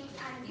in EU's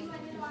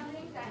anti-money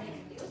laundering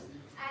directives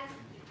and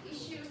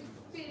issued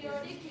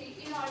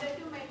periodically in order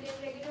to maintain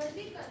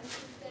regulatory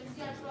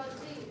consistency across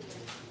the Union.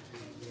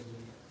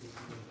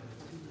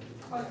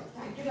 Alright,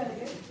 thank you,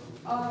 Delegate.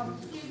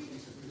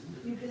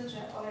 You to the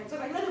chair. Alright, so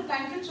when you're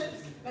replying to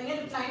chips, when you're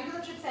replying to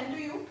the chip sent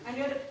to you and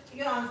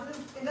your answer is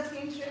in the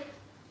same chip,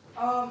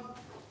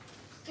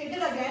 state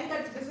it again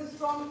that this is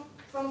from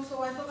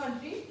so and so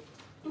country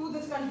to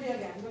this country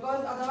again,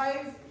 because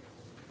otherwise,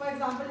 for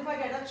example, if I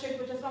get a chip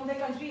which is from the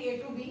country A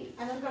to B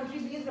and then country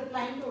B is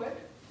replying to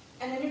it,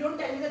 and then you don't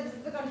tell me that this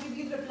is the country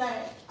B's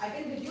reply, I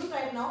can deduce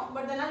right now,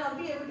 but then I'll not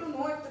be able to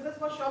know if this is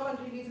for sure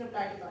country B's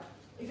reply to that.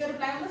 If you're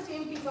replying on the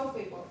same piece of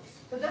paper,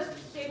 so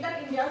just state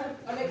that India's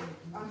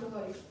I'm so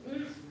sorry.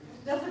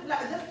 Just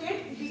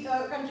state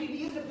country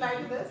B's reply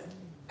to this,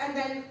 and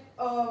then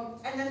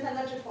send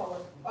that chip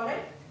forward. All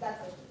right,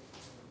 that's it.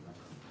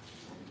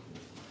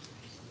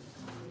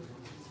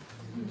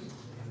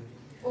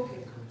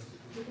 Okay.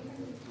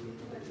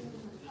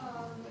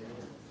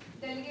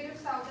 Delegate of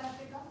South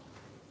Africa.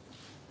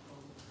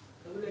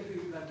 I would like to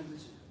give back to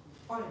this.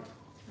 All right.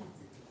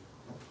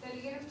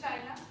 Delegate of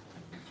China.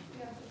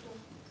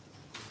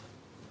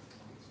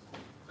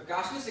 A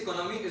cashless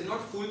economy is not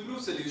a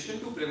foolproof solution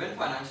to prevent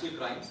financial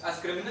crimes, as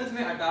criminals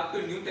may adapt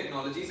to new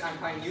technologies and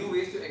find new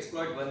ways to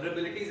exploit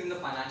vulnerabilities in the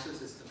financial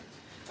system.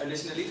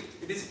 Additionally,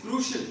 it is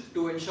crucial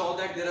to ensure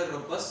that there are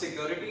robust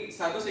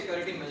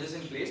cybersecurity measures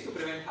in place to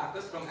prevent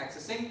hackers from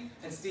accessing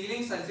and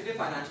stealing sensitive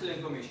financial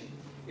information.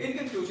 In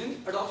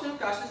conclusion, adoption of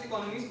cashless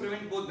economies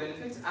prevent both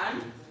benefits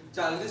and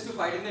challenges to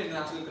fight in the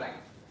international crime.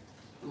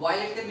 While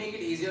it can make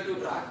it easier to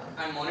track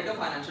and monitor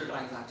financial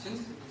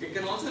transactions, it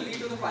can also lead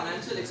to the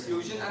financial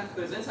exclusion and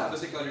present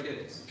cybersecurity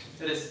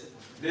risk.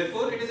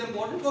 Therefore, it is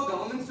important for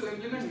governments to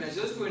implement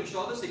measures to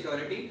ensure the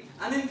security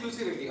and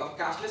inclusivity of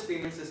cashless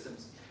payment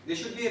systems. There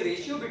should be a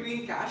ratio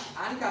between cash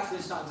and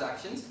cashless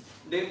transactions,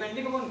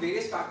 depending upon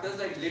various factors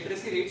like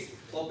literacy rates,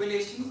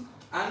 populations,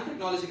 and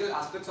technological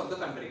aspects of the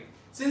country.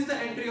 Since the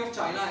entry of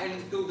China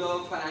into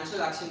the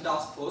Financial Action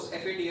Task Force,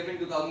 FATF, in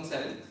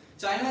 2007,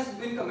 China has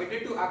been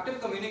committed to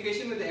active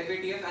communication with the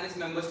FATF and its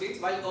member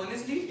states while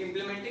earnestly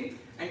implementing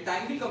and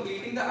timely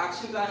completing the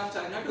action plan of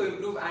China to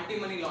improve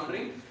anti-money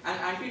laundering and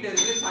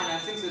anti-terrorist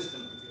financing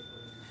system,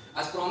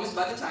 as promised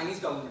by the Chinese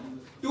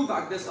government. To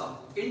back this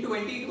up, in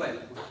 2012,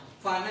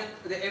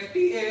 the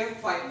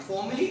FATF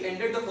formally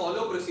ended the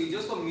follow-up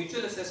procedures for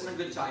mutual assessment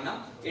with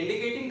China,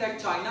 indicating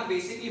that China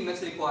basically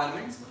meets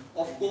requirements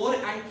of core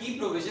and key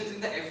provisions in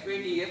the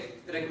FATF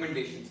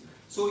recommendations.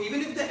 So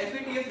even if the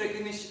FATF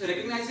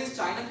recognizes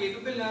China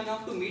capable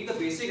enough to meet the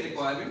basic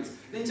requirements,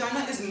 then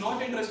China is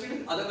not interested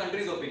in other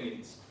countries'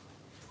 opinions.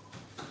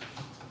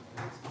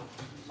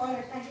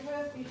 Alright, thank you for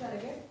your speech,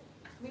 Delegate.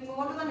 We'll move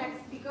on to the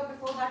next speaker.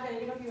 Before that,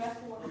 Delegate of US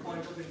to A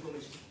point of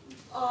information.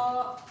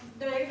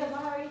 Delegate does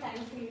not have any time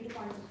to read the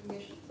point of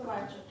information, so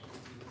why check?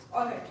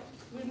 Alright,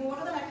 we'll move on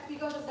to the next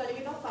speaker, which is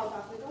Delegate of South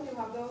Africa. You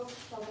have the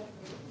South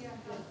Africa. Yeah.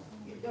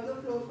 You have the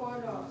floor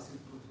for No,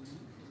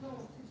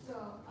 it's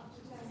after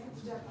China,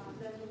 it's Japan.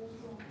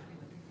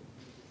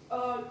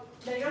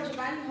 Delegate of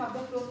Japan, you have the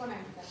floor for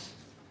 90 seconds.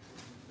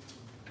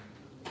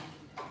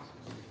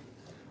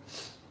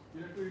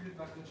 You have to read it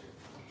back to check.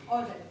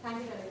 Alright, thank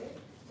you, Delegate.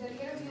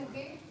 Delegate of UK.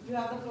 You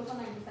have the floor for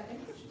 90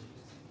 seconds.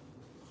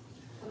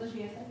 For the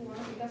GSI, you want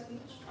to take a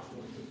speech?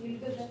 You'll be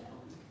good.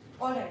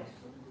 Alright.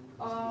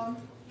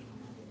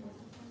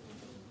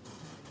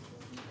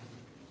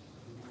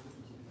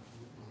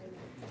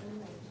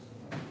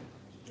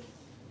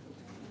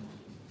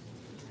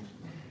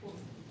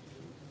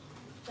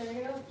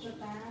 Delegate of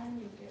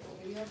Japan, UK,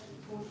 okay, you have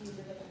 4 teams in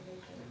the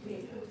convention.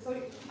 Great. So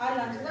I'll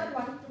answer that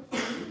one.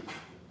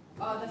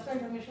 Just for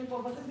information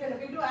purposes, we are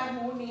looking to add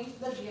more names to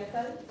the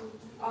GSL.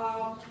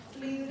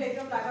 Please raise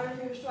your placard if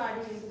you wish to add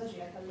your name to the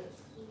GSL list.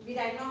 We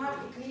right now have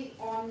Italy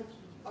on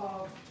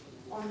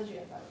the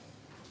GSL.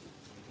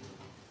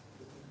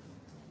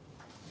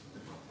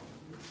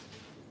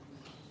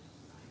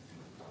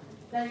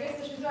 Delegates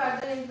wishing to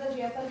add the name to the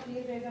GSL,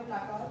 please raise your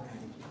placard.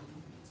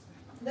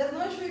 There's no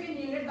issue, you can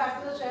yield it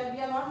back to the chair. We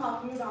are not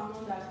marking you down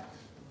on that.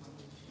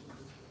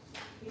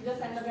 We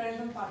just end up getting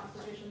some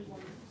participation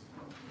points.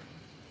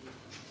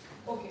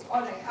 Okay,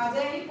 alright. Are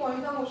there any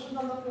points or motions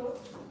on the floor?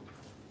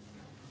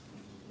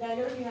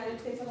 Delegate of the United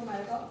States of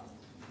America.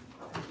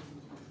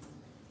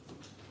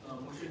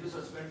 Motion to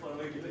suspend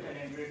formal debate and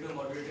enter into a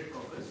moderated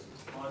caucus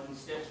on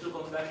steps to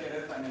combat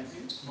terror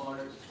financing for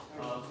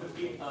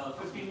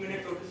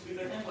 15-minute total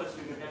speaker time, per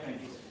speaker time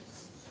 90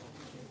 seconds.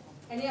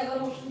 Any other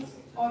motions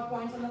or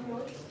points on the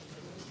floor?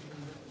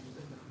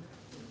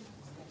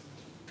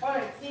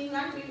 Alright, seeing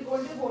none, we will go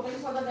into voting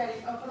for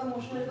the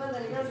motion with the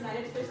Delegate of the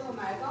United States of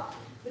America,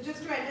 which is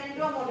to enter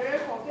into a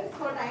moderated caucus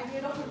for a time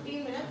period of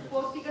 15 minutes,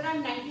 per speaker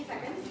time 90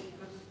 seconds,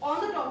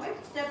 on the topic,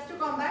 steps to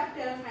combat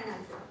terror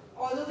financing.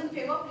 in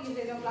favor, please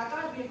raise your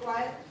placard. We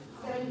require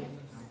 7 yeses.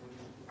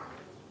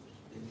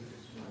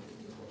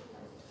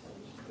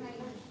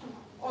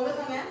 All those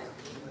against?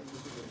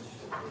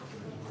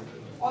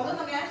 All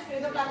those against,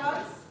 raise your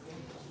placards.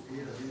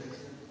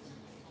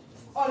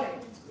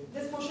 Alright,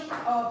 this motion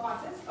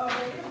passes.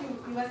 Delegate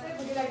of USA,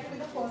 would you like to be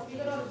the first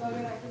speaker or reserve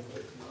your right to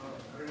speak?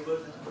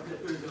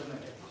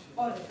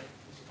 Alright.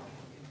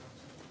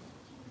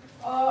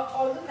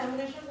 All the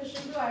nominations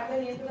wishing to add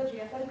their name to the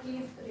GSL,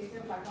 please raise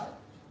your placard.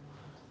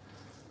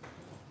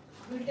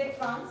 We'll take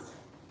France,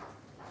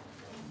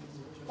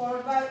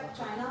 followed by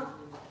China,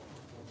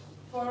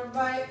 followed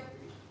by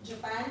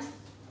Japan,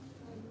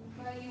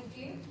 by UK,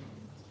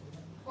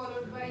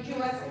 followed by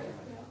USA,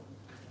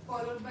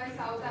 followed by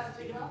South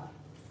Africa,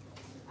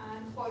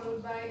 and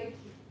followed by Italy.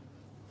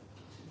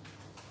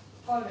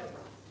 Alright.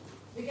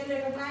 We can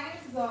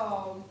recognize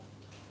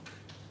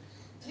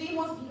 3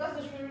 more speakers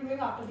which we will be doing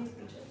after these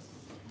speeches.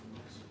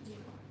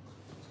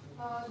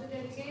 The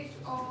delegate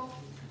of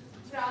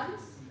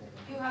France,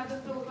 you have the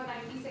floor for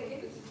 90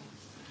 seconds.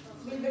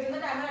 We'll begin the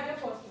timer at your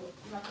first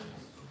floor.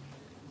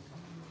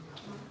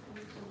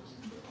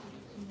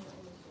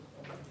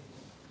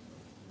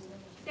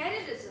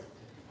 Terrorism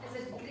is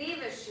a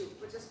grave issue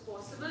which is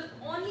possible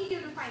only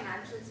due to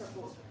financial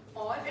support,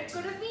 or it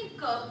could have been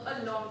curbed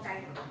a long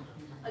time ago.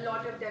 A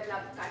lot of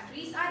developed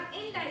countries are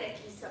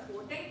indirectly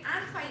supporting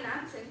and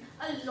financing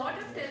a lot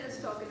of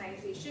terrorist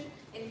organizations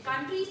in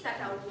countries that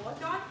are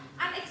war-torn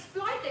and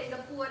exploiting the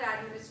poor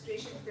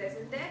administration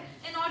present there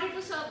in order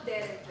to serve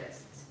their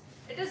interests.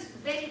 It is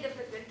very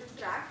difficult to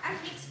track and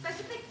make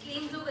specific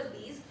claims over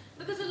these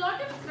because a lot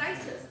of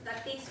crisis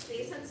that takes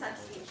place in such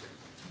regions.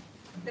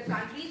 The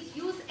countries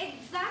use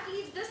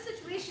exactly this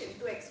situation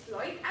to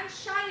exploit and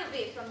shy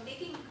away from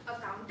taking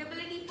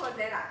accountability for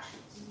their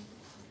actions.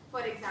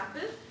 For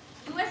example,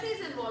 USA's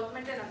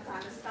involvement in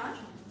Afghanistan,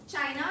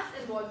 China's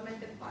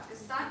involvement in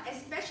Pakistan,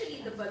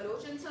 especially the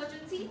Baloch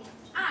insurgency,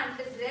 and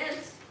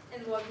Israel's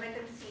involvement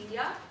in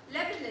Syria,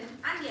 Lebanon,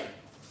 and Yemen.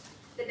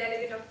 The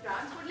delegate of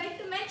France would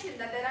like to mention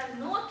that there are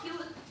no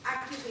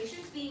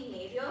accusations being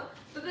made here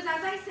because,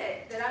 as I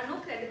said, there are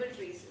no credible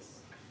traces.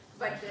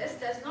 But this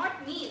does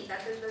not mean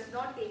that this does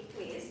not take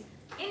place.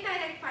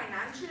 Indirect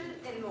financial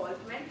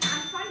involvement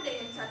and funding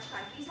in such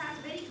countries has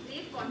very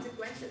grave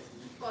consequences,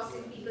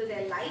 costing people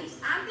their lives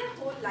and their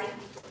whole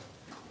livelihood.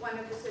 One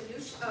of the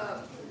solutions,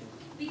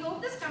 we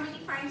hope this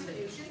committee finds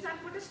solutions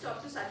and put a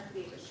stop to such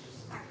grave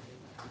issues. Thank you.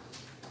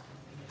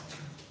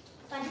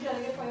 Thank you,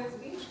 Delegate, for your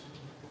speech.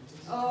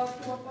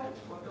 To what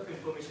point? Point of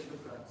information to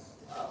France.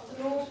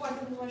 No point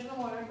of information on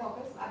moderate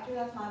topics. Actually,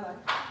 that's my bad.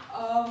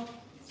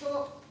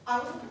 So, I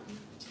was...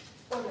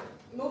 Okay.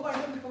 No point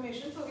of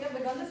information. So, we have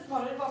begun this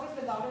moderate topics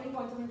without any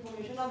points of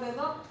information. Now, there's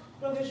a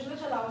provision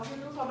which allows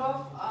you to sort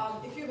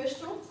of, if you wish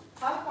to,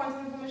 have points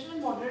of information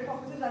in moderate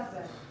topics as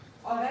well.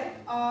 Alright?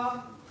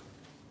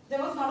 There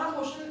was not a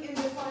motion in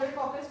this moderate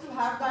caucus to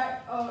have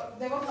that,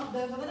 there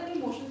wasn't any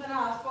motions when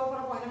I asked for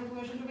a point of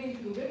information to be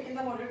included in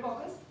the moderate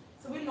caucus,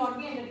 so we will not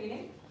be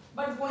entertaining.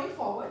 But going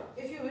forward,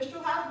 if you wish to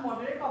have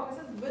moderate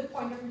caucuses with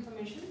point of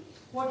information,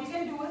 what you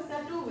can do is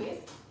there are 2 ways.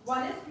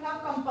 One is you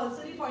have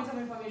compulsory points of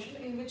information,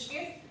 in which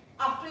case,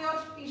 after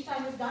your speech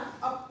time is done,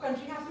 a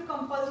country has to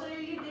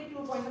compulsorily take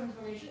 2 points of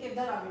information if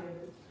they are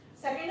available.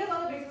 Second is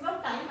on the basis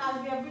of time,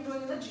 as we have been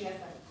doing in the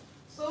GSI.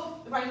 So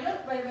when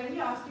we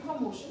ask you for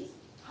motions,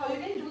 how you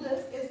can do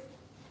this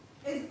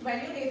is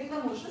when you're raising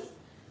the motions,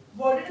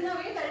 word it in a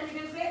way that you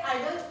can say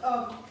either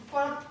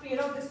for a period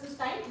of this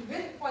time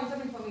with points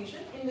of information,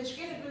 in which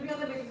case it will be on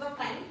the basis of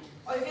time,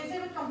 or you can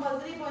say with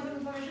compulsory points of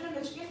information, in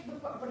which case the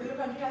particular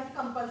country has to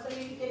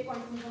compulsorily take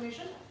points of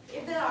information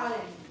if there are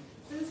any.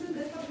 Since in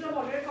this particular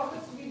moderate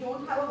caucus we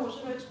don't have a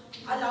motion which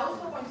allows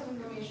for points of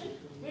information,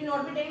 we will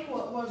not be taking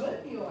verbal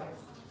POIs.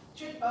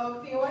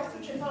 POIs to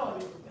chits are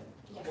always open.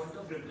 Yes. Point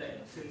of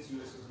reply, since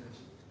US was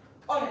mentioned.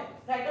 Alright,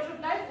 right of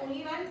reply is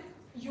only when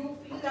you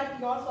feel that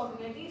your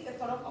sovereignty is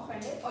sort of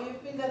offended or you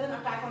feel there's an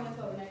attack on your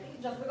sovereignty.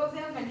 Just because they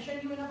have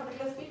mentioned you in a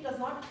particular speech does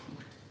not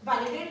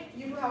validate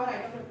you to have a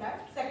right of reply.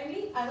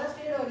 Secondly, as I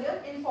stated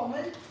earlier,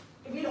 informal,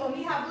 we'll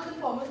only have those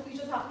informal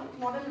speeches happening,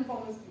 not in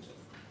informal speeches.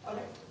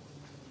 Alright.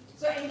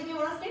 So anything you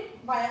want to state,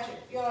 via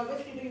chat. You're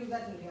always free to use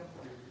that medium.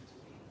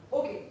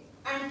 Okay.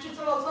 And chits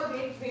are also a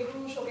great way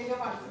to showcase your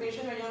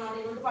participation when you're not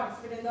able to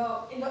participate in the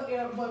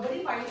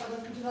verbally while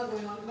other speeches are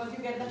going on, because you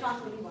get the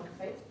chance only once,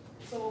 right?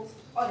 So,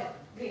 alright,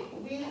 great.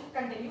 We'll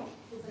continue.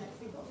 Who's the next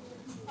speaker?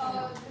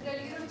 The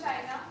delegate of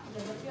China,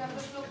 you have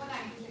the floor for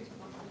 90 seconds.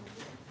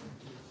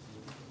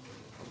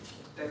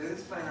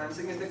 Terrorist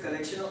financing is the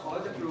collection of all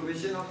the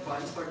provision of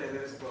funds for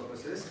terrorist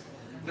purposes.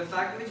 The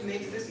fact which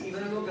makes this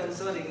even more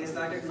concerning is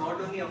that it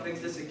not only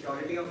affects the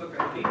security of a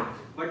country,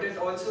 but it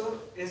also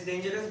is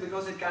dangerous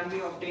because it can be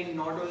obtained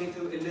not only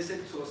through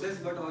illicit sources,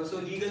 but also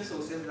legal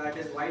sources, that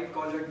is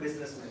white-collar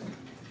businessmen.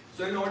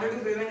 So in order to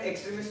prevent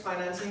extremist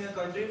financing, a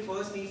country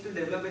first needs to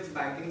develop its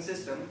banking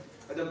system,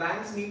 the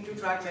banks need to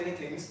track many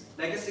things,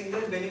 like a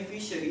single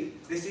beneficiary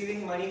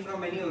receiving money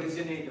from many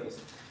originators.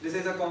 This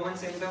is a common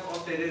symptom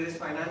of terrorist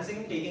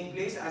financing taking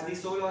place as the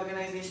sole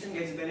organization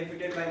gets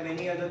benefited by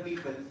many other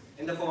people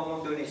in the form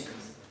of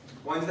donations.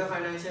 Once the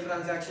financial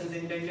transactions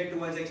intended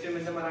towards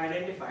extremism are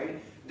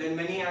identified, then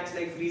many acts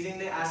like freezing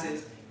the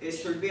assets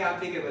should be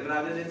applicable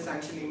rather than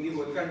sanctioning the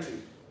whole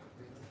country.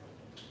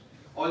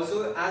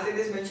 Also, as it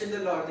is mentioned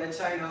a lot that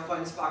China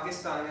funds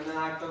Pakistan in an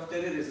act of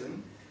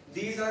terrorism,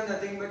 these are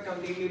nothing but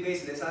completely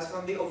baseless. As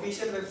from the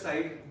official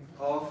website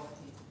of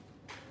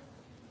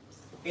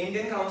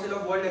Indian Council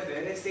of World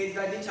Affairs, it states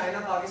that the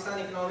China-Pakistan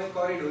Economic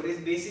Corridor is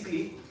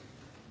basically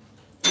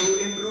to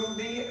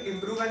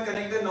improve and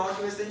connect the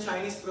northwestern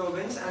Chinese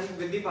province and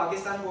with the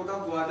Pakistan port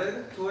of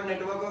Gwadar through a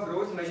network of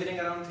roads measuring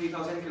around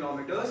 3,000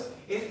 kilometers.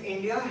 If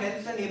India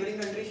helps the neighboring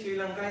country Sri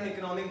Lanka in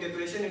economic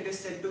depression, it is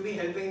said to be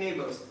helping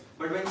neighbors.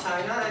 But when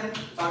China and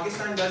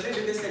Pakistan does it,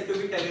 it is said to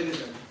be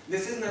terrorism.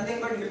 This is nothing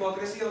but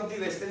hypocrisy of the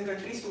Western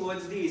countries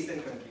towards the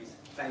Eastern countries.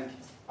 Thank you.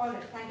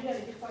 Alright, thank you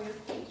Delegate for your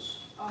speech.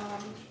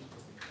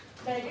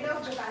 Delegate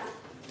of Japan,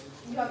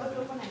 you have the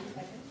floor for 90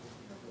 seconds.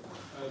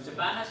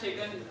 Japan has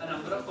taken a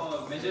number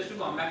of measures to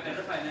combat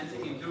terror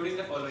financing, including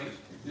the following.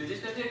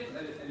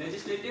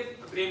 Legislative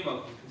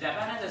framework.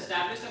 Japan has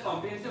established a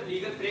comprehensive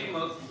legal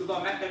framework to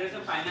combat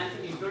terrorism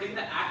financing, including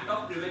the Act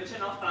of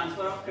Prevention of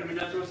Transfer of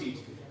Criminal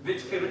Proceeds,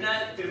 which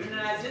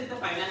criminalizes the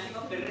financing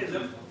of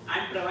terrorism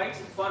and provides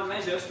for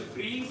measures to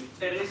freeze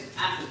terrorist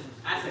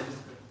assets.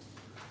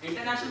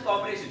 International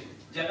cooperation.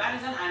 Japan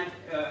is an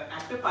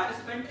active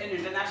participant in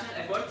international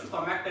efforts to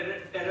combat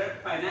terror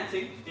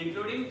financing,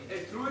 including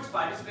through its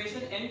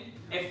participation in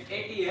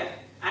FATF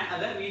and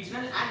other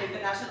regional and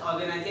international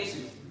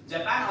organizations.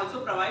 Japan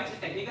also provides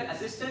technical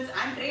assistance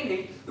and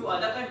training to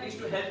other countries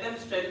to help them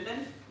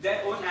strengthen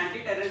their own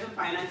anti-terrorism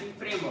financing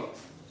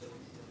frameworks.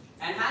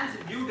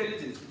 Enhanced due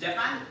diligence.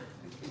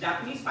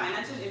 Japanese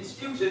financial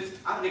institutions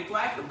are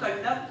required to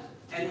conduct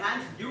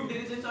enhanced due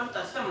diligence on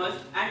customers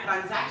and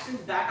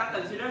transactions that are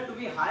considered to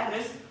be high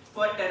risk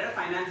for terror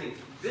financing.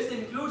 This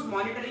includes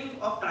monitoring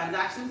of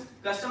transactions,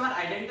 customer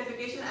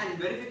identification and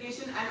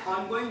verification, and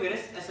ongoing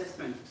risk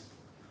assessment.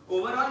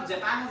 Overall,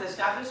 Japan has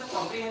established a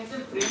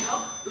comprehensive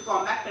framework to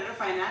combat terror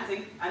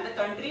financing, and the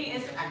country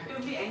is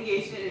actively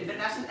engaged in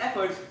international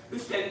efforts to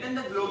strengthen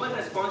the global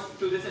response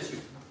to this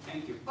issue.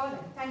 Thank you. Alright,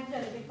 thank you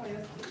Delegate for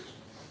your speech.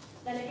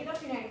 Delegate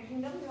of United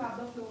Kingdom, you have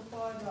the floor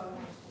for 90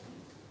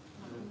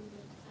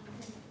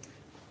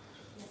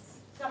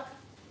 seconds.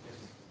 Yes.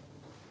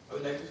 I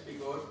would like to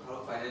speak about how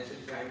financial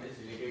crime is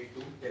related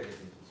to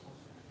terrorism.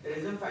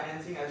 Terrorism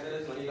financing as well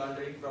as money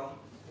laundering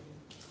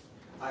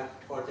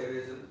for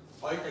terrorism,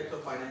 all types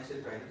of financial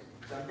crimes.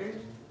 Sometimes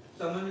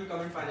someone will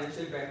commit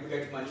financial crime to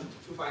get money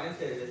to finance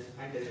terrorism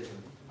and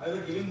terrorism.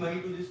 However, giving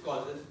money to these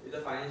causes is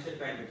a financial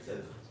crime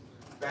itself.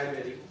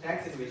 Bribery,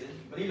 tax evasion,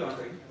 money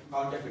laundering,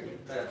 counterfeiting,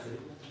 corruption,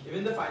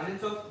 even the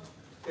finance of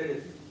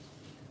terrorism.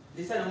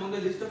 These are among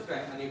the list of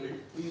crimes enabled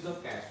to use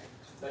of cash.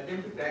 The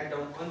attempt to crack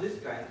down on this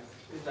crime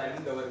is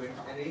driving government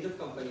and range of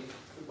companies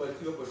to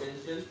pursue a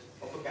potential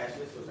of a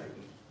cashless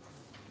society.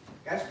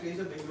 Cash plays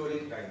a big role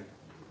in crime.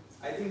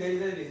 I think there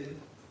is a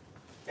reason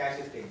cash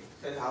is king,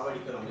 says Harvard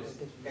economist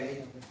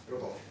Kenny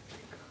Rogoff,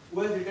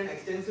 who has written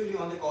extensively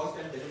on the cost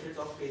and benefits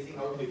of phasing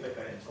out paper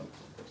currency.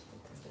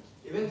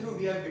 Even though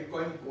we have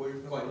Bitcoin,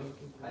 gold, coins,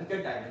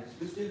 uncut diamonds,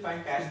 you still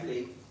find cash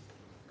playing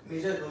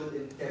major role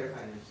in terror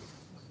financing.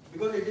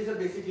 Because it is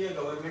basically a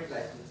government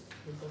license,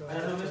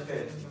 anonymous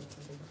currency.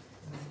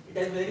 It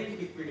has very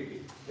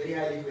liquidity, very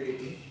high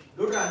liquidity,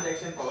 low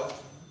transaction cost,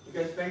 you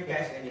can spend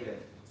cash anywhere.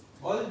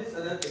 All these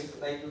other things,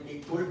 like you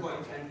take gold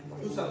coins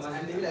and to someone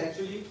and they will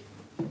actually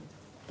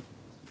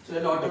show a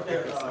lot of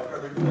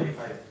trouble to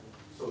verify.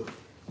 So,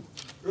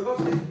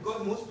 Rogoff says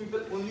because most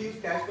people only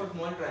use cash for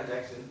small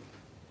transactions,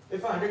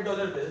 if a $100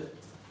 bill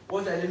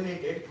was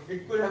eliminated,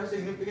 it could have a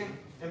significant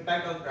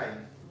impact on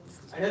crime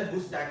and help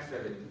boost tax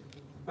revenue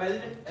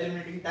by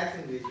eliminating tax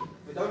evasion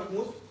without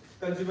most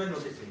consumers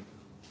noticing.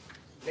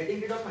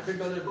 Getting rid of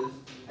 $100 bills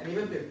and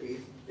even 50s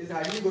is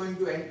hardly going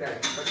to end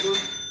crime, but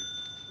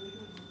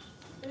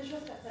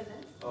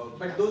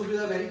those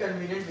bills are very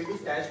convenient way to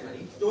stash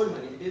money, store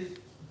money. It is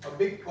a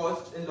big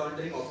cost in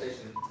laundering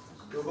operation.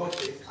 Rogoff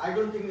says, I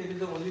don't think it is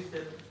the only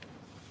step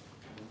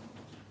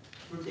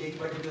to take,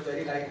 but it is a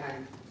very light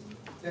hand.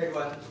 That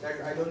one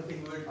that I don't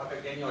think will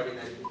affect any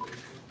ordinary people.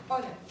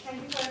 Alright,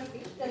 thank you for your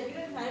speech.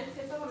 Delegate of United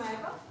States of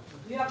America,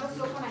 you have the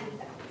floor for 90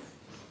 seconds.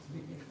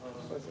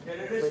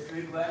 Terrorists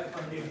require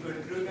funding to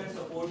recruit and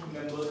support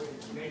members,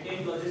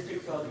 maintain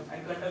logistics hubs,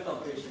 and conduct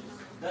operations.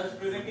 Thus,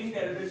 preventing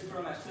terrorists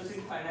from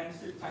accessing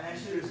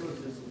financial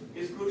resources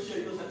is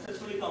crucial to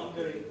successfully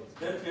countering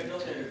the threat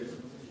of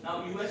terrorism.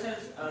 Now, the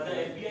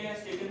FBI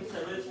has taken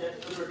several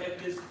steps to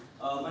protect this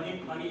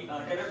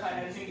terror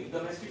financing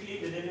domestically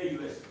within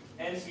the US.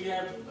 Hence, we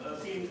have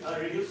seen a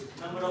reduced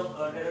number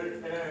of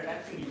terror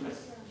attacks in the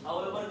US.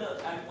 However,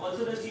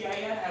 the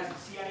CIA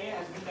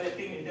has been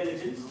collecting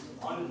intelligence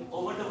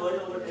over the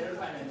world over terror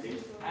financing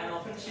and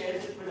often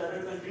shares it with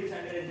other countries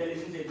and their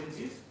intelligence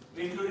agencies,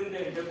 including the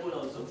Interpol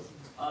also.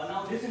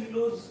 Now this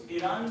includes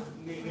Iran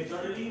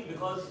majorly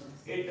because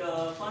it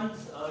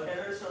funds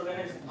terrorist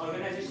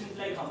organizations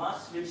like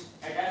Hamas, which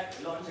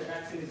launch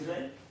attacks in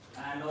Israel,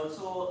 and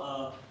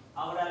also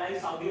our ally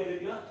Saudi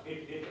Arabia.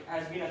 It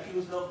has been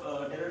accused of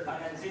terror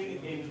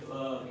financing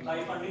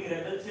by funding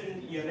rebels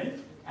in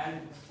Yemen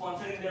and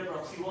sponsoring their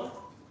proxy war.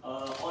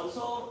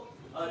 Also,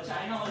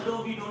 China,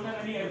 although we don't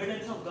have any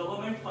evidence of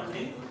government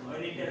funding or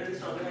any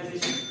terrorist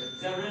organization,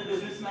 several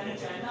businessmen in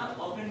China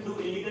often do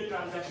illegal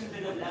transactions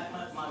in the black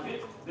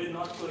market with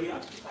North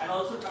Korea and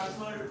also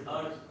transfer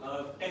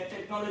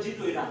technology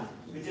to Iran,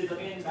 which is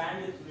again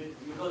banned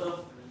because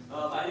of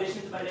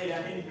violations by the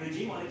Iranian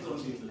regime on its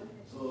own people.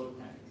 So,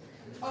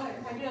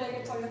 Alright, thank you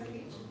Delegate for your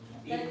speech.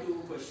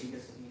 Two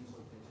questions.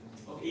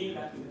 Okay, in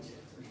back to the chair.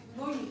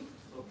 No, you.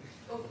 Okay.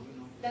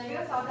 Delegate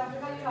of South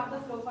Africa, you have the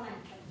floor for 9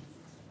 seconds.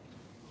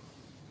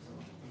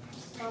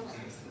 I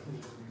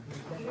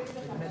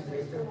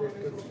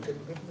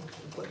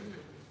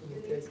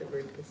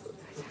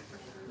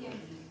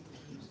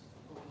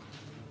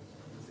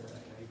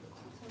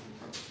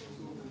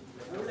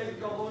would like to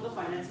talk about the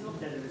financing of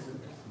terrorism.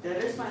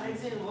 Terrorist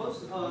financing involves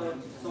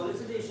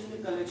solicitation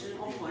and collection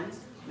of funds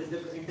with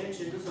the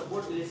intention to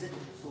support illicit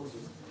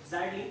sources.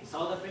 Sadly,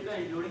 South Africa,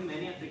 including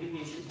many African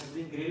nations, has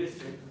been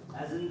grey-listed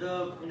as in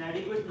the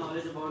inadequate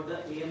knowledge about the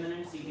AML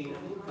and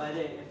CTF by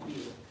the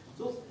FTA.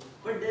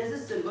 But there is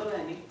a silver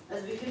lining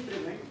as we can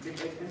prevent,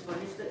 detect and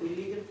punish the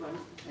illegal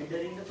funds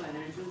entering the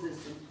financial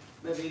system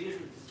by various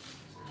means.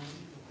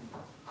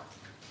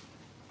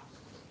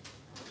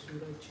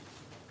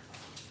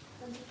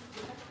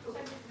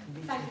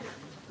 Thank you.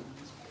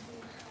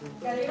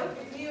 Galileo,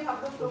 quickly you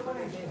have the floor for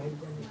 9 seconds.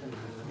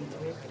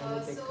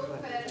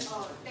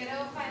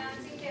 Terror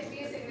financing can be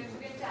a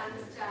significant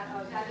challenge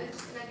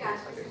in a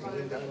cashless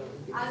economy,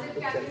 as it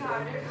can be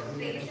harder to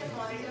trace and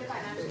monitor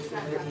financial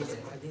transactions.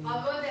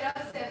 However, there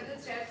are several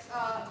steps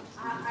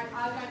at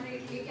our country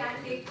we can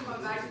take to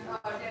combat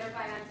terror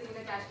financing in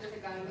a cashless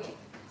economy.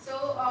 So,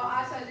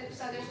 our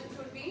suggestions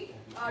would be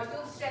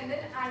to strengthen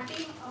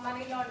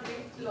anti-money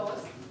laundering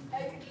laws.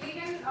 We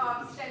can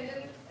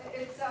strengthen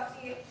its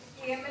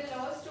AML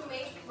laws to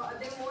make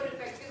them more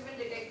effective in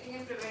detecting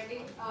and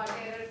preventing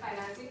terror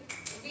financing.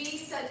 We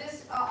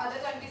suggest other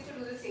countries to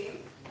do the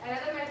same.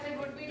 Another method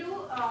would be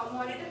to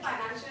monitor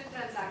financial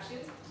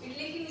transactions.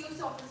 Italy can use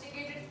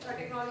sophisticated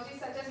technologies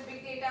such as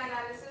big data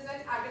analysis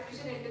and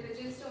artificial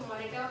intelligence to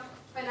monitor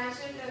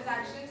financial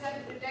transactions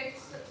and detect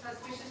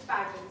suspicious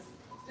patterns.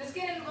 This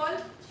can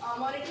involve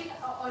monitoring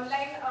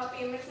online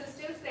payment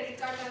systems, credit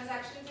card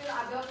transactions, and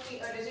other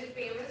digital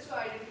payments to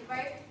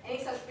identify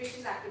any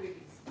suspicious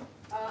activities.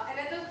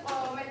 Another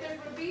method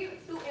would be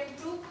to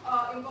improve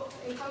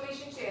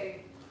information sharing.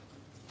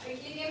 It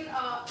can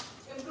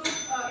improve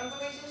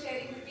information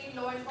sharing between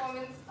law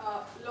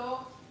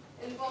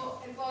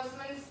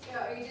enforcement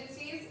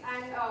agencies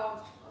and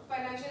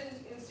financial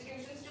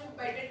institutions to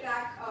better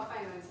track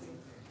financing.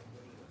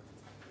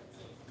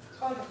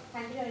 Alright,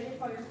 thank you Delegate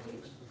for your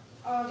speech.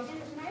 We can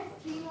recognize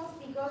 3 more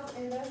speakers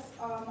in this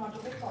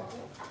moderated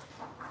caucus.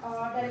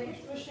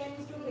 Delegates wishing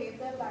to raise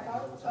their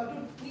blackouts, to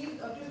speak,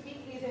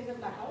 please raise their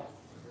blackouts.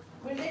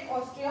 We'll take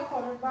Austria,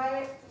 followed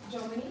by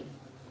Germany,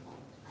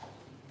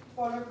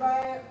 followed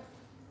by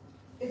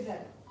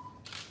Israel.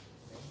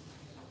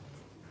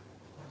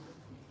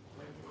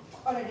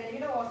 Alright,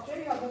 Delegate of Austria,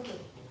 you have the floor.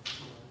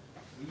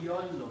 We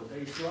all know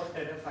the issue of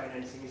terror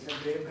financing is a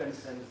grave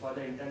concern for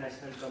the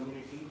international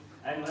community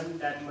and one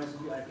that must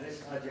be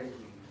addressed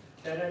urgently.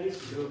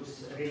 Terrorist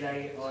groups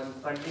rely on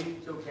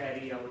funding to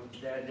carry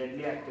out their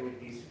deadly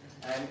activities,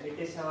 and it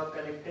is our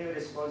collective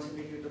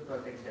responsibility to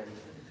protect them.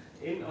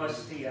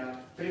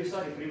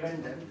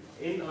 Prevent them.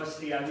 In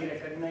Austria, we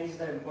recognize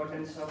the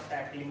importance of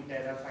tackling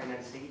terror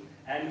financing,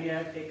 and we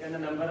have taken a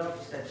number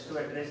of steps to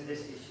address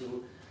this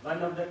issue.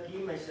 One of the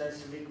key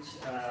measures which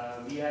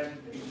we have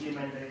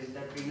implemented is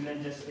the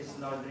Criminal Justice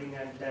Laundering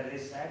and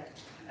Terrorist Act,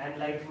 and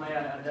like my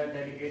other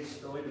delegates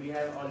told, we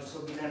have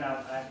also been an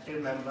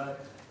active member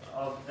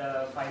of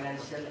the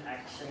Financial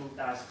Action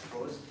Task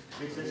Force,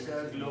 which is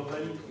a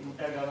global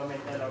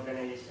intergovernmental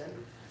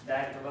organization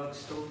that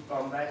works to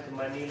combat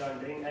money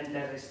laundering and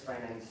terrorist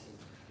financing.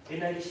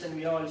 In addition,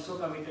 we are also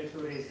committed to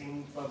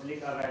raising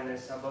public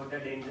awareness about the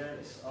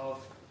dangers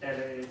of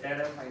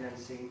terror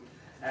financing,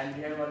 and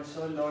we have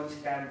also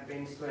launched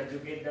campaigns to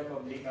educate the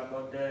public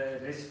about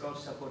the risk of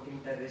supporting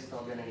terrorist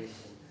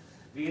organizations.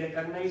 We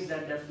recognize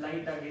that the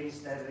fight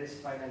against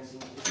terrorist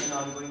financing is an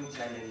ongoing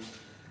challenge,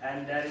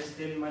 and there is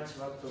still much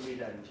work to be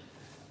done.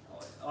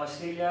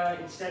 Australia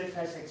itself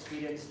has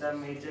experienced a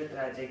major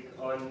tragedy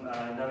on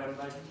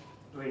November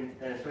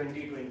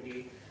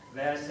 2020,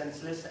 where a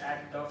senseless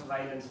act of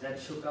violence that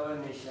shook our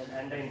nation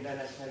and the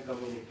international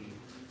community.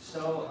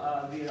 So,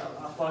 we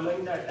are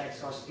following the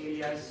attacks.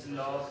 Australia's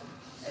law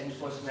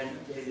enforcement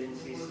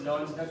agencies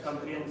launched a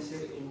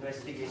comprehensive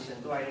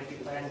investigation to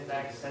identify and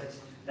track such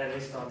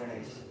terrorist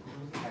organizations.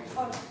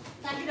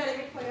 Thank you,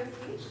 Delegate, for your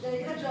speech.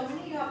 Delegate of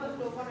Germany, you have the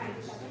floor for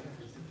 90 seconds.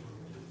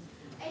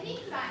 Any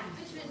crime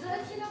which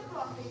results in a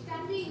profit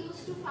can be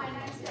used to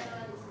finance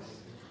terrorism.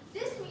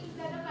 This means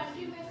that a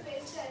country may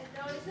face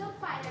terrorism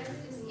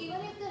finances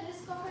even if the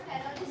risk of a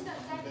terrorist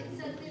attack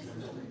itself is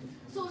low.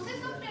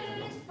 Sources of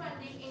terrorist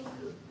funding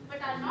include,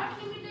 but are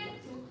not limited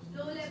to,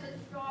 low-level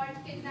fraud,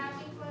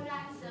 kidnapping for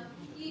ransom,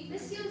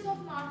 misuse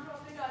of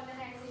non-profit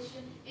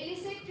organization,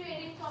 illicit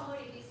trading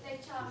commodities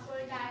like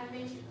charcoal,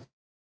 diamond.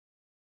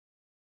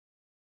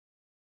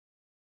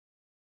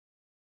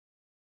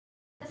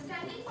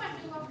 Understanding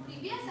funding of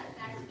previous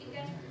attacks, it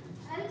can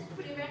help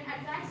prevent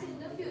attacks in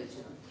the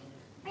future.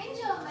 In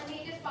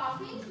Germany, it is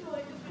powerfully role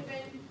to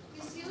prevent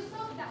misuse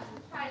of the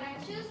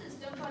financial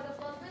system for the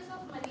purpose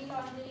of money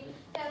laundering,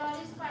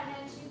 terrorist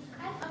financing,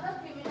 and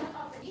other criminal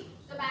activity.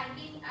 The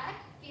Banking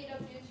Act,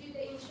 KWG,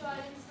 the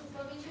Insurance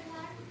Supervision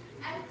Act,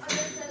 and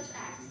other such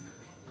acts.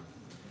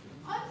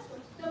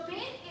 Also, the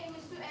main aim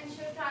is to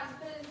ensure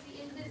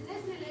transparency in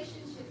business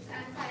relationships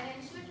and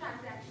financial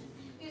transactions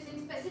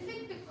using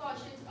specific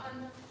precautions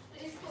on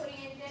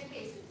risk-oriented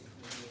basis.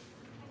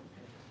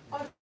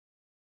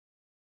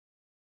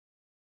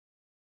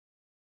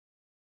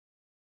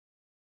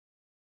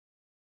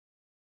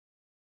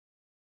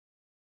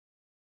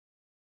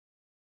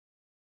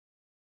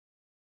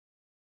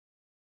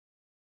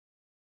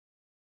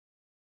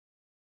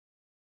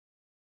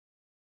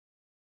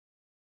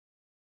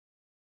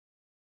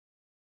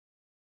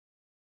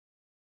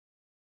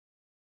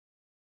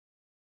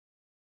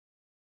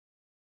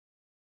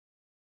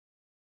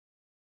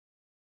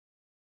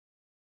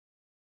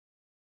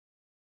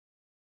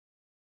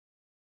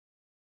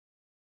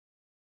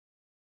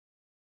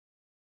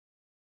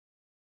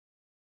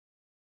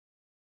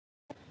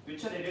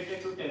 which are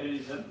related to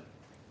terrorism.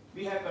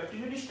 We have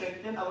continually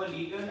strengthened our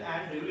legal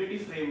and regulatory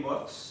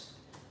frameworks.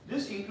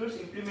 This includes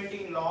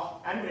implementing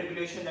law and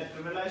regulation that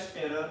criminalize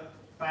terror,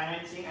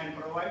 financing, and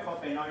provide for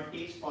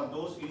penalties for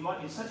those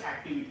involved in such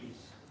activities.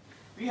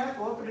 We have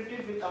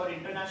cooperated with our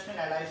international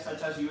allies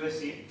such as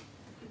USA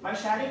by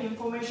sharing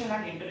information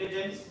and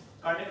intelligence,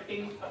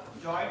 conducting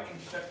joint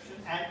instruction,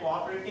 and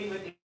cooperating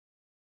with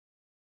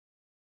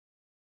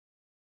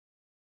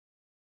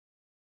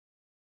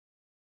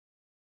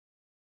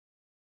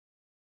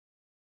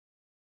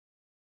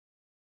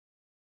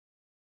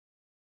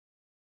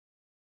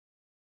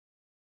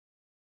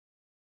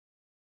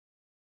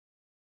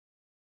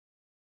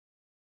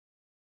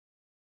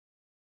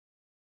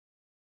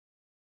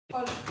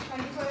Thank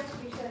you for your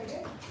speech,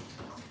 Delegate.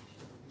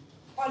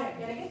 Alright,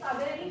 Delegates, are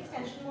there any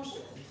extension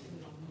motions?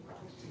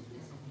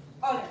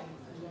 Alright.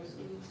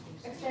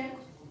 Extend.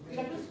 You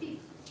have to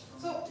speak.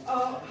 So,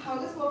 how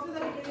this works is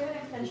that we give an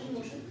extension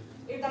motion.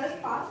 If that is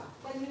passed,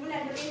 then we will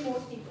entertain more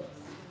speakers.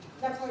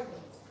 That's how it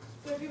works.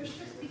 So, if you wish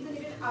to speak, then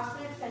you can ask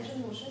an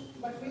extension motion,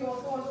 but we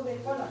also want to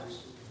wait for lunch.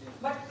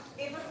 But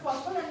if it's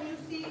possible, then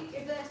we'll see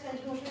if the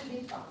extension motion is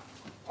being passed.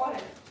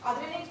 Alright. Are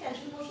there any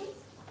extension motions?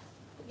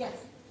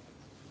 Yes.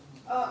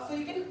 So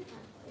you can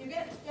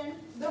extend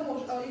the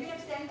motion. You can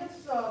extend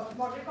this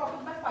moderate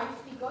topic by 5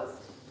 speakers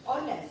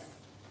or less.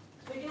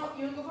 So you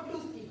can go for 2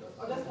 speakers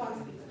or just 1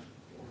 speaker.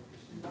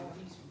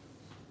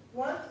 You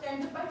want to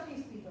extend it by 3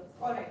 speakers.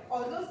 All right.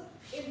 All those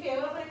in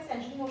favor of an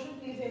extension motion,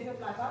 please raise your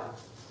placard.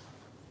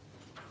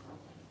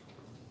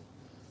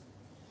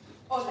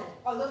 All right.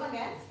 All those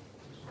against.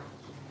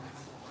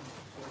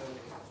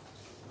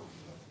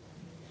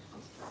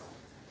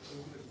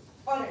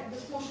 All right.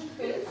 This motion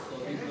fails.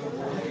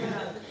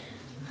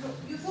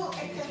 So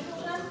extension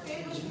motion has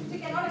failed, which means we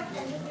cannot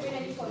extend this debate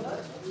any further.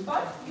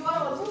 But you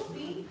are also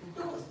free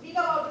to speak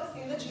about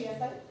this in the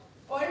GSI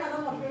or in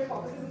other moderated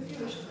caucuses if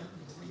you wish to.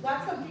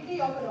 That's completely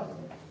your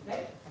prerogative,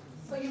 right?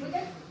 So you will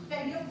get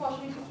plenty of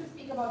opportunities to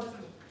speak about this.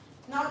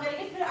 Now,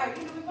 delegates, we are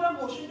ideally looking for a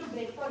motion to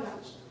break for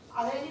lunch.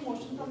 Are there any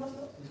motions from the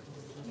floor?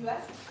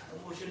 US?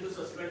 A motion to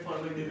suspend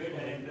formal debate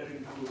and enter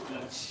into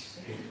lunch.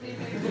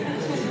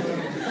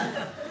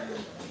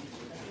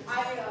 I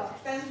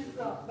sense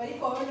very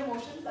forward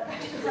emotions that I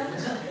should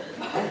lunch.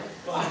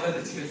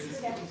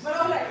 But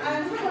alright, I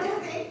understand what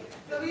you're saying.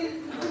 So we'll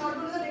not go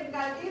to the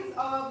technicalities.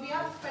 We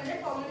have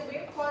suspended formal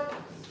debate for,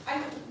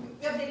 and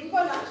we are breaking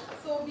for lunch.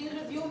 So we'll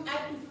resume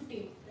at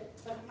 2:15.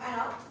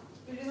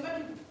 We'll resume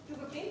at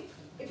 2:15.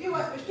 If you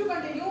wish to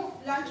continue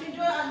lunch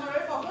into an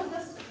unmoderated caucus,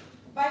 just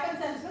by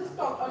consensus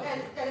talk or tell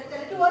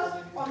it to us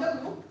on the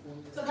group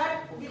so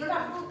that we don't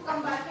have to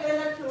come back here and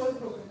let flow is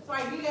broken. So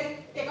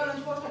ideally take a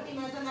lunch for 30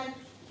 minutes and then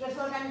rest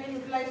of the time you can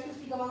utilize to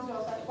speak amongst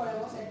yourself,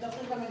 whatever said, just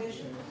in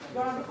recommendation. You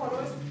don't have to follow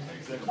it.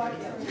 But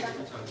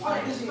yeah.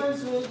 Alright.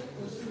 Dispense with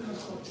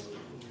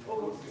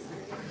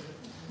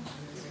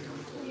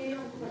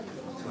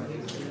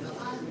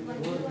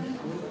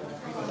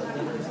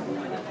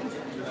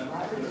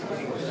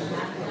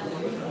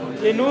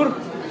Noor.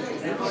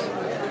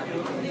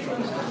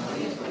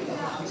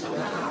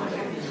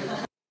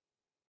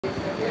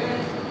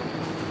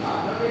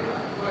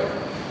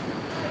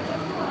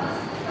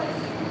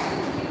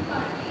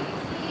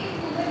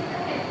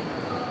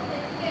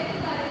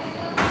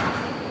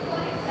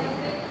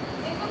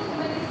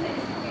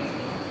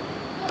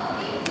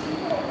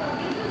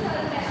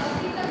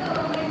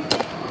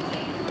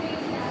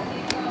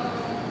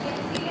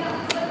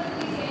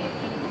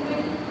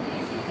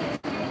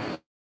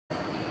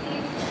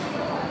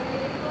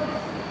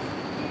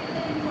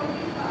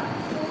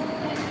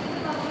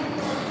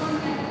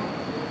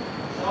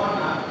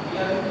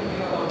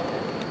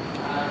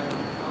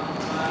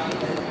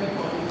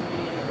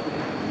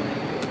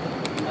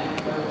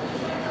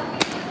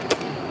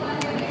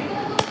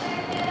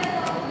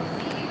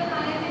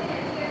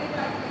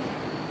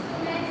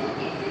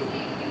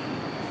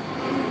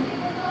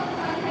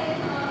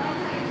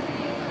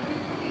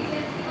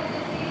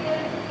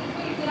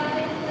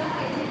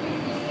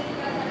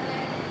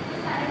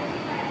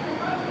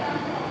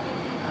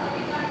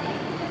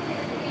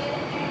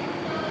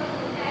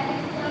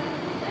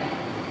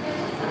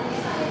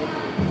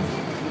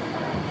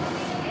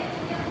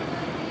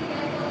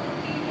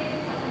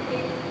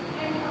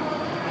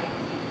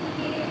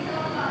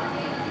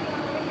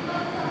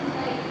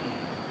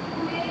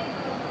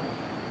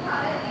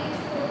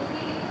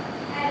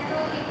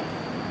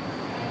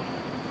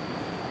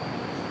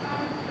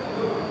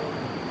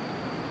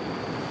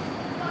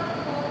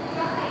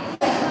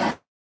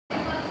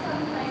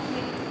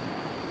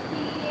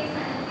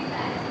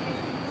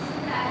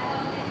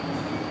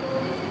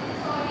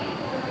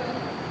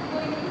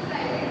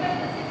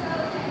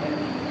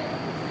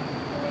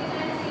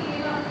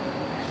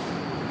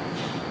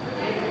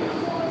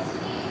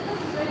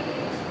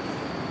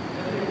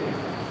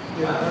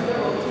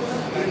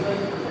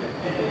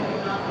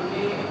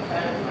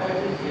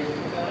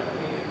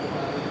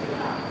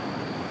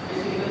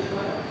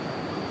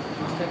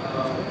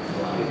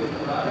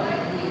 But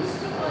used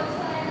to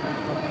also add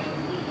one more in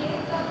the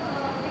एक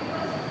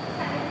because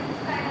sanitary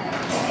pads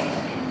are very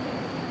expensive.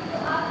 तो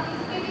आप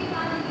इसके भी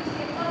मान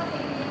लीजिए कब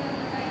लेंगे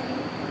बताइए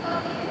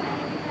कब ये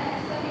sanitary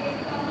pads का रेट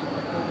कम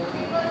होगा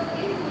because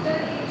in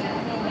rural areas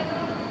people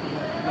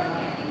are not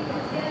getting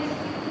those, they are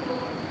receiving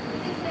those,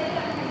 which is very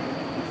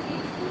unhealthy, which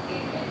leads to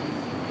fatal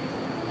diseases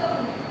to the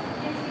women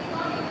and we are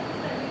not able to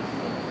produce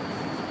those.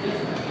 Yes,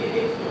 ये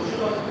एक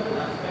social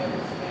aspect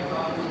है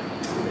और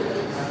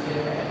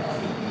है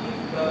अभी की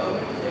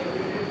government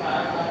secretary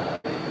card आता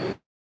है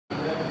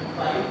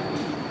 5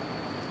 fees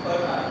per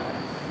card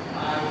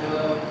and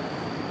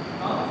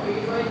now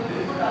phase wise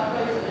बिल्कुल आपका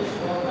ये सजेशन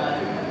बहुत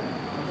वैलिड है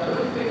जरूर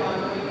इस पे काम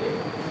करेंगे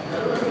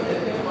जरूर हम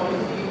देखते हैं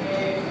पॉलिसी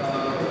में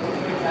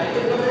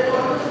चाहिए तो मेरे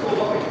को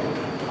स्कोप ऑफ इट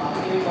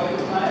आपने ये पॉइंट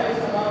उठाया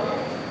इस सभा में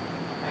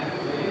थैंक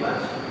यू वेरी मच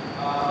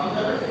हम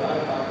जरूर से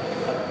बात करेंगे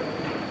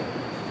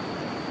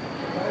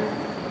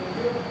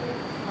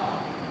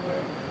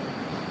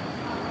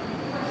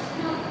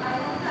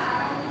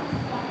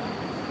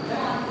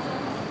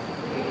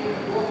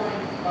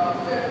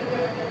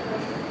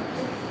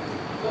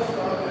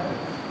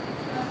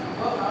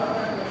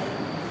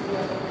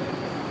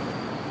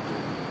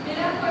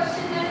मेरा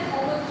क्वेश्चन है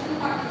ऑपोजिशन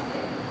पार्टी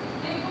से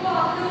देखो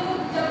आप लोग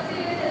जब से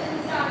ये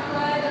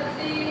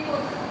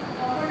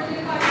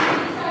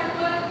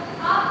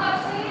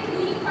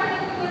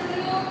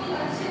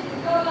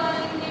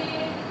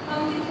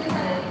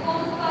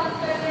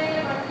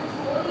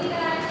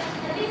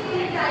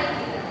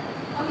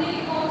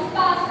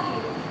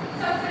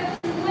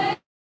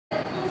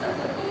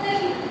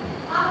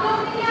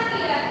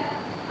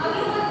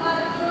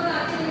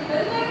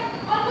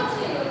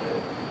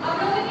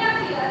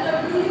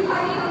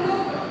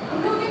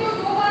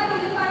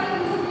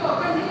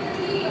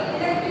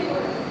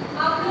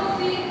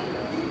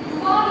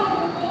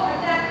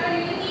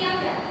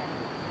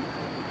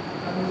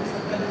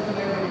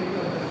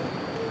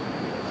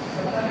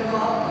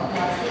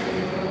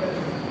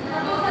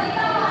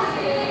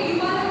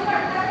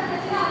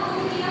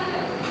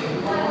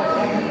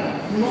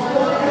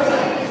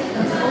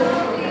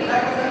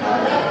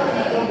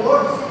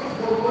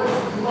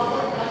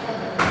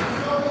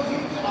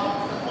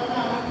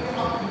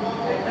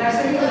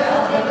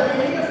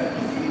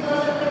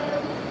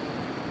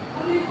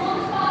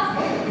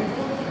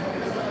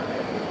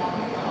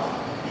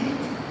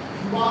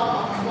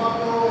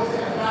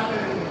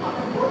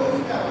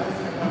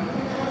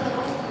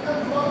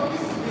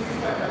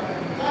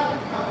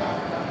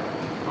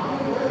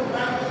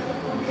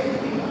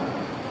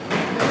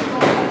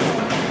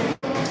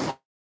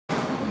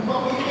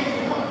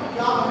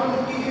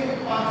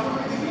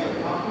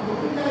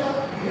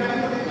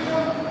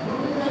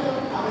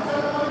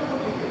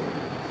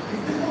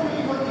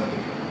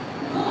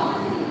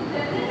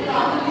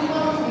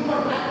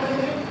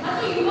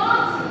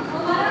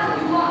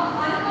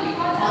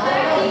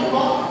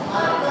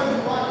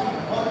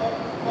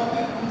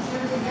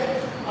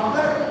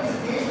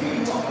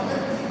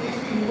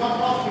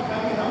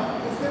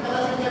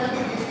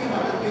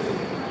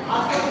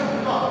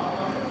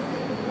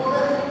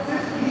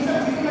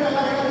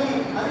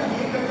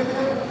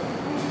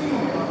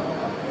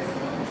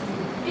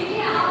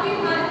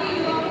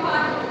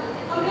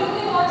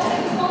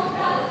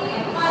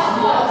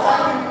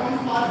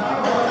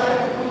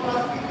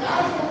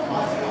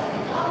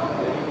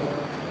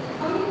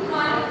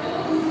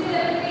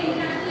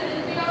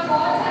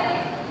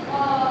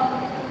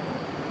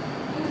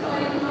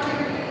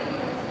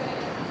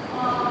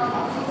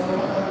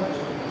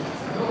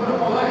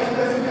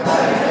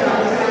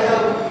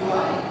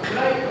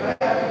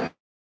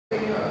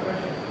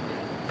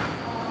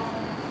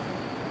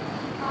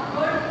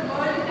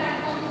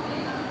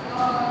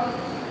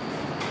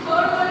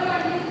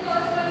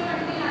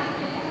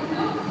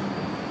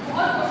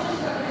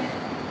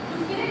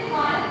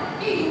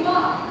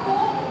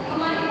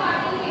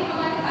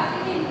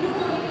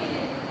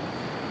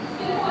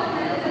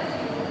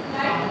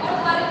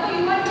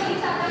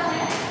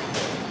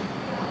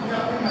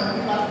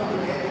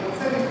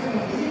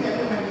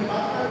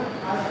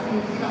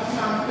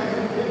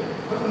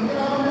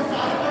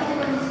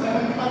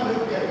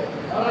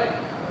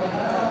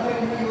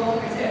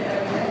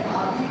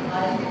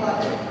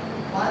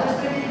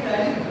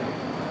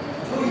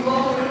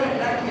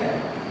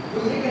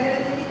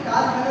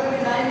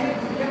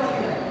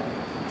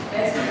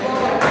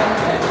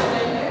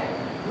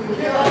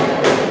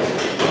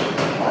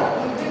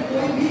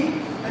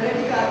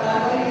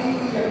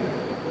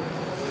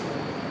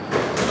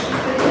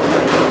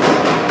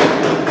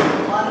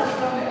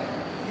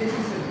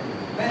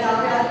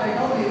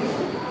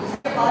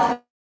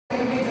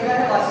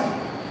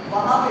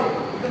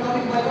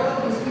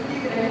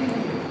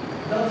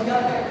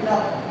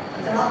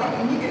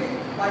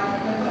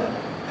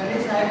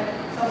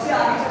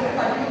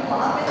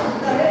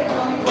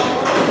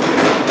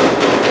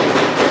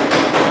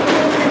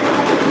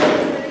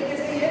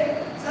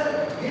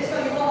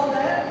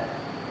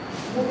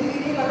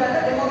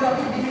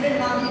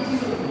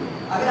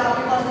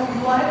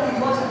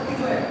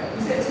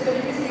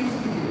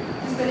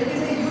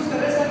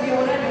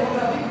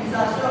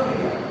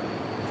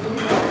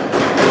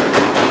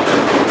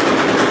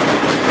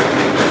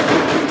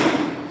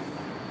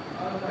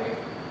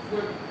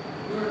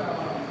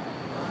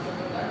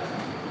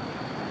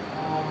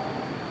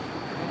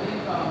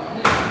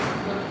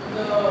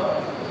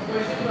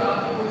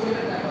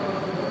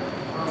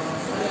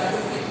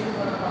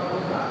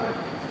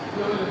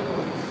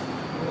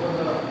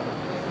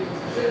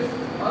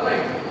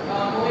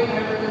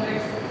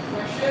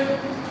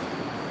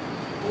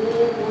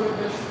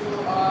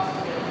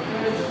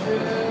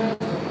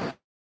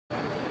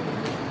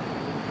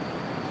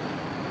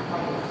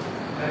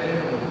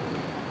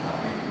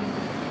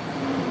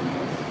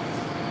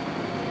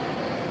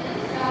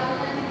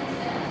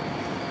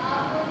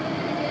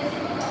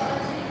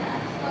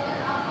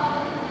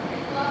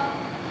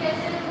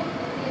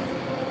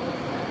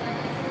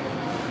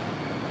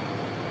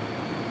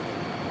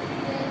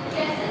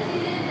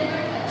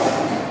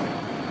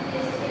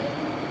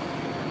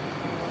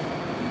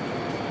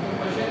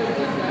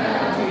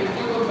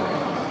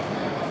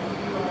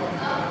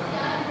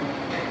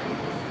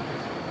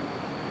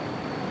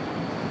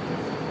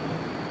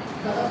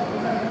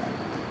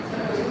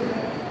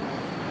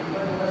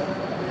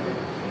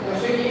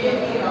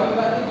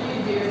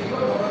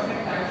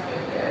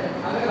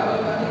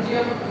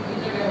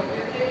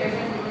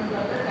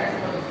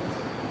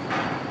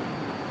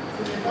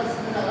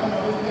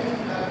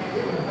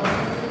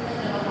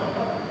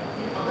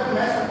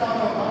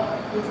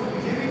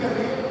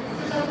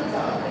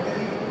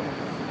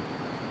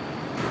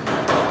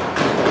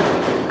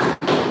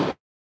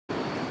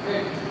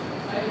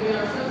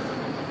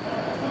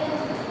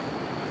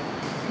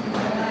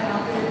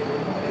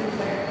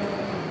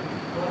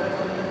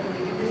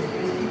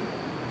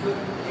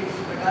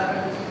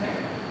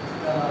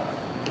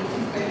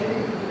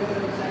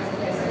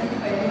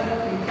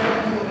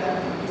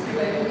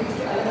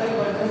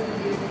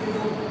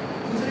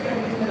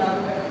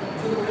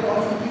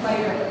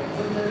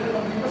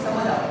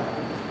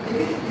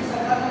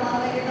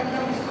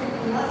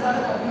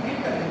ज़्यादा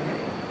कम्युनिकेट कर देंगे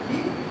कि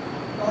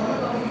नॉर्मल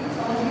पब्लिक को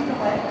समझ नहीं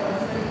पाए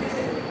इस तरीके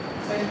से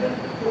सेंट्रल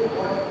को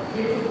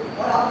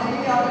और आप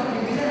देखेंगे आपका जो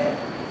डिवीजन है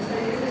इस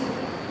तरीके से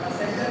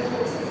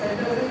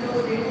सेंट्रल से जो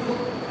स्टेट को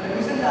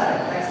रिविजन जा रहा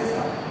है टैक्सेस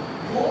का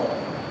वो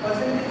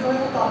परसेंटेज जो है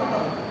वो काफ़ी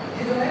कम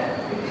ये जो है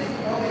it is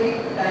a very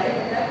direct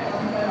attack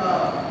on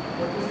what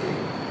to से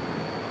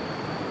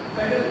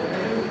फेडरल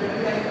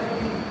डायरेक्ट ऑफ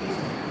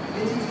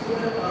ये चीज़ को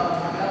अगर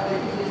आप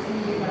देखें जैसे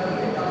ये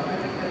बराबर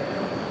डॉक्यूमेंट करते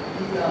हो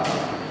कि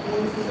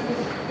कोई system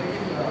is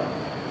getting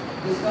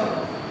disturb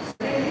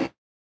secondly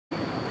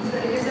इस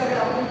तरीके से अगर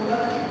आपने बोला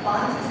था कि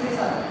 5 से 6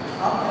 साल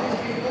आप हर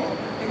स्टेट को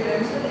एक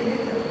रेविजन देंगे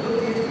जो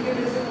जीएसटी के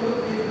वजह से वो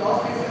लोग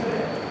लॉस फेस कर रहे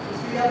हैं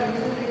उसके लिए आप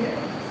रेविजन देंगे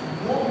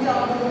वो भी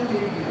आप लोगों ने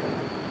लेट किया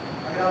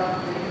अगर आप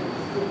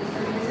तो इस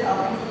तरीके से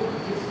आपने जो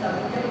जीएसटी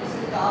लागू किया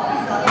उससे काफ़ी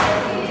ज़्यादा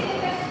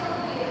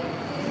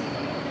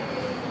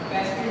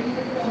कैस्केडिंग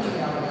इफेक्ट कम हो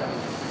गया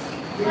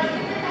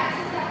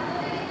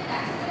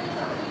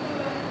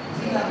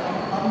जी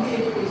हम भी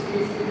एक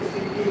स्टेट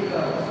के एक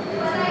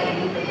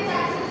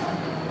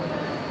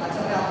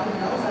अच्छा मैं आपको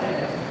बताऊँ सारे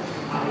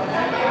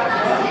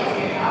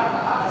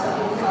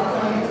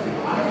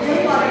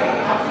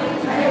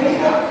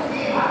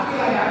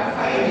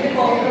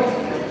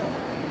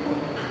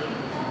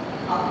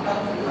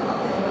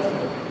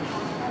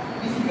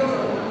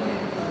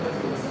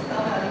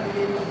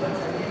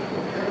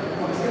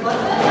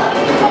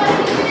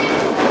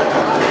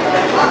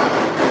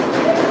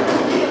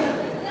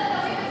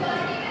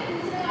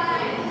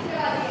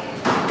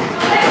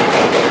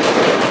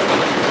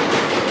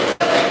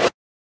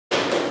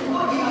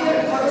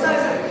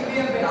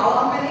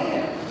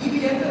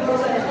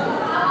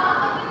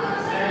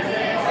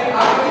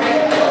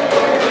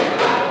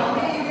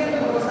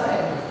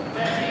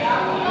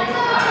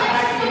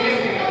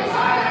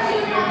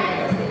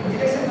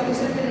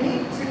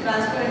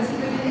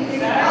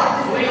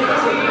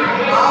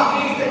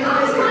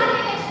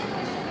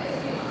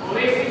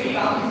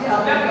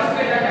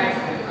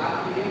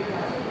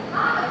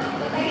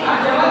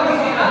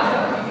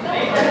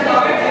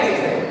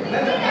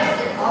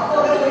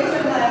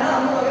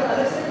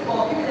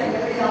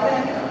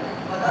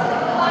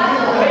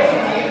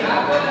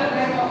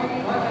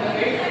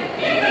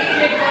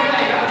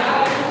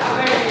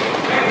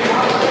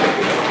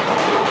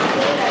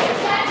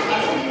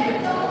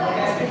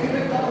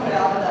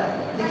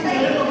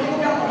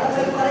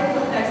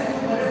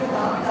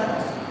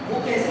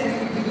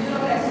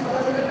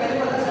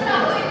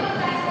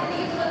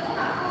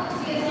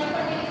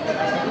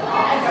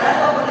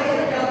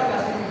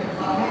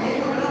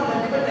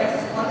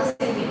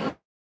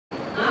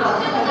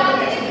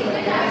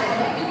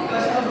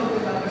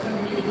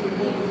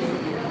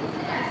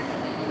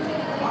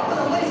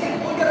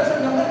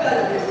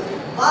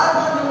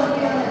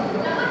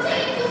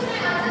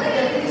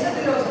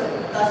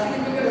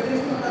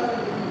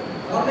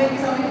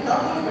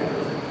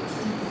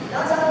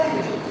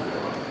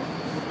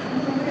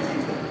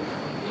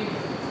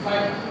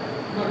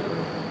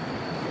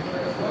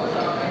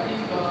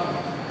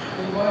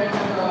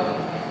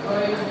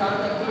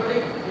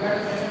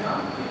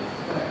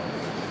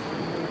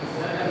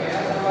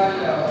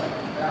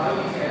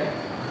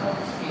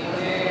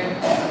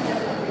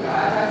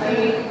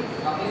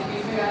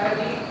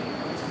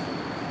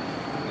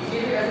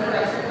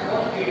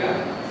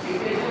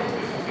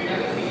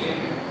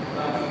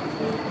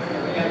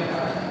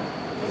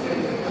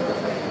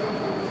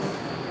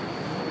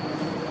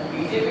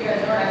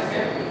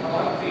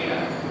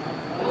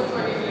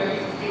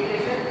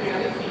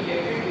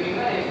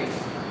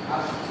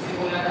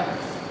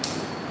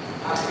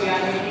आपको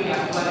याद है कि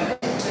आपको वाला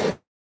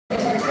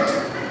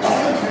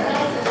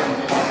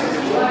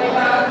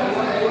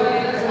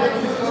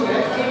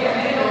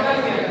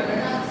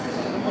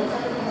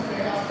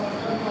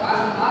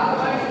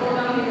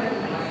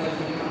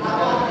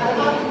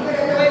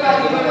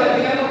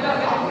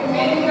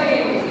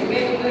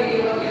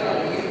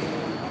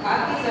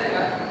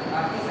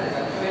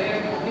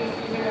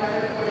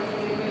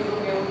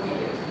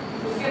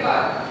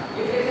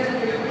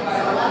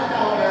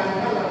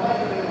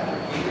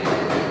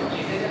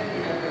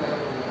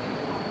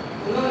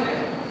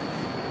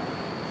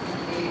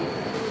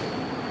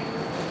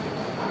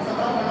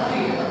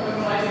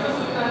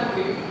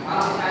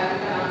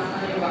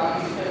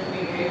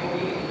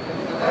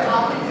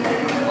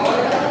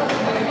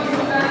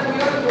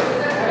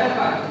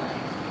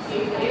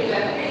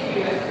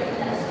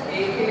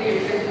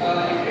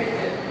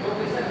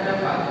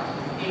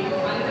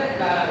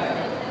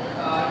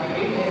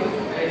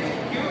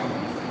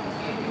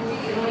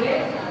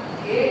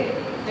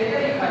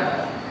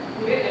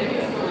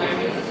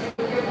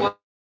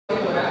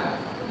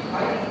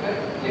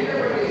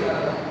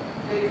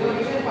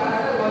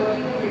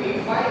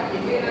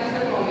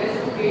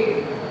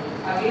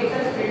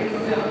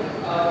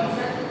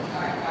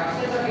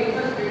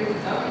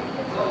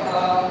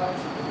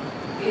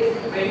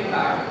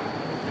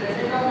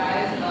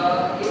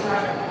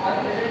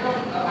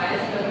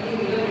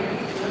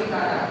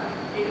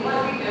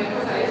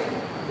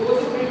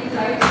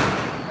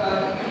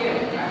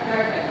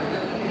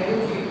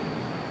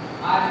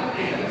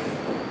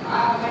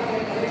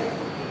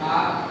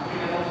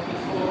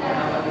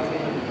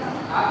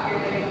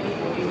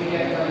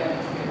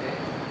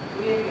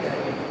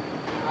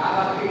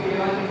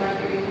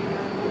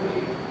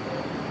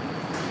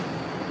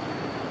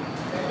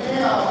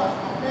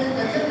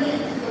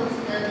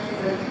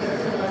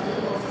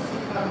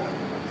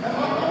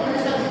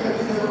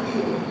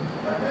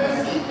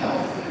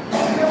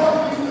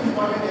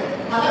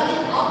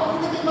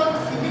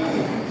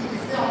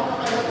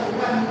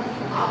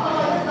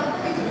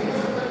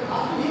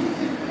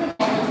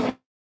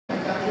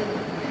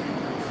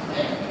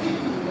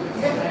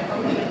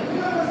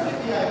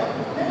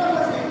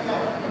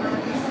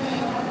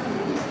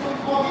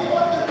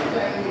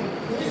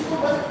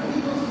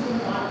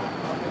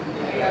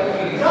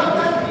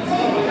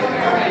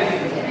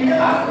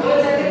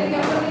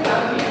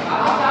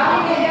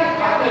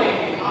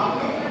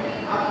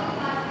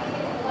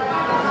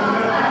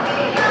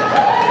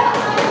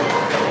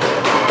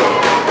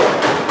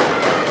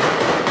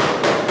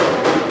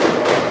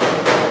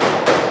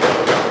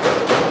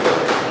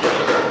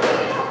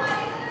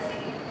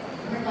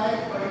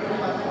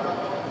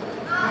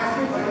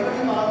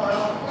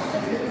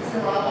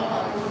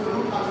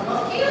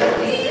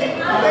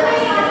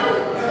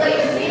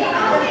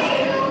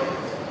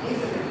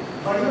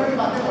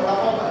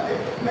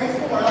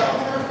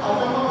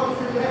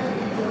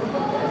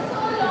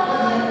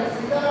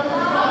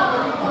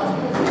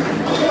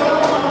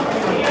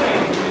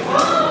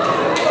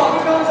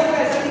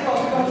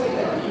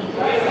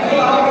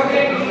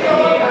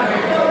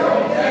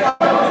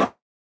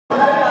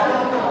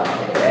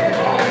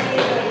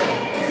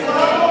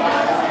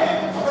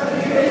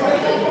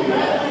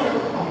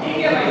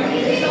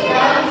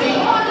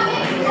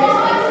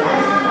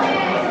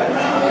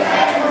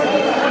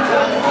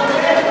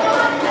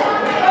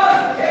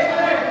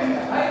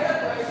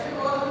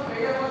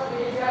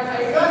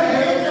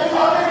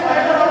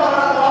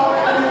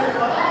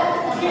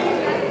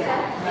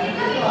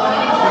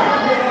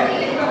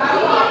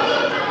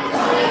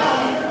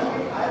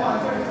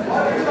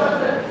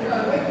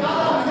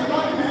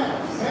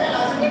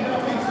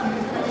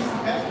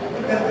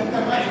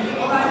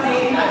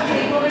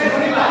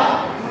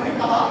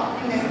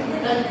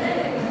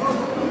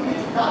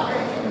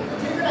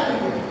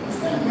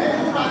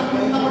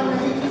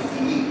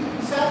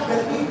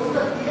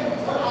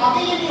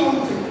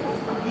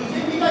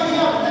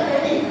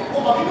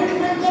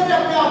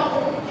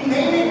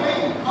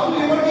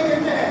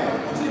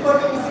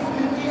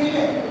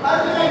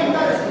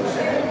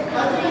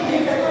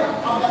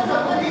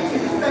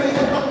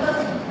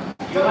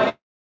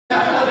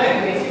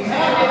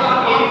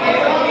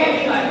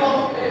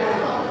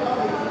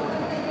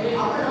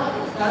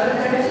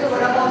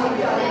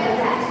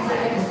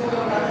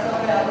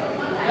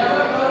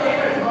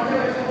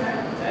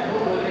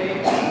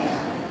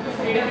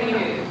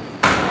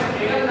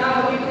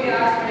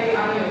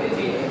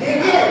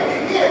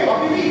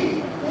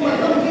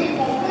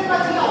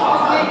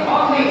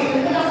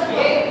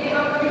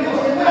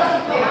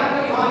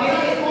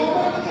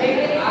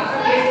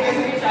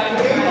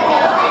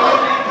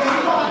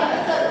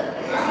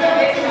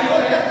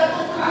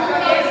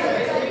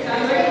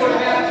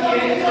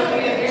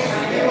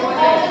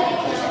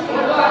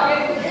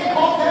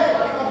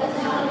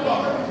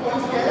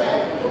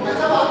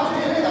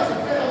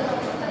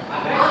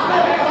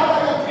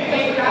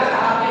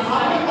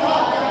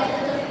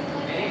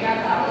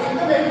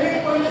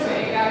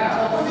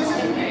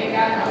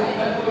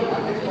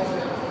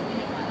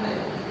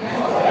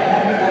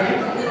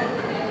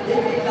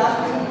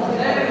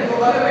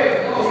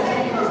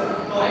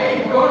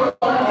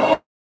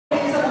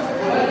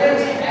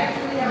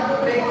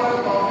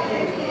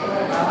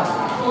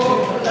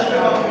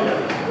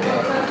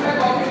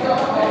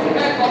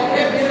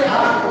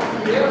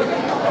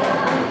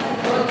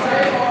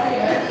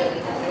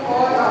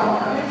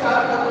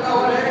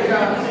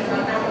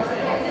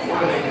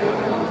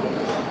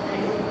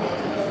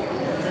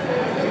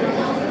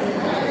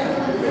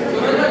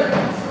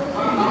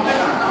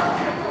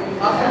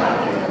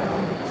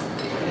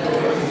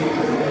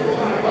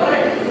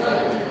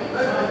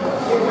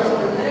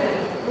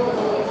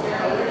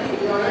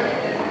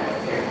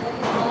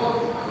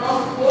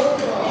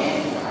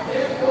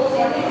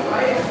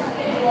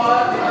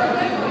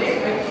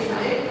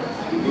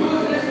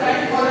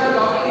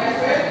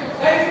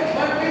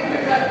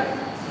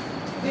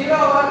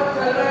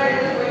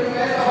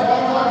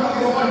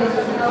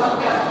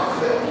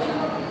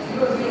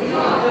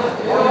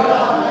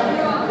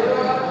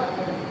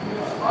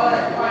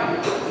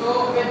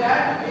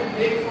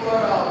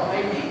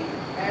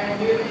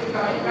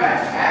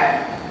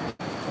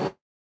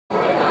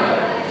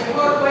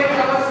Before going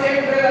our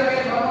same drill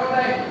again one more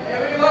time.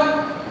 Everyone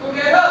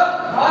together.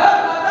 Bharat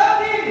Mata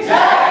ki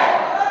Jai!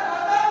 Bharat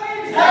Mata ki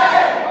Jai!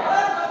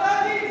 Bharat Mata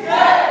ki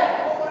Jai!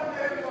 Open to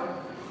everyone.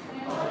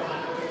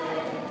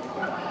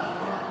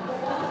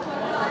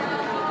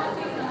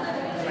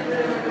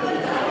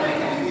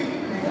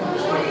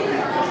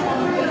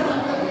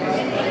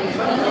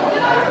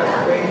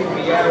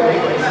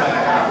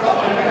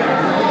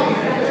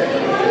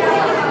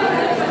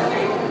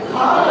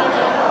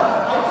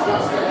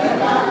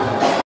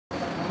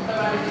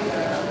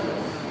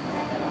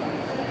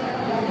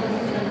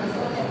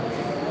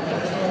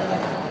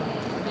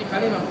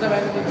 खाली Mamata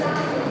Banerjee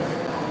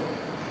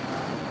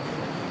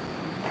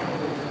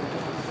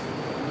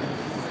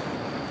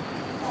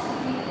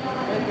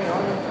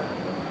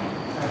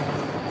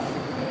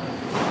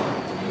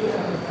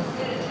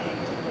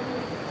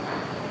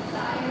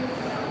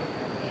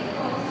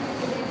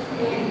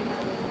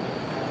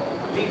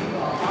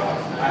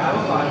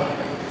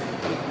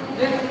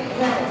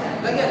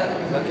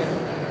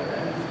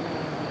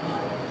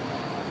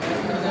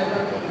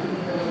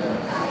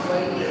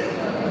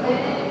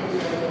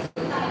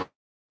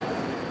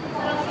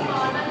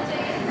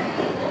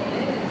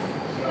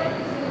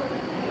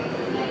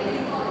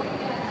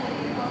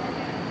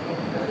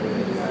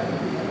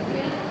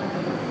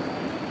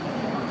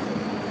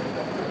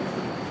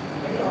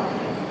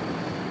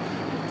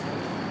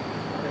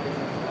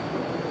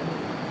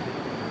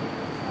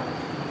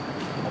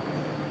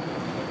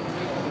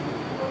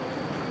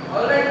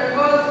Alright,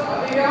 members,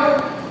 are we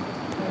here?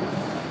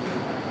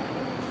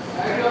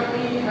 Right of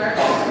me, right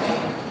of me.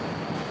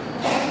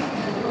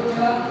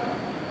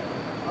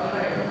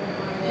 Alright,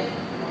 Mata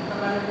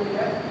Banarji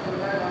left.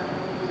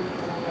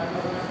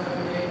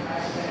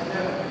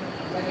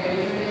 Like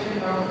elimination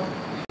round.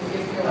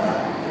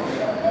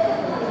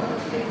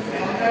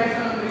 Congrats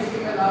on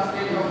reaching the last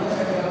stage of the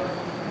sector.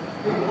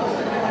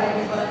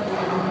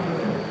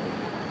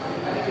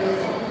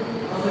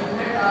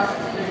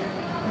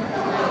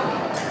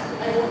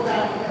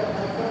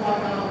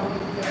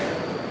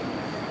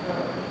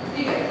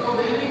 Okay, so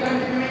we'll be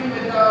continuing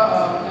with the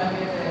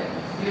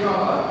 0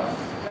 hour.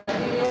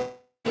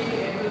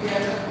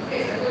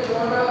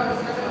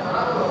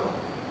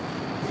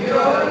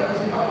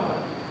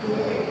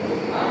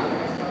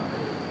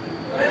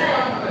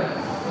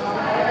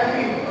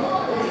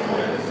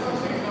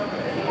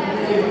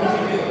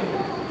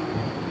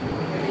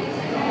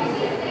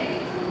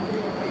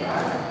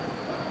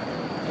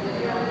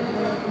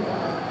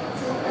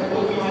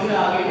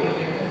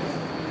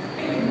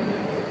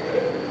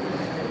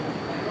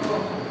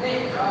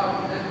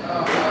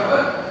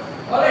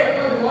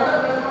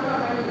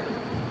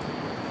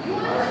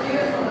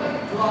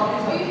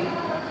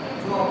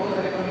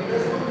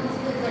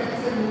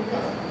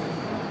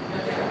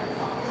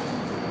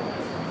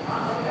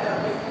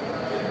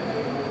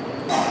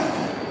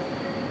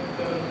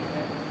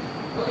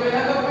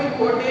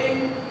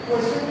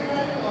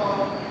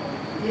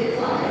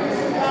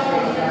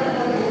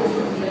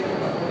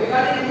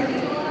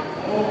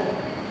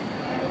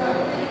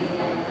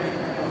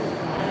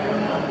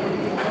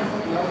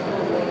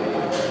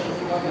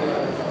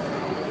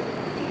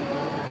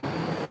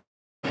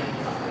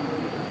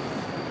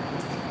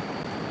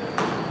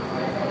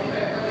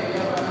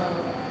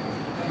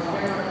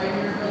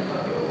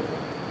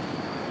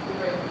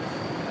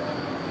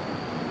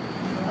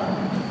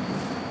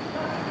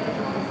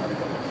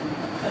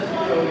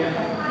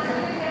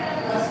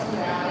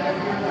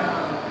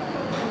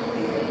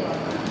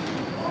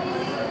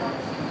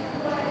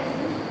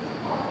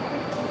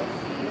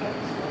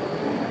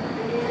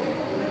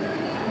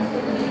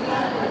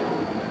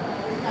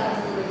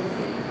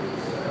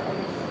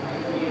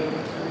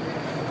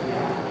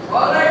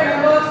 Alright,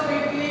 members,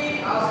 quickly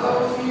ask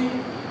our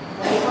team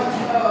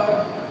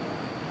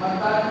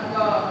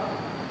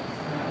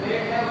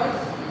weight levels.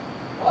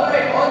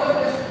 Alright, all the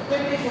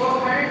quickly show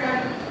of hands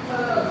and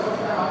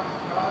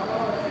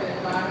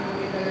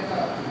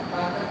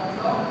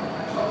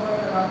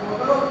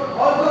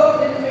all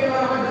those in favor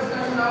of a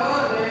discussion hour,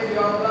 raise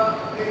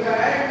your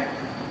hand.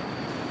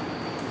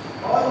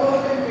 All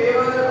those in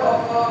favor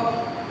of a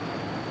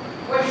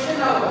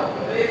question hour,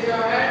 raise your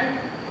hand.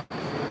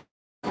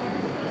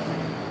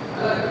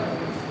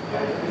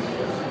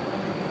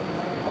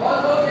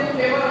 All those in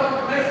favor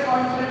of press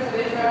conference,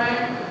 raise your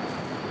hand.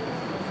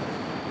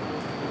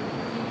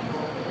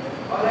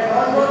 Alright,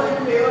 all those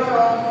in favor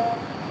of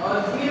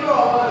 0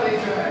 hour,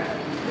 raise your hand.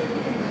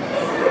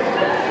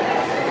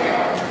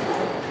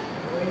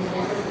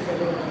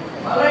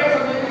 Alright, so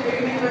we'll be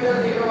beginning with the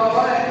 0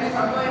 hour and it's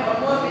somewhere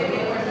almost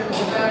 80 questions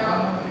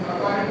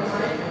according to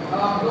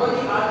my though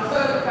the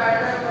answer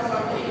pattern was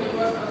something which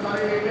was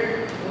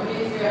consolidated, only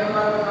if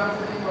everyone was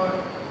answering for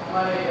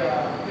my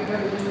figure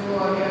review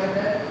or here and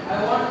there. I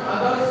want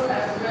others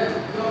as well.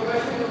 Your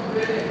question was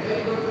brilliant,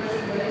 very good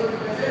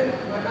question,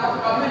 but now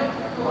comment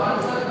to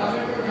answer,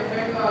 comment to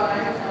defend your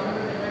alliance, comment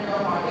to defend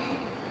your party.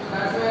 So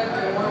that's where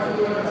I want to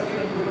do a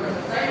skill improvement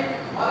exercise.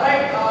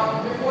 Alright,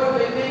 before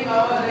beginning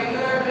our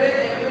regular drill,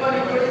 everyone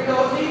including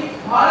those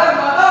Bharat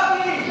माता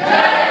की जय,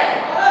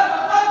 भारत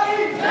माता की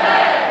जय,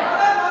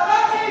 भारत माता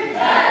की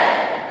जय.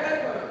 Very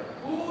good.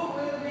 Who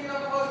will be the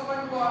first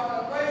one to ask a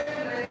question?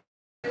 Raise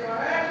your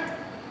hand.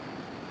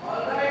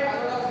 All right,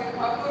 Anurag Singh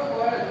Thakur, go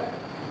ahead.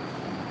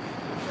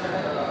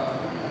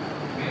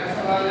 मेरा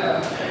सवाल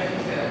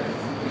शैक्षिक से है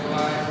जो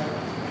आज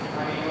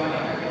हमारी युवा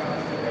नेता के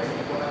पास से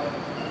बैठने को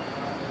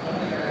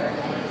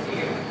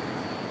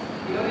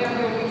इन्होंने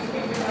अपने ओपनिंग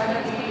स्पीच में कहा था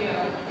कि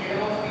फ्रीडम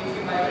ऑफ स्पीच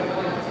के बारे में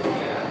बहुत अच्छे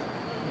किया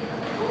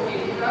तो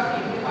एक का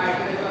इनकी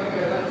पार्टी ने जो अभी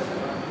गड़बड़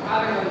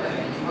महागठबंधन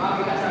है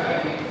महाविकास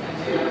आघाड़ी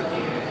संजय राउत है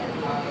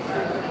आपके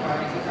साथ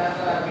पार्टी के साथ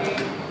अभी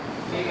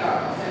लेगा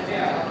संजय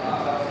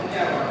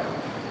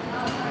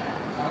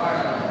अवार्ड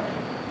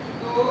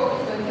तो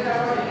संजय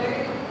अवार्ड ने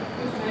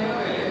कुछ महीनों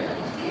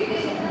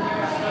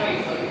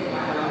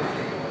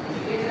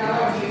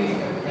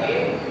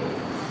पहले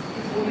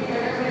मूवी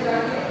कैटेगरी में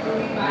जाके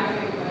मूवी बैन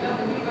करने मतलब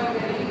मूवी बंद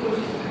करने की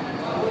कोशिश की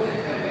और वो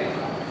चक्कर में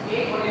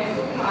एक ऑडियंस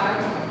को मारा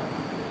गया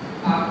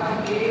आपका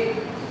ये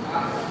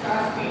आपका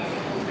स्पीच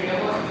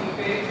फ्रीडम ऑफ स्पीच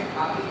पे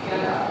आपने किया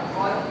था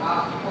और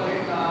आपकी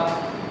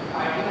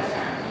पार्टी का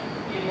स्टैंड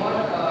ये बहुत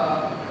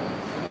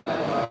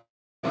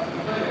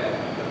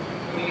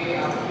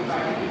आपकी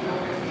पार्टी की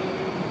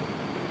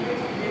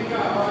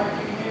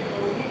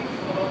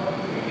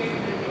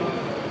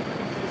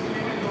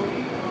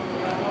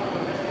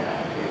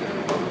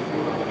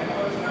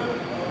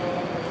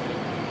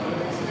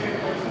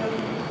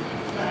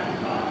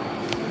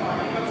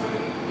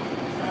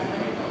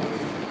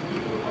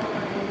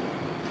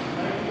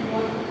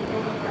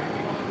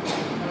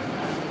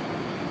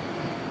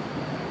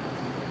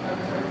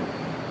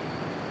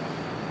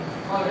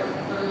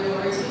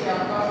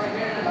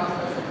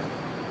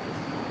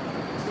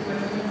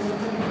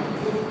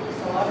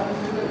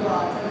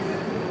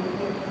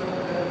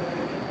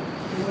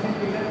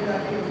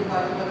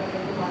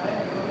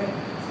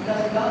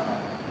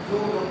जो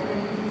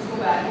डॉक्यूमेंट्री थी उसको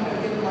बैन नहीं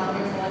करके तो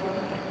मारने का सवाल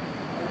बना है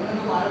उन्होंने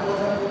तो मारा बहुत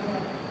सारा लोग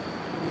हैं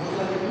बहुत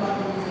सारे भी बात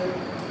होगी सर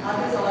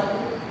आगे सवाल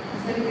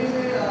इस तरीके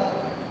से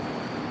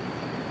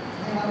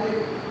हमारे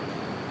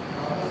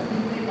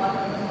की बात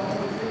करना चाहता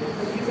हूँ इस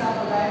तरीके से आप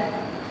बताएं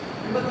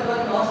विपद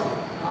तलाक लॉ से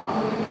आप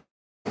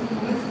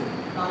लोगों से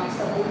काफ़ी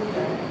सपोर्ट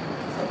किया है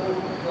सपोर्ट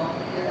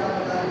किया आप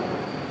बता रहे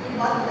हैं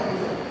बात बताइए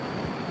सर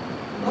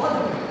लॉ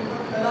जो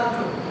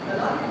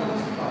तलाक की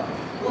डोमेस्टिक बात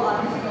वो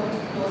आगे से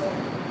डोमेस्टिक लॉ से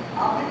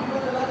आपने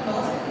विपद तलाक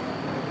लॉ से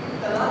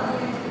तलाक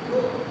जो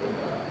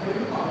एक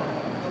मामला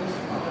है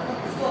डोमेस्टिक मामला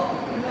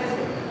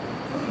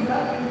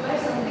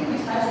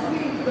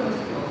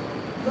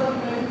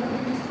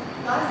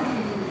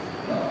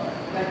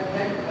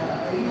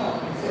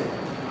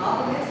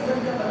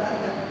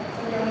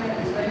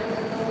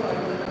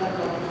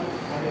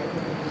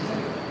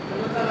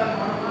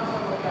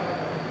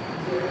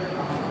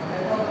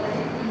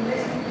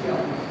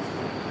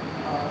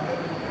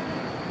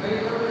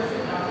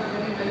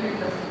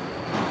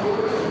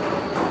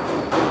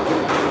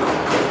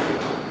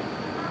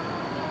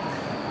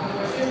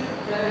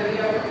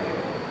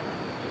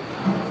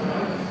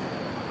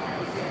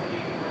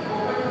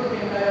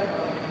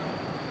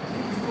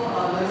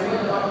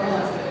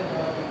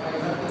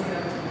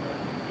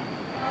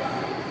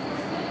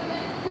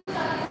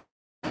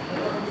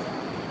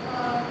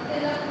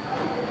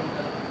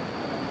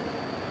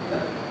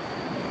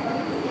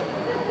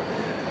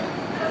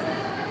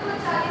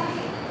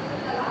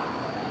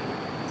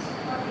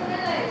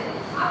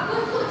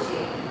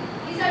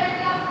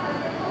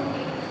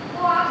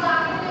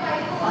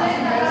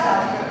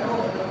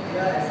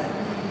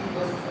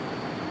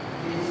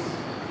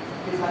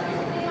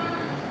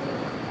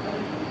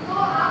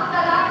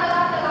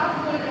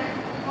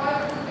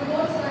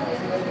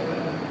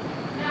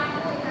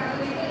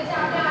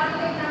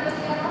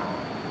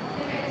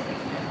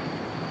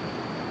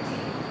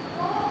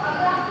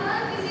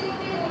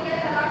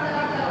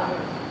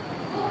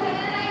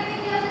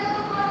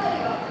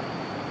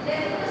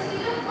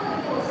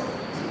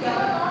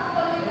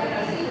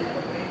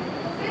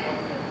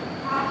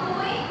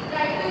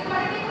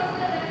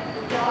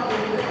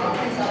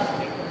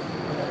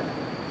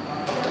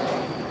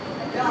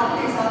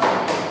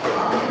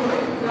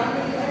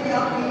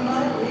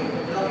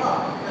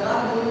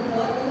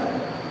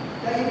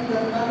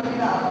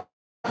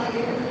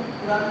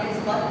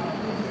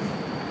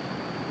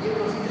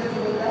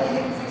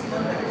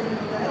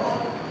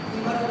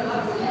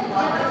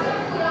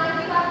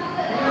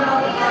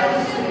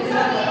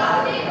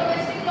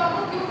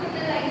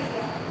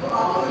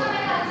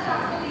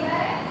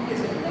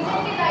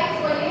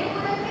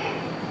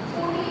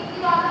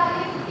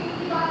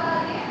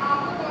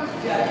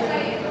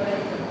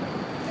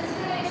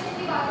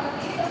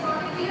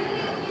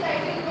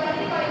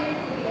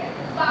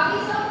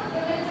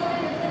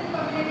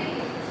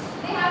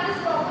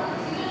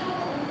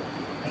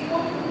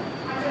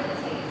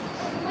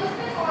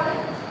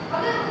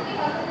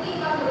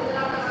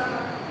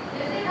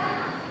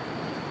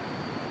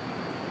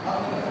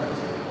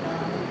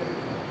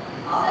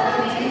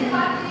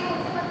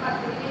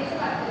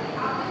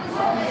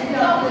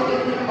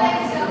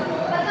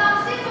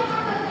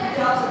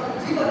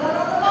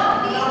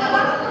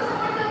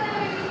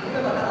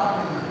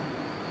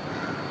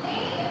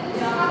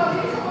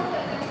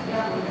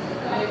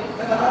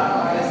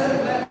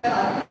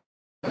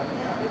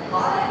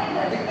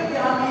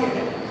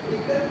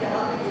दिक्कत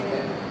यहाँ पे ये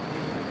है,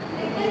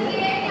 दिक्कत ये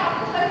है कि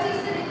आपको हर चीज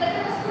से दिक्कत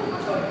है, बस खुद को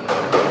छोड़ के।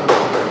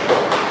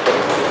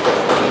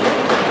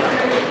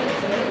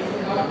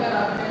 डॉक्टर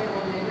आपने वो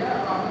दे दिया,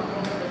 आपको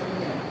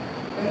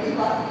पहली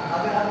बात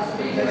अगर आप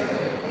स्पीच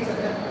नहीं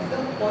सकते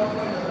एकदम पॉइंट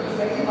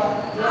पहली बात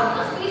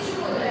आपका स्पीच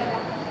शुरू हो जाएगा।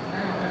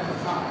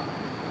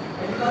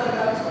 पहली बात अगर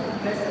आप इसको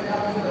मैं सकते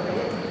आप मुझे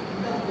बताइए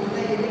एकदम बोलते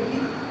हैं ये कि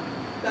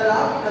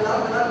तलाक तलाक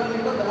तलाक मिलने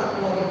को तलाक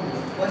हुआ नहीं।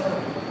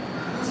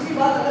 दूसरी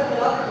बात अगर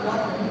तलाक हुआ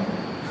नहीं,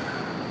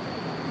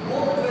 वो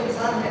जो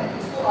इंसान है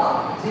उसको आप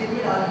जेल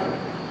में डाल दो,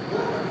 वो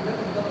प्रतिबद्ध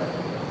उनका पति।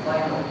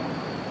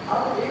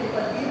 अब एक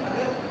पति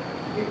अगर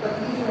एक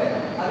पत्नी जो है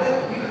अगर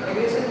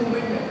एग्रेशन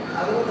मूवमेंट में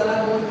अगर वो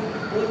तलाक बोल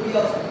दिया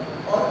उसने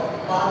और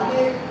बाद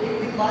में एक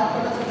दिन बाद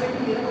पता चला कि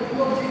मेरा पति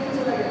को जेल में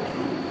चला गया,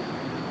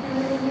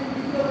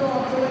 तो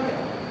आप चला गया।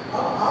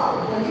 अब आप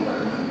वही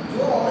पत्नी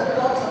जो औरत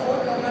को आप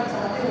सपोर्ट करना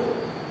चाहते हो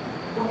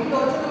वही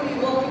टॉर्चर होगी,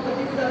 वो अपने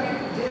पति को जाके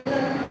जेल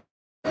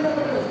जाना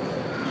पड़ेगा उसको,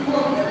 वो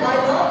अपने भाई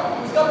का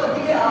उसका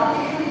पति है। आपने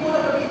ये नहीं बोला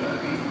कभी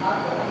आप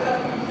अगर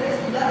आपकी इंटरेस्ट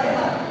मिला है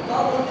ना तो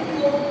आप बोलते कि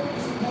वो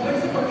उस मूवमेंट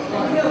से पति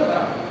नहीं है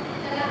होगा।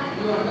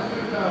 You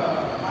understood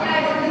Yeah, I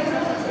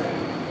understood, sir.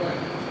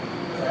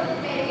 Sir,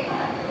 मेरे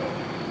बात को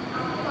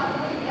आपको बातों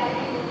में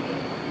रियलिटी होती है।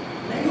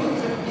 नहीं होती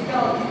सर, ये क्या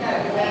होती है?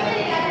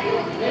 रियलिटी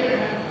होती है।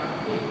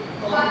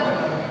 बात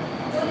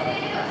बोलने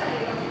में तो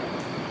चलेगा।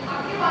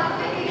 आपकी बातों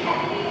में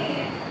रियलिटी नहीं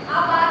है।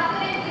 आप बात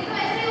करें ये तो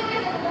ऐसे ही हो गया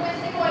जब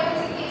डोमेस्टिक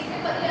वायलेंस केस में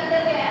पति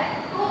अंदर गया है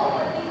तो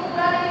पत्नी को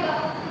बुरा लगेगा।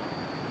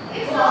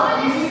 तो आप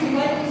ये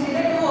डिफाइन कीजिए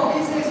ना कि वो अभी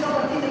से इसका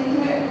पति नहीं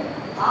है।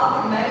 आप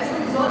मैरिज को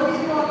डिसॉल्व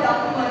कीजिए, वहाँ पे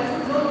आपने मैरिज को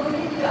डिसॉल्व क्यों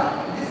नहीं किया?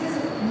 This is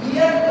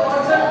near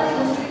torture to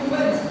Muslim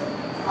women.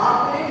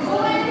 आपने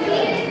डिसॉल्व नहीं किया।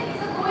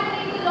 So go and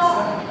read the law.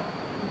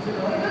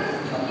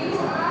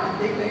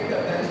 एक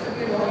बैरिस्टर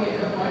के लॉ ये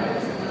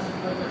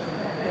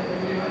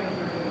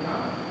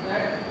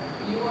that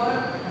you are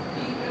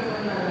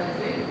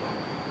decriminalizing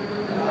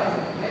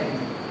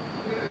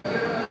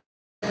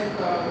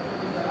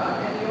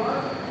and you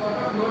are sort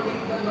of noting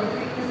the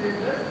notification is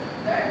this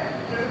that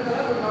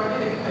criminal would not be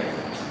recognized.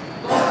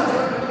 तो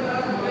अगर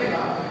criminal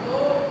बोलेगा तो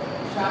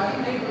शादी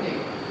नहीं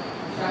टूटेगी,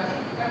 शादी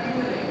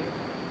कंटिन्यू रहेगी,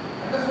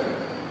 understood?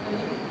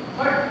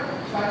 But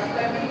शादी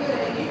कंटिन्यू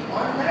रहेगी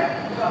on that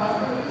your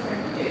husband will be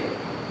sent to jail.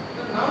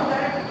 So now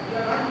that you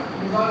are not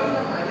dissolving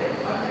the marriage,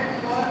 on that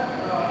you are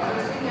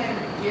arresting and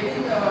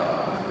jailing the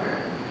husband,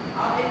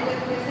 आप एक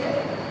तरीके से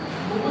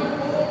woman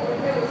को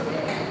उल्टे उसके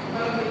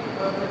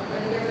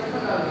तरीके से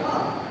डाल देंगे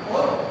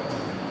और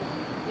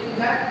in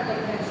that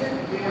contention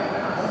we have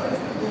an answer to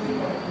the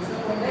question.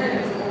 Then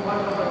it's one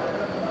of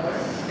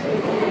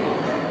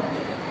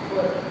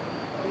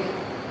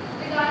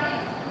Regarding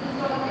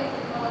dissolving,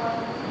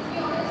 to be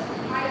honest,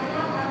 I do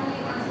not have any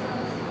answer on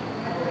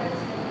this.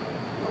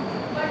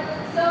 But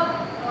sir,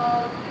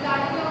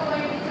 regarding your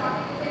point which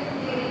आपने film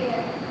दे रही है,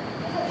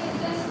 so it's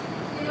just,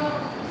 you know,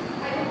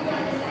 I hope you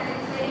understand.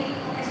 It's very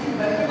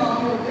वैसे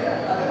मामले होते हैं,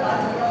 अगर आज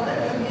झगड़ा होता है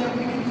फिर नियम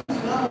की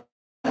सुना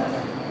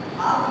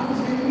आप उनको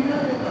जेल में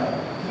डाल देता है।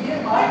 ये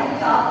बात है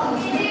कि आप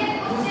मुस्लिम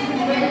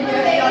वुमेन के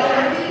क्या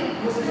करेंगे,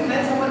 मुस्लिम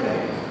मैन सफर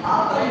करें,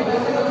 आपका ये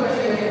बोलने का कोई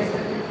नहीं है।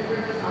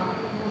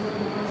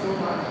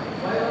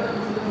 why are the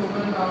Muslim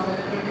women now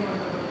celebrating on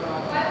the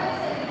Why were they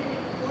celebrating?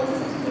 कौन सी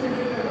चीज़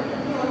सेलिब्रेट कर रहे हो?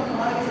 कितनी और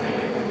हमारे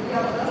सेलिब्रेट करते क्या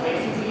पता?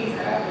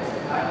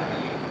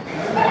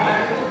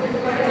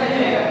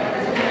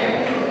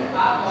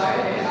 आप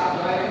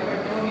लॉयर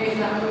करते होंगे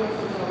इस्लाम में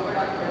सोच रहे हो बट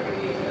आप पढ़ के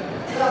नहीं है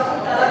सर आपको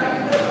तलाक की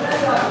तरफ है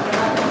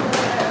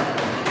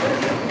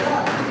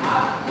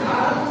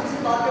आप किसी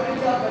बात कर रहे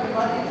हैं आप करने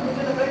बात नहीं,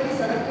 मुझे लग रहा है कि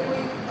सड़क पे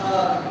कोई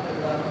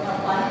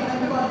पानी के नल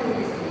में बातें हो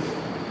गई,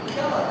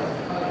 क्या बात है?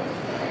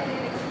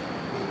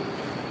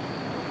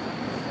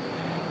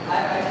 I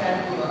stand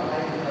to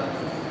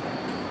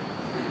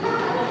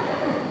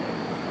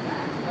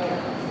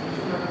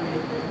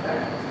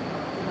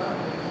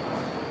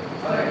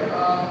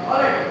all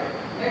right.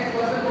 Next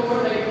person who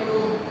would like to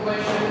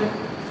question.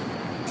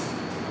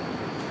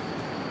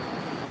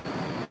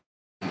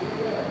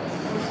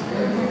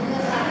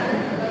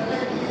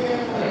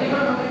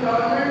 Anyone from the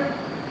government?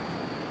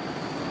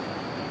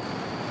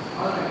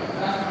 All right.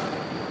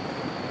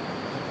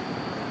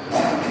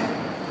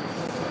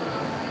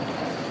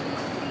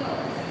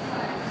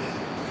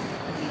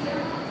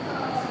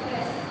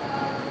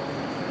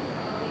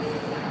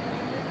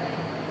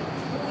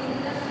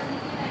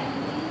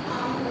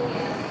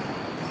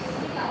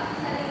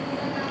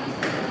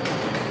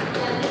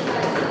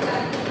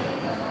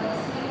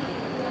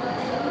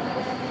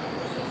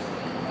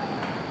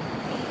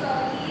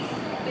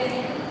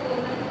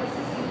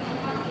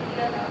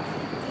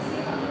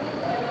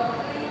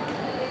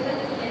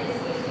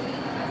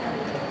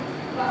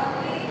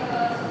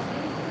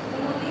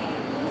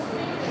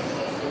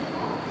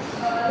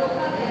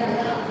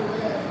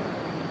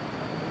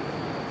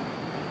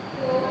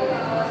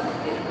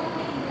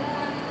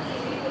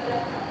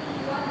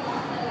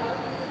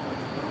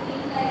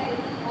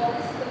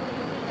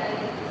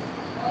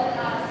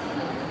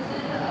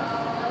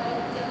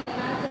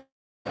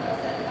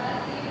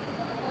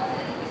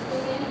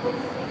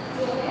 books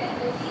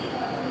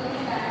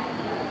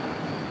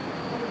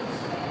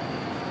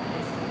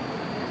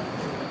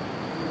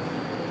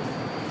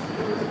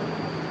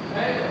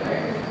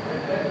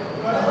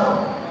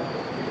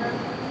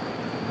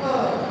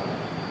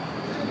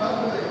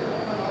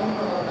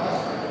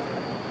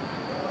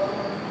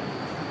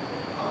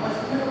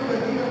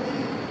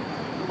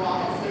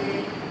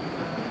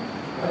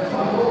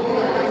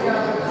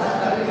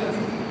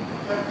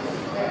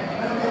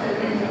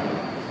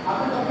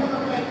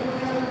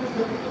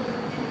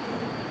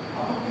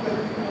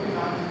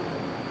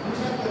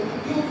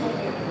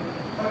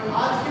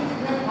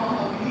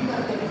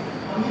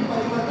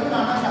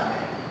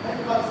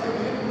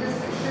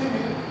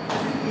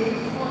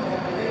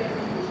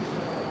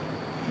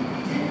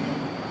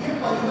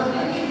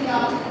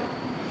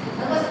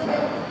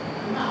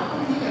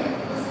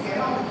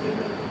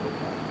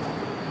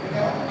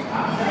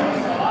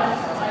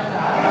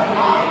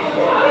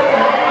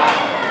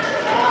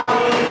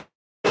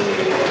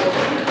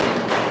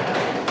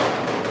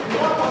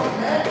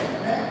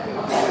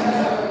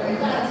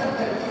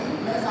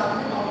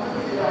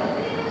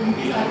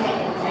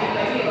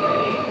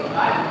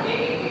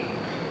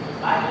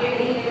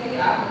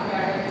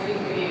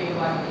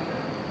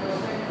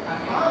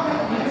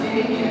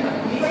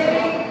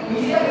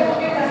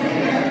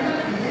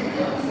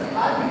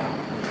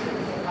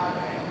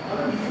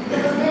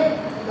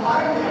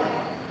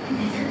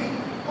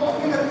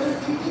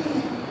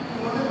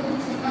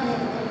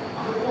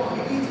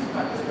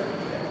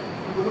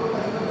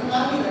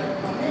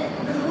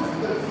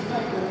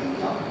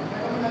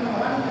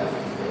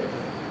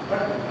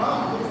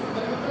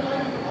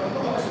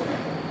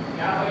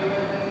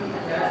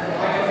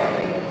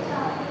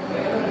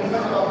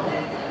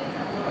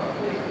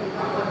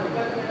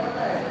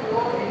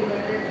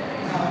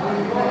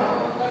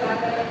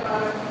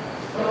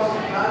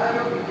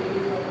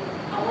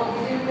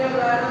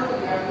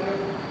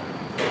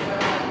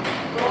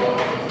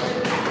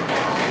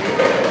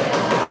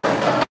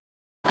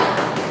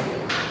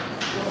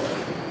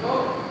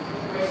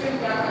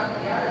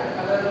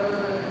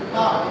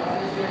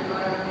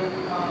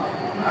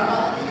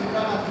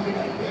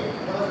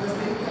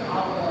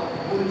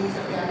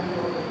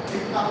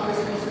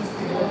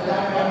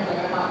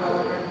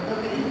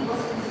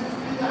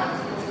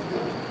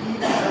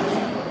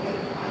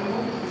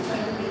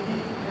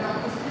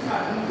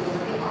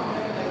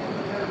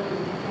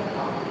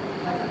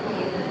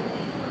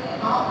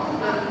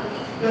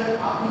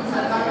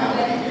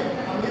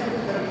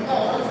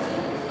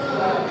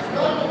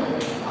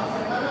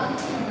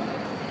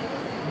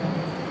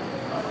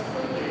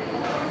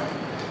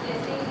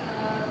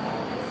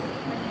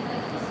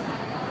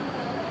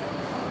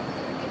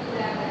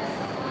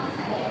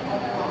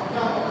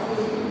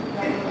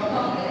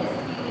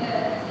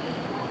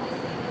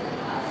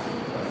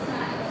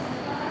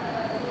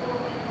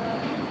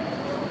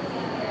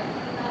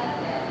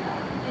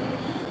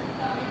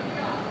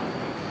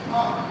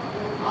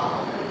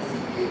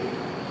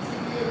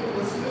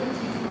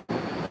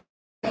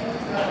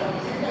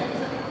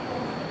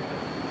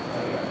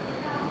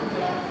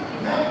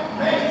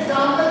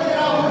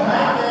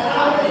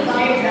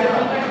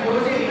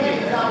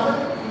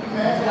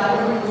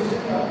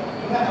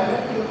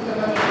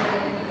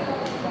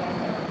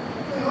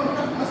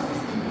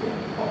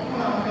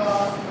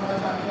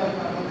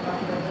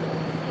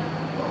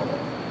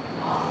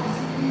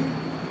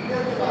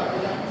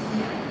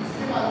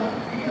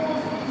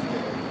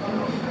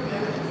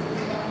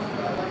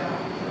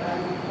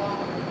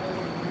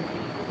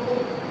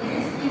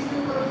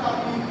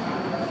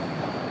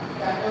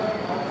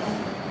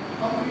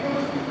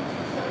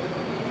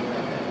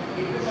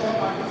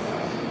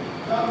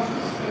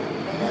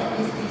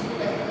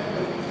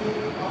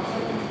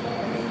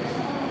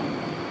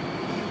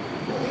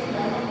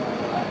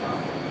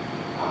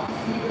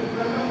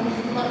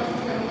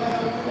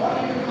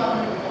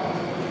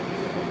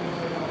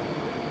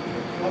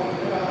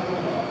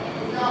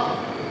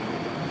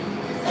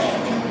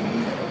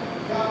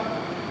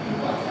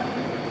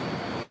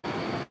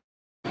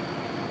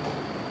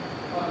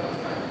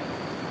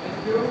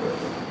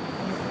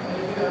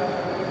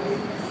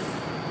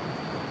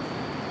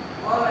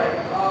Alright,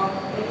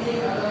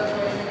 any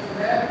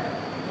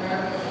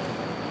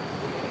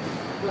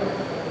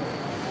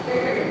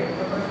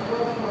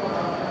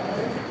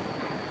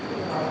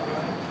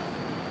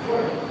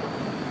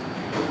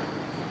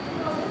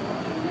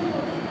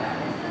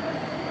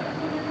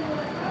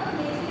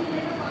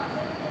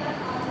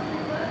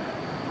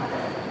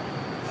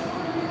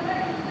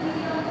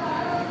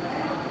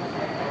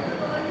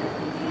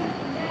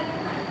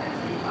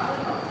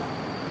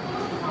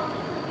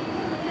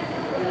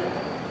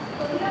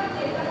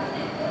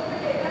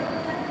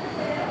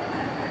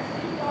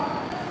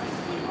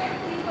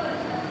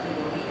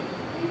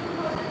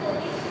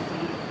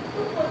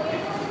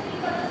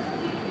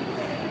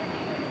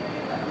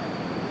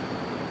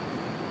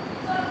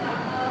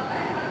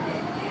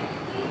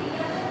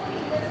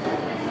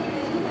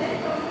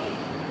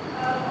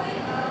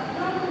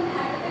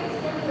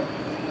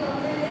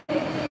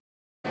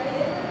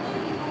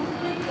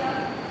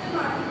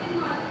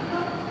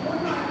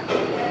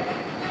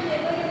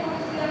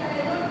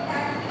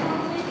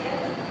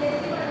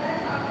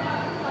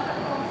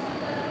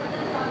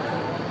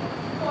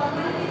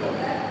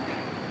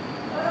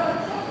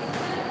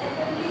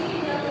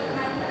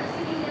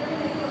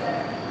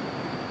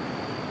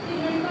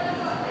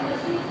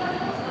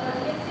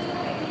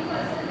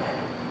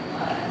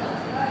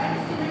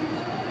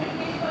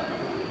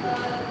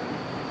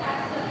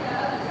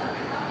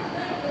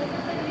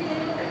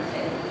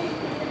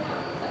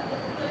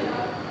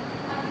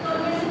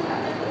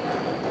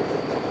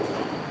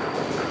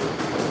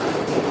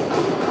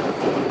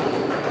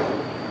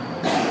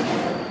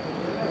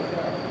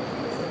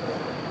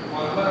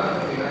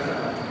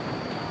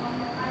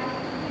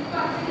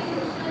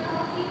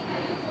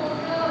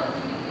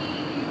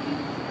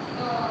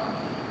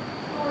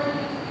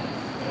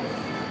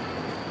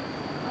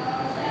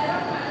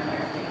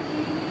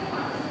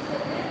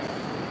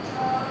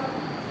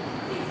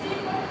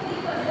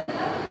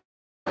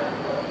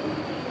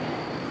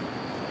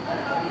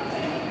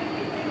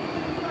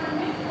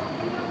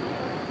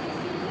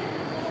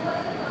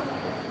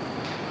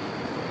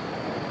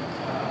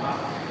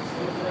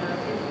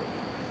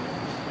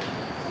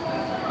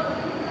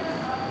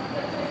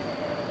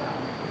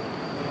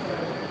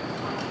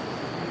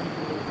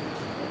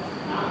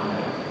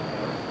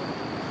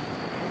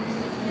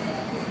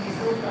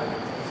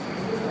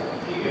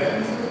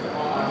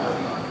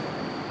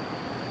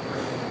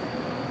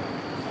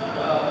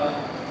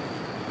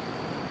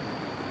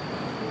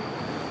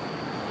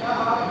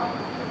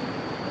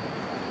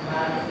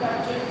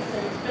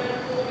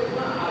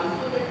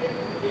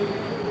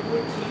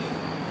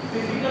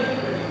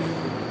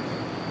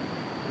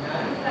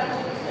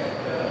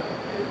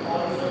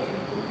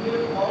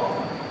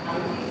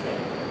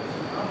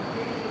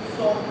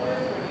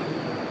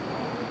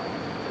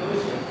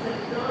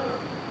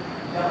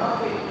जहाँ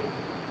पे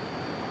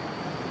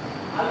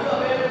are you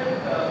aware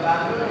that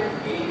Bangalore is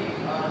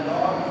gaining a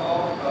lot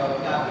of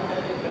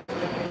capital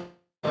investment in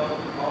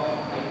terms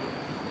of IT?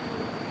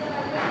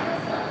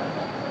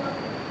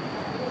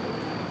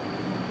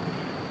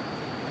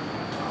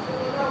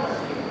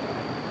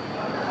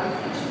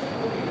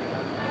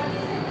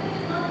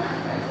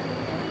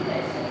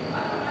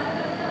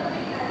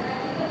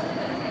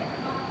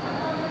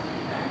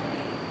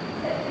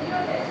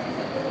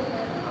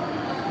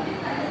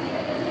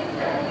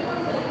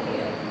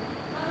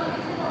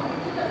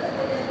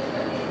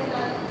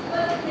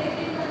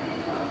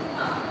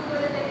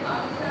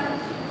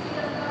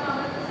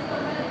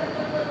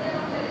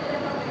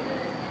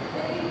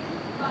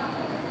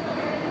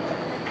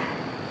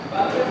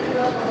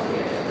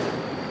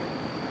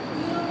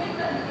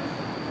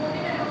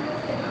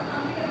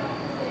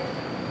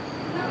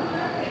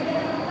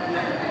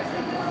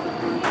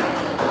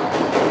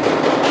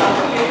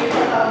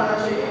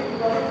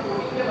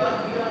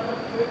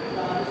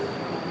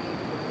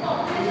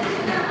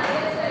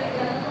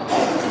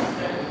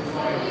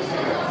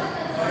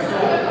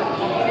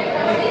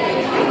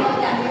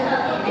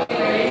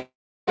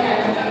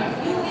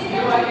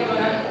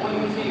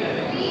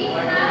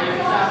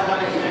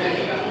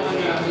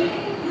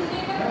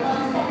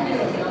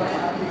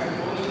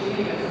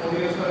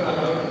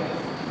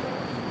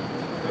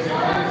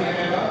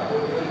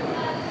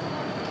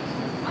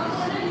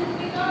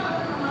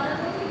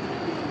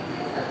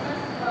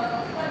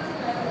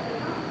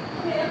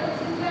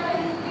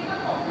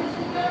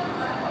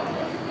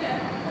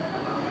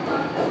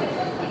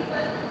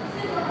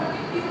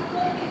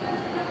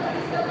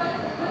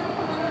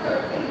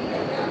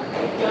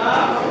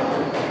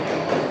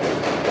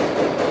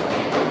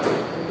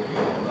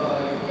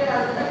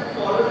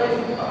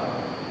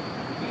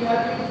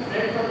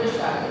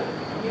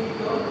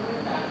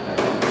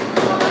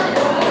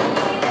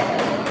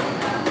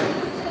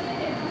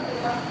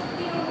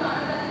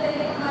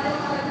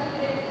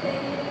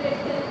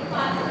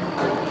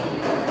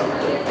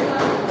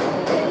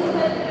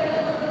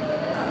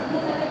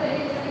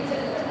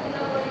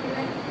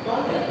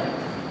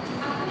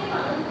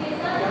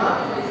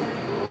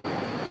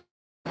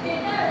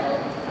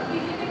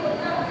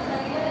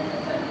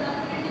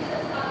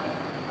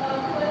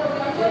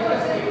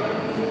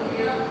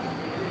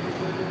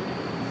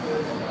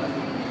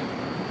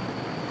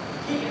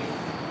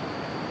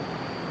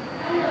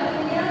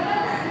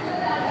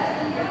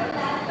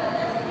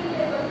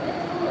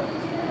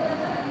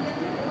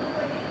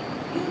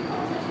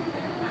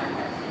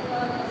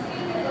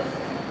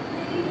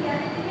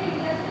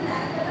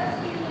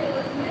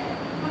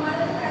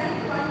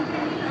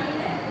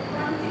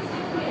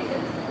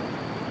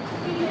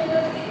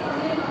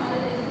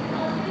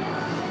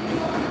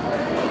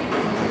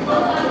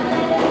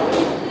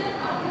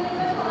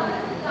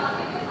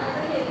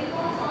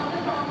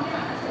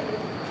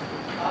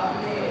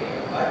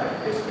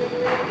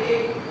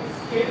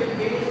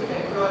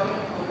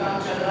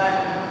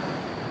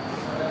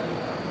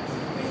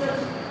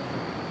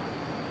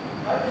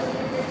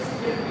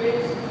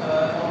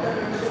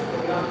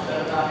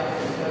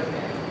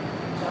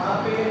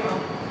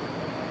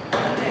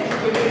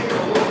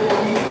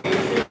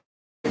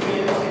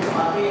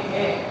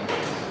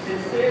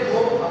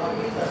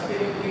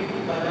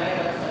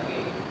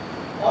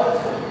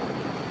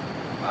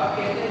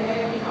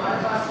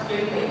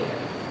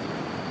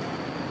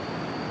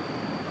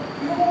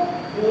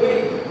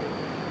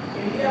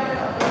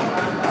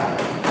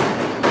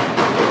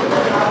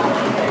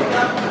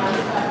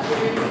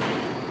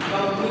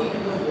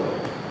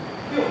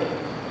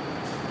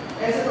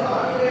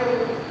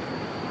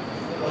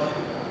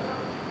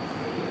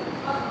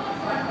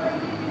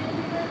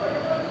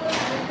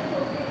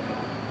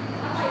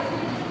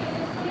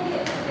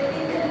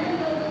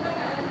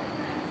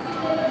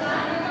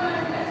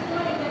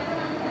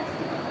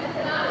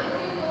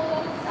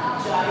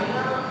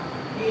 China,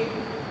 a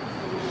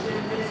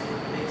socialist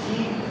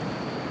regime,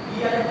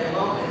 we are a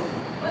democracy.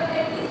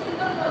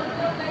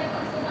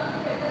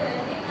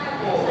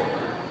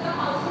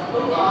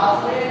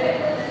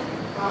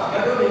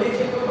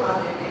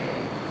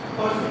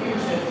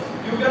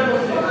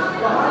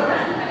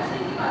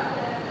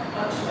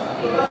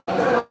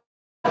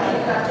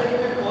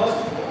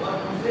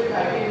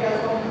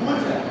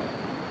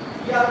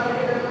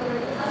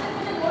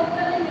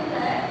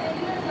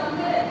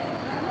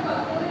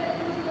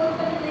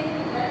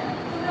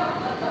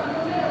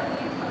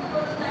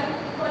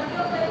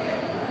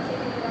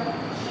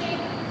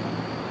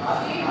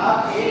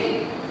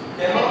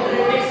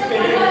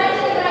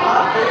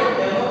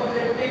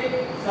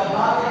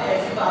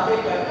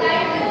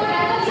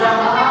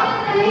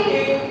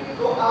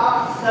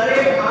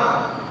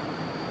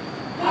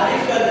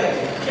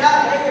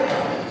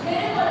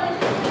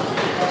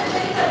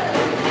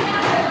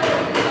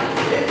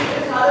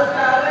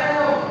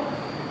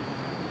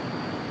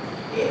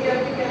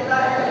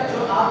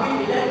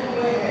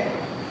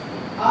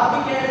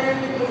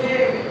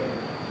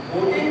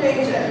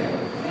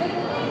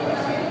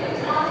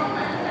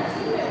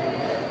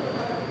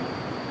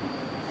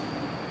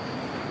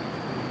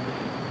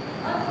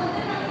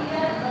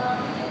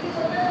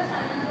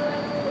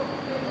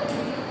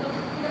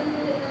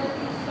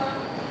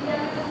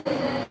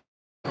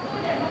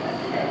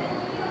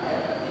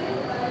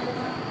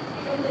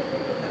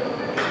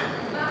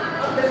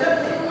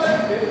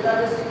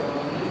 Largest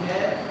economy है,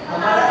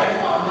 हमारा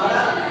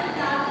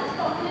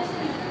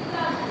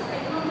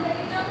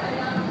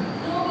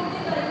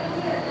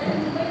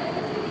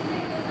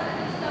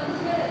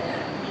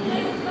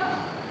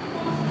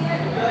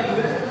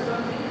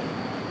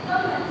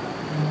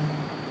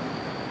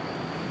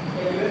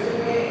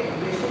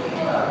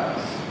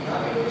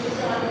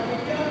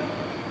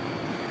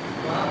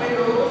वहाँ पे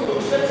लोगों को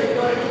social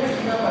security में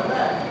जीना पड़ता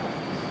है,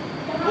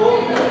 वो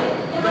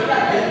उनका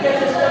हेल्थ केयर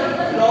सिस्टम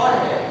फ्लॉड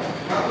है,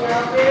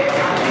 यहाँ पे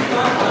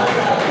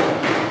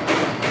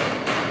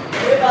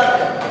ये बात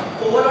है,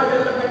 ओवरऑल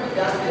डेवलपमेंट पे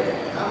ध्यान दे रहे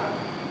हैं,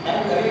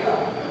 टाइम लगेगा,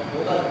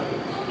 होगा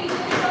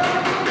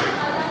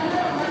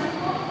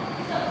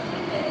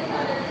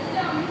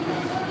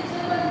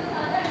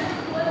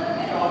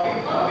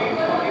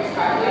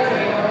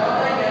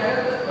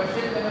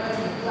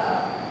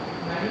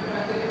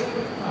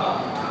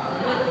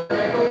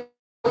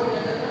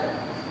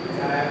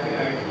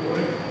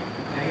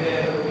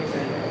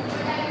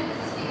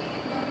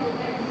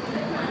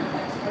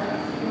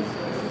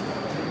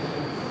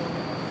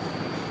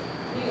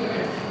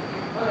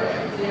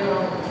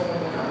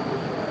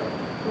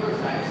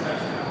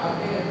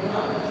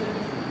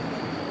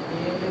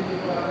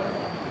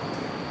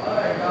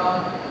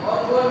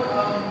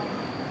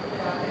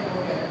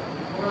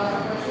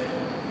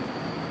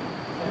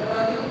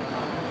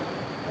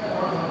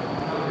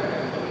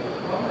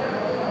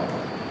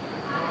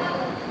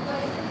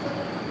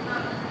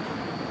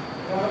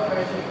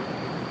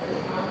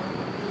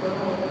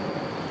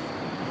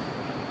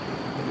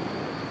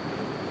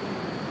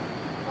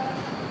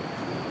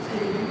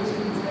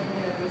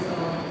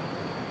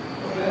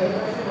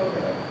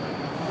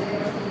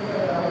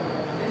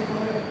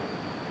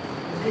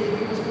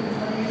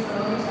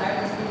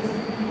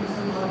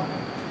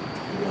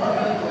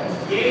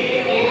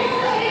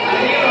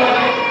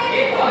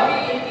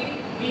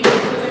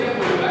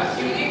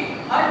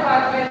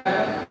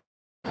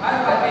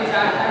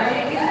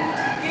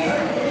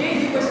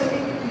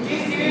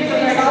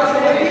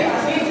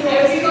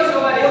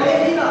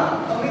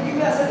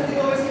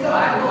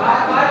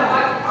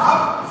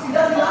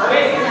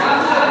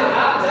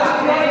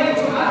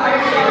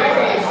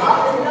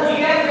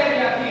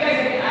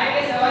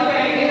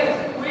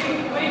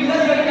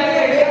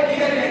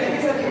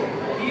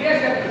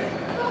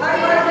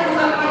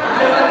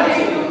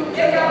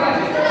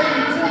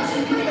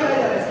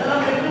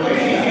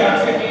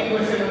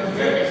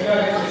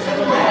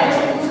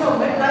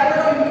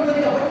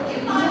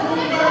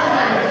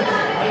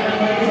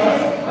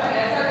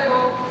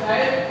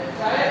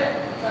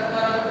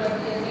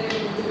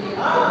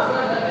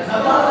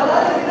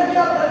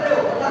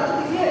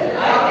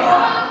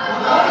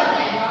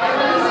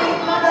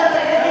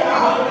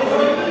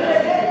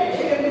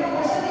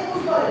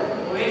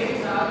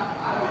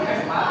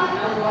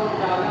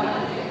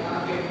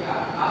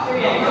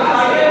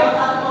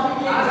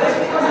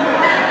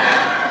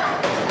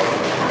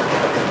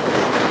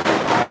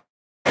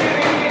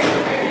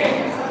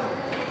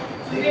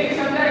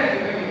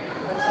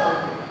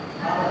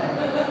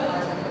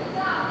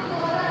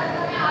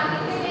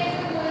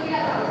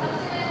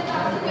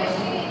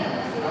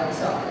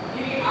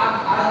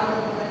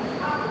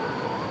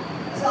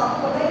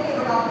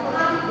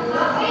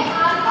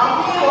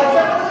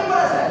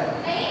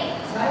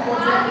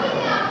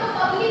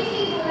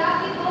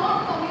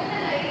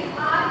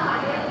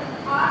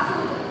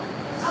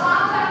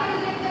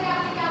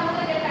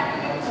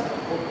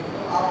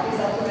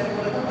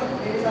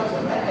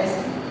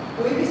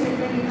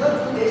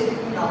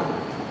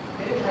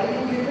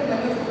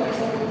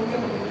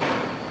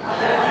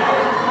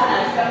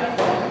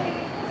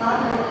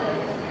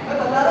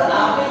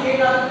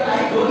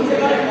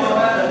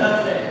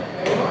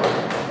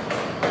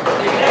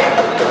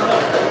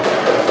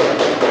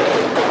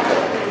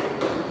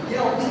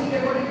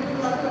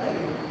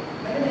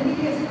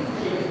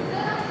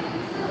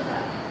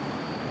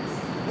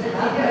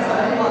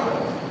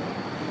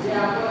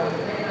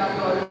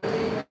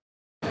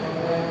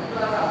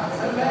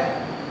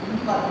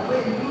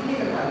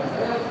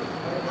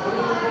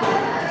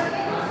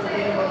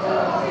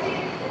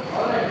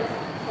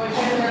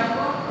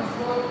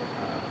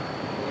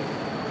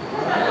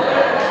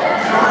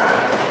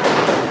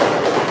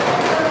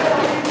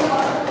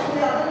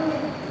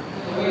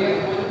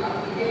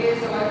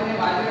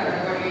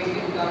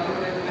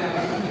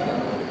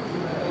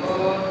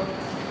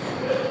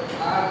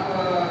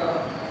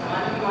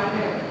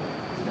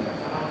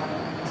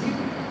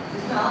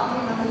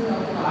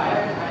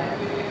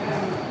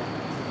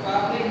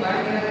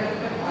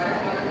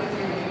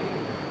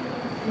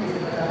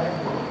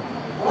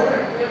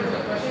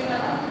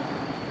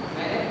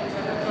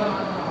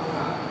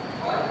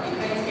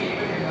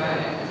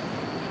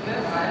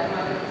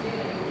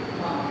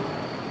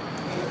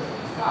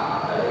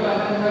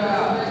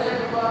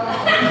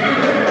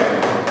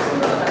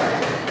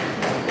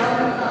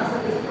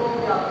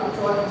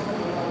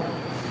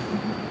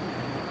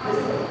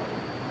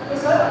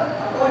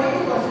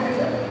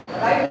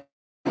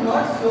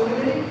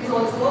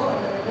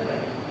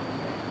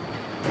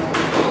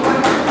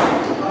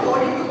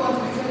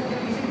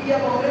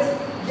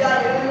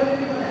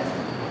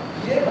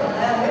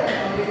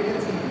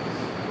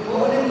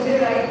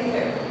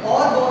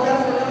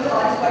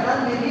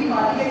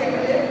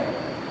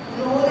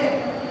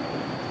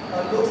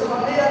लोकसभा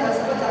में या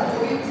राज्यसभा जो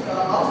भी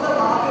हाउस था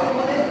वहाँ पे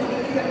उन्होंने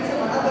स्टूडेंट करने से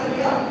मना कर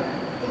दिया,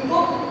 उनको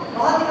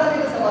बाहर निकाल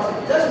दिया सभा से,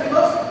 जस्ट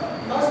बिकॉज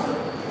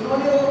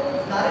उन्होंने वो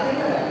नारे नहीं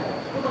लगाए।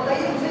 तो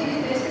बताइए मुझे ये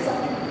देश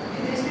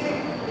के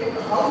एक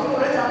हाउस में हो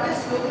रहा है जहाँ पे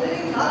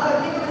स्लोगनिंग ना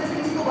करने की वजह से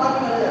किसी को बाहर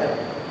निकाला जा रहा है,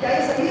 क्या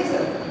ये सही है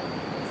सर?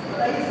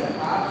 बताइए सर।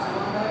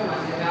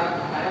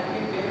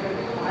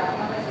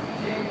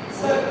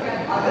 सर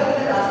अगर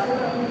मैं रास्ते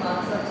पर अपनी माँ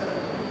के साथ चल रहा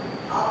हूँ,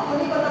 आपको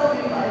नहीं पता हो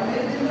मेरी माँ,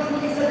 मेरे दिल में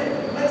उनकी इज्जत है,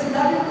 मैं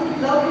चिल्ला के उनको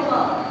खिलाऊं की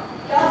माँ,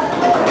 क्या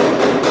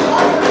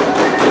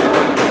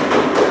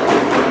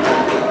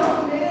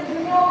मेरे दिल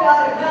में वो प्यार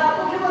है, मैं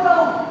आपको क्यों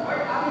बताऊं?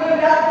 मैं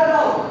प्यार कर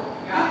रहा हूँ,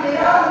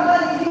 मेरा उनका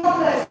निजी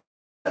मामला है।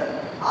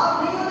 आप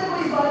नहीं होते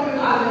कोई इस बारे में,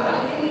 आप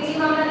निजी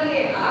मामला नहीं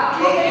है, आप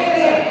ये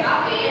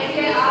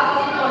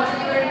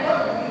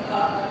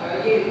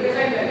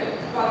रिप्रेजेंट करें,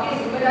 तो आपकी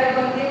जिम्मेदारी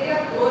बनती है कि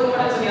आप रोल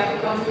मॉडल बनिए, आपके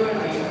कॉन्स्टिट्यूएंट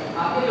बनिए,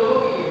 आपके लोगों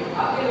के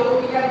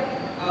लिए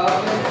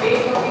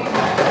फेस ऑफ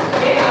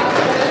ये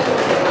आपके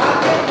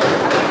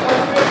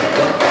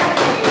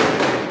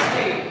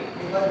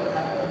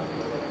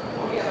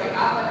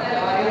आप बताएं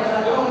हमारे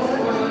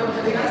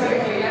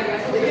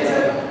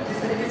जिस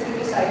तरीके से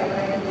ये शायरी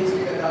बनाएंगे देश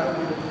के गद्दारों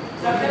को,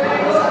 सबसे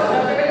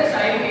पहले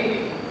शायरी नहीं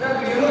पूरा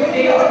वीडियो में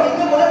देखिए, और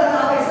तुमने बोला था ना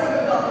आप ऐसा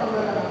करते हो, आपने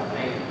बोला था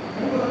नहीं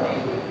बोला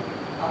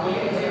आप बोलिए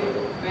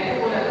मैंने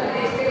बोला था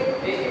देश के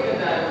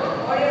गद्दारों को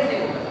ऑडियंस ने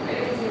बोला,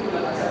 मैंने कुछ नहीं बोला।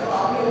 अच्छा तो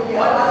आपने वो किया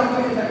और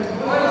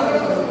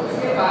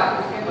उसके बाद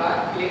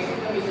इलेक्शन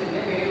कमीशन ने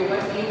मेरे ऊपर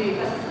 3 दिन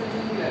का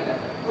सस्पेंशन भी लगा,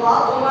 तो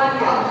आप वो मान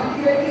लिया, आप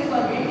गिल्टी है इस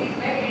बात में,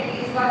 मैं गिल्टी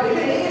इस बात में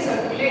नहीं है सर,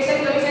 इलेक्शन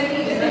कमीशन की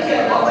इज्जत किया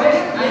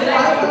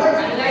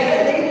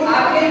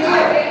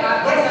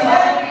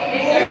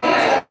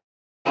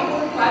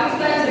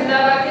पाकिस्तान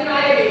जिंदाबाद के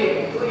नारे गए,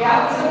 तो ये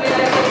आप सब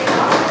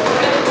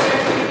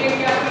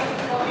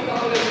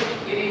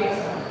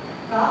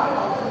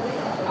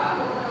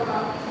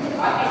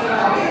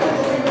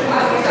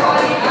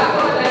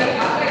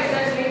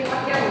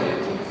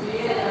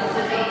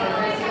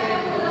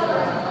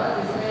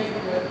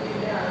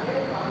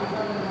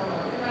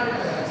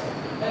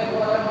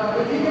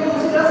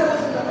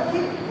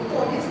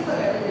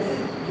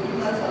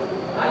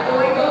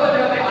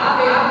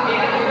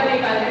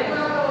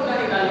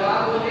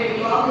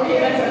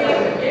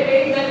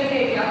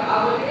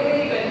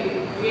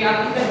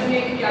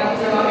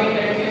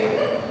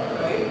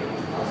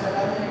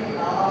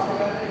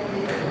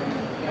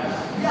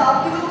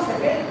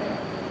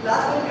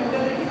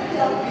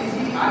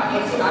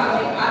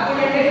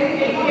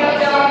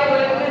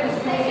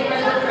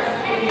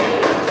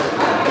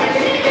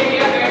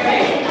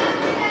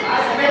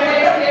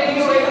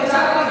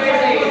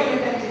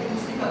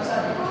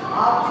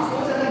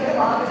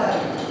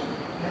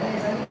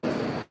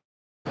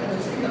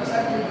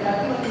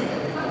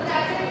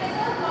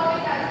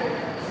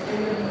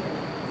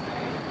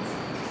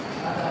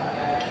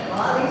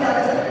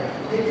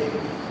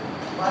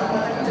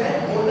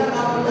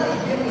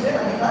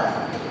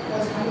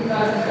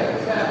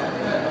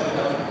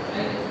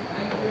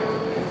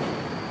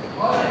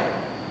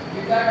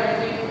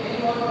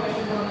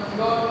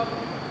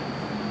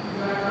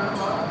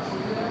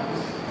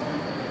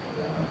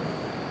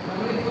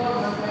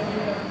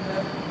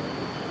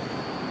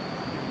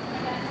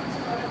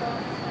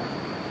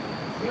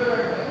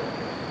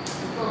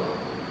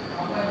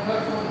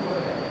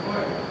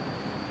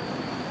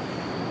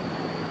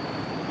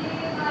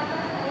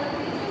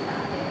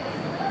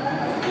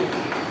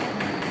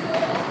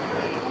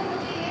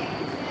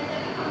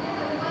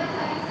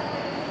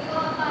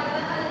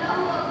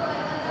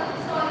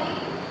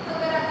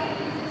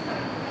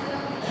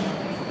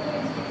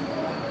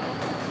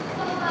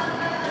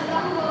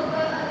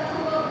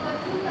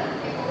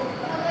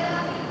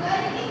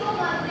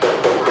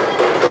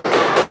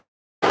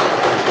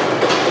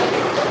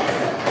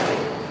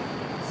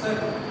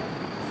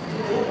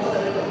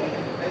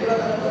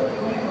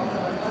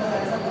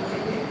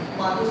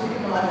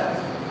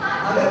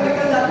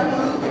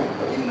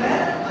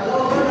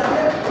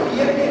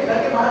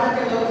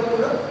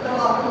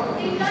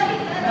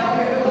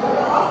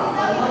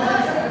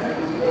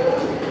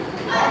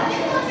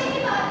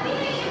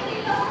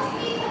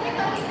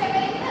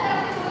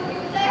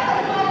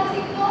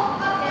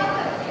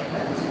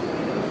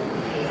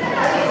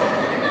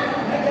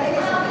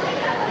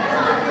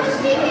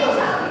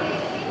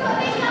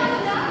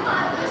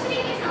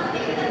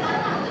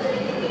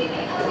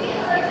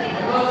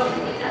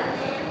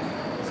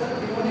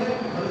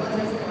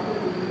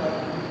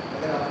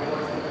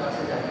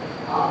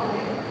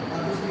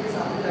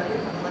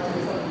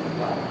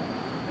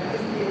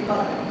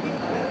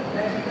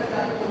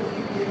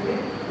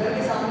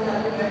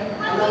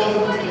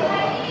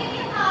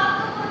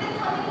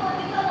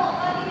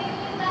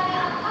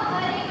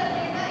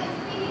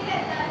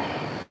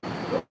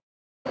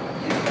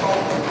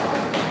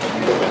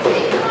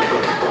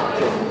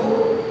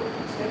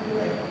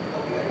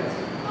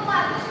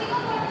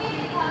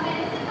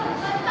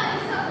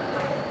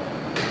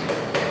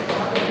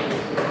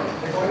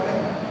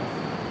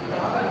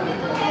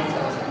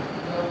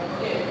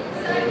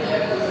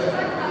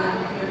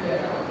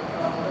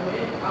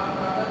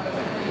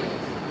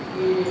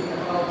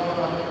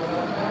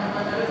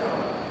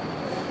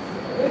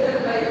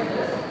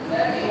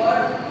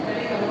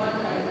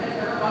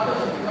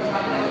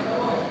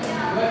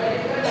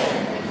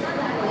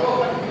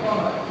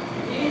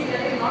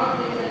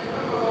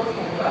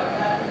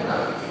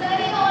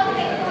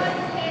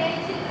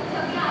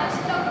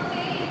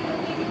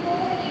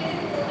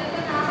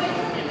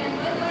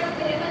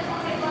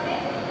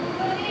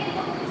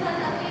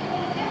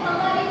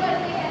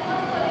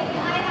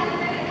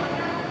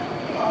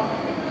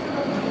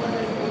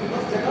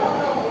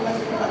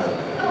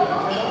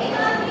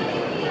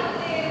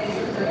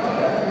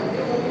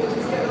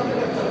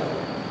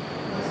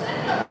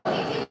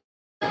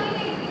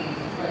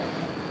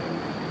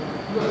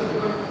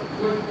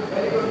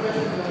very good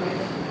question,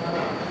 Ramesh.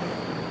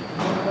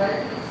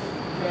 Right?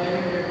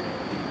 Very good.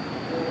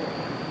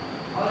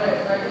 All right.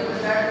 So I think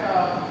with that,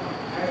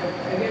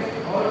 I guess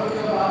all of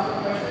you have asked the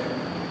question.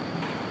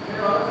 Did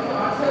all of you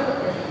answer the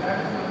question? That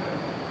is my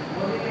question.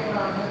 Modi ने क्या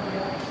answer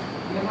किया?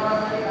 ये हमारा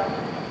सही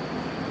आपने?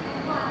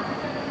 इनको answer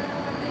करना था,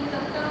 but then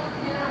जब तक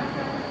मेरा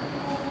आंसर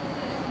वो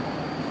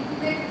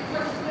नेक्स्ट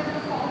क्वेश्चन में मैं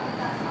फॉर्म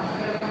बता आंसर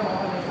करने का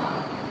मौका नहीं था।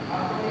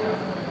 आपको भी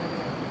आंसर करने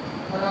का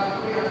और आपको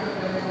भी आंसर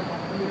करने का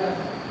मौका मिला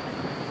है।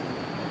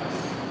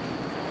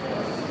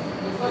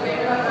 इसको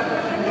देखना था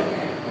क्वेश्चन देखिए।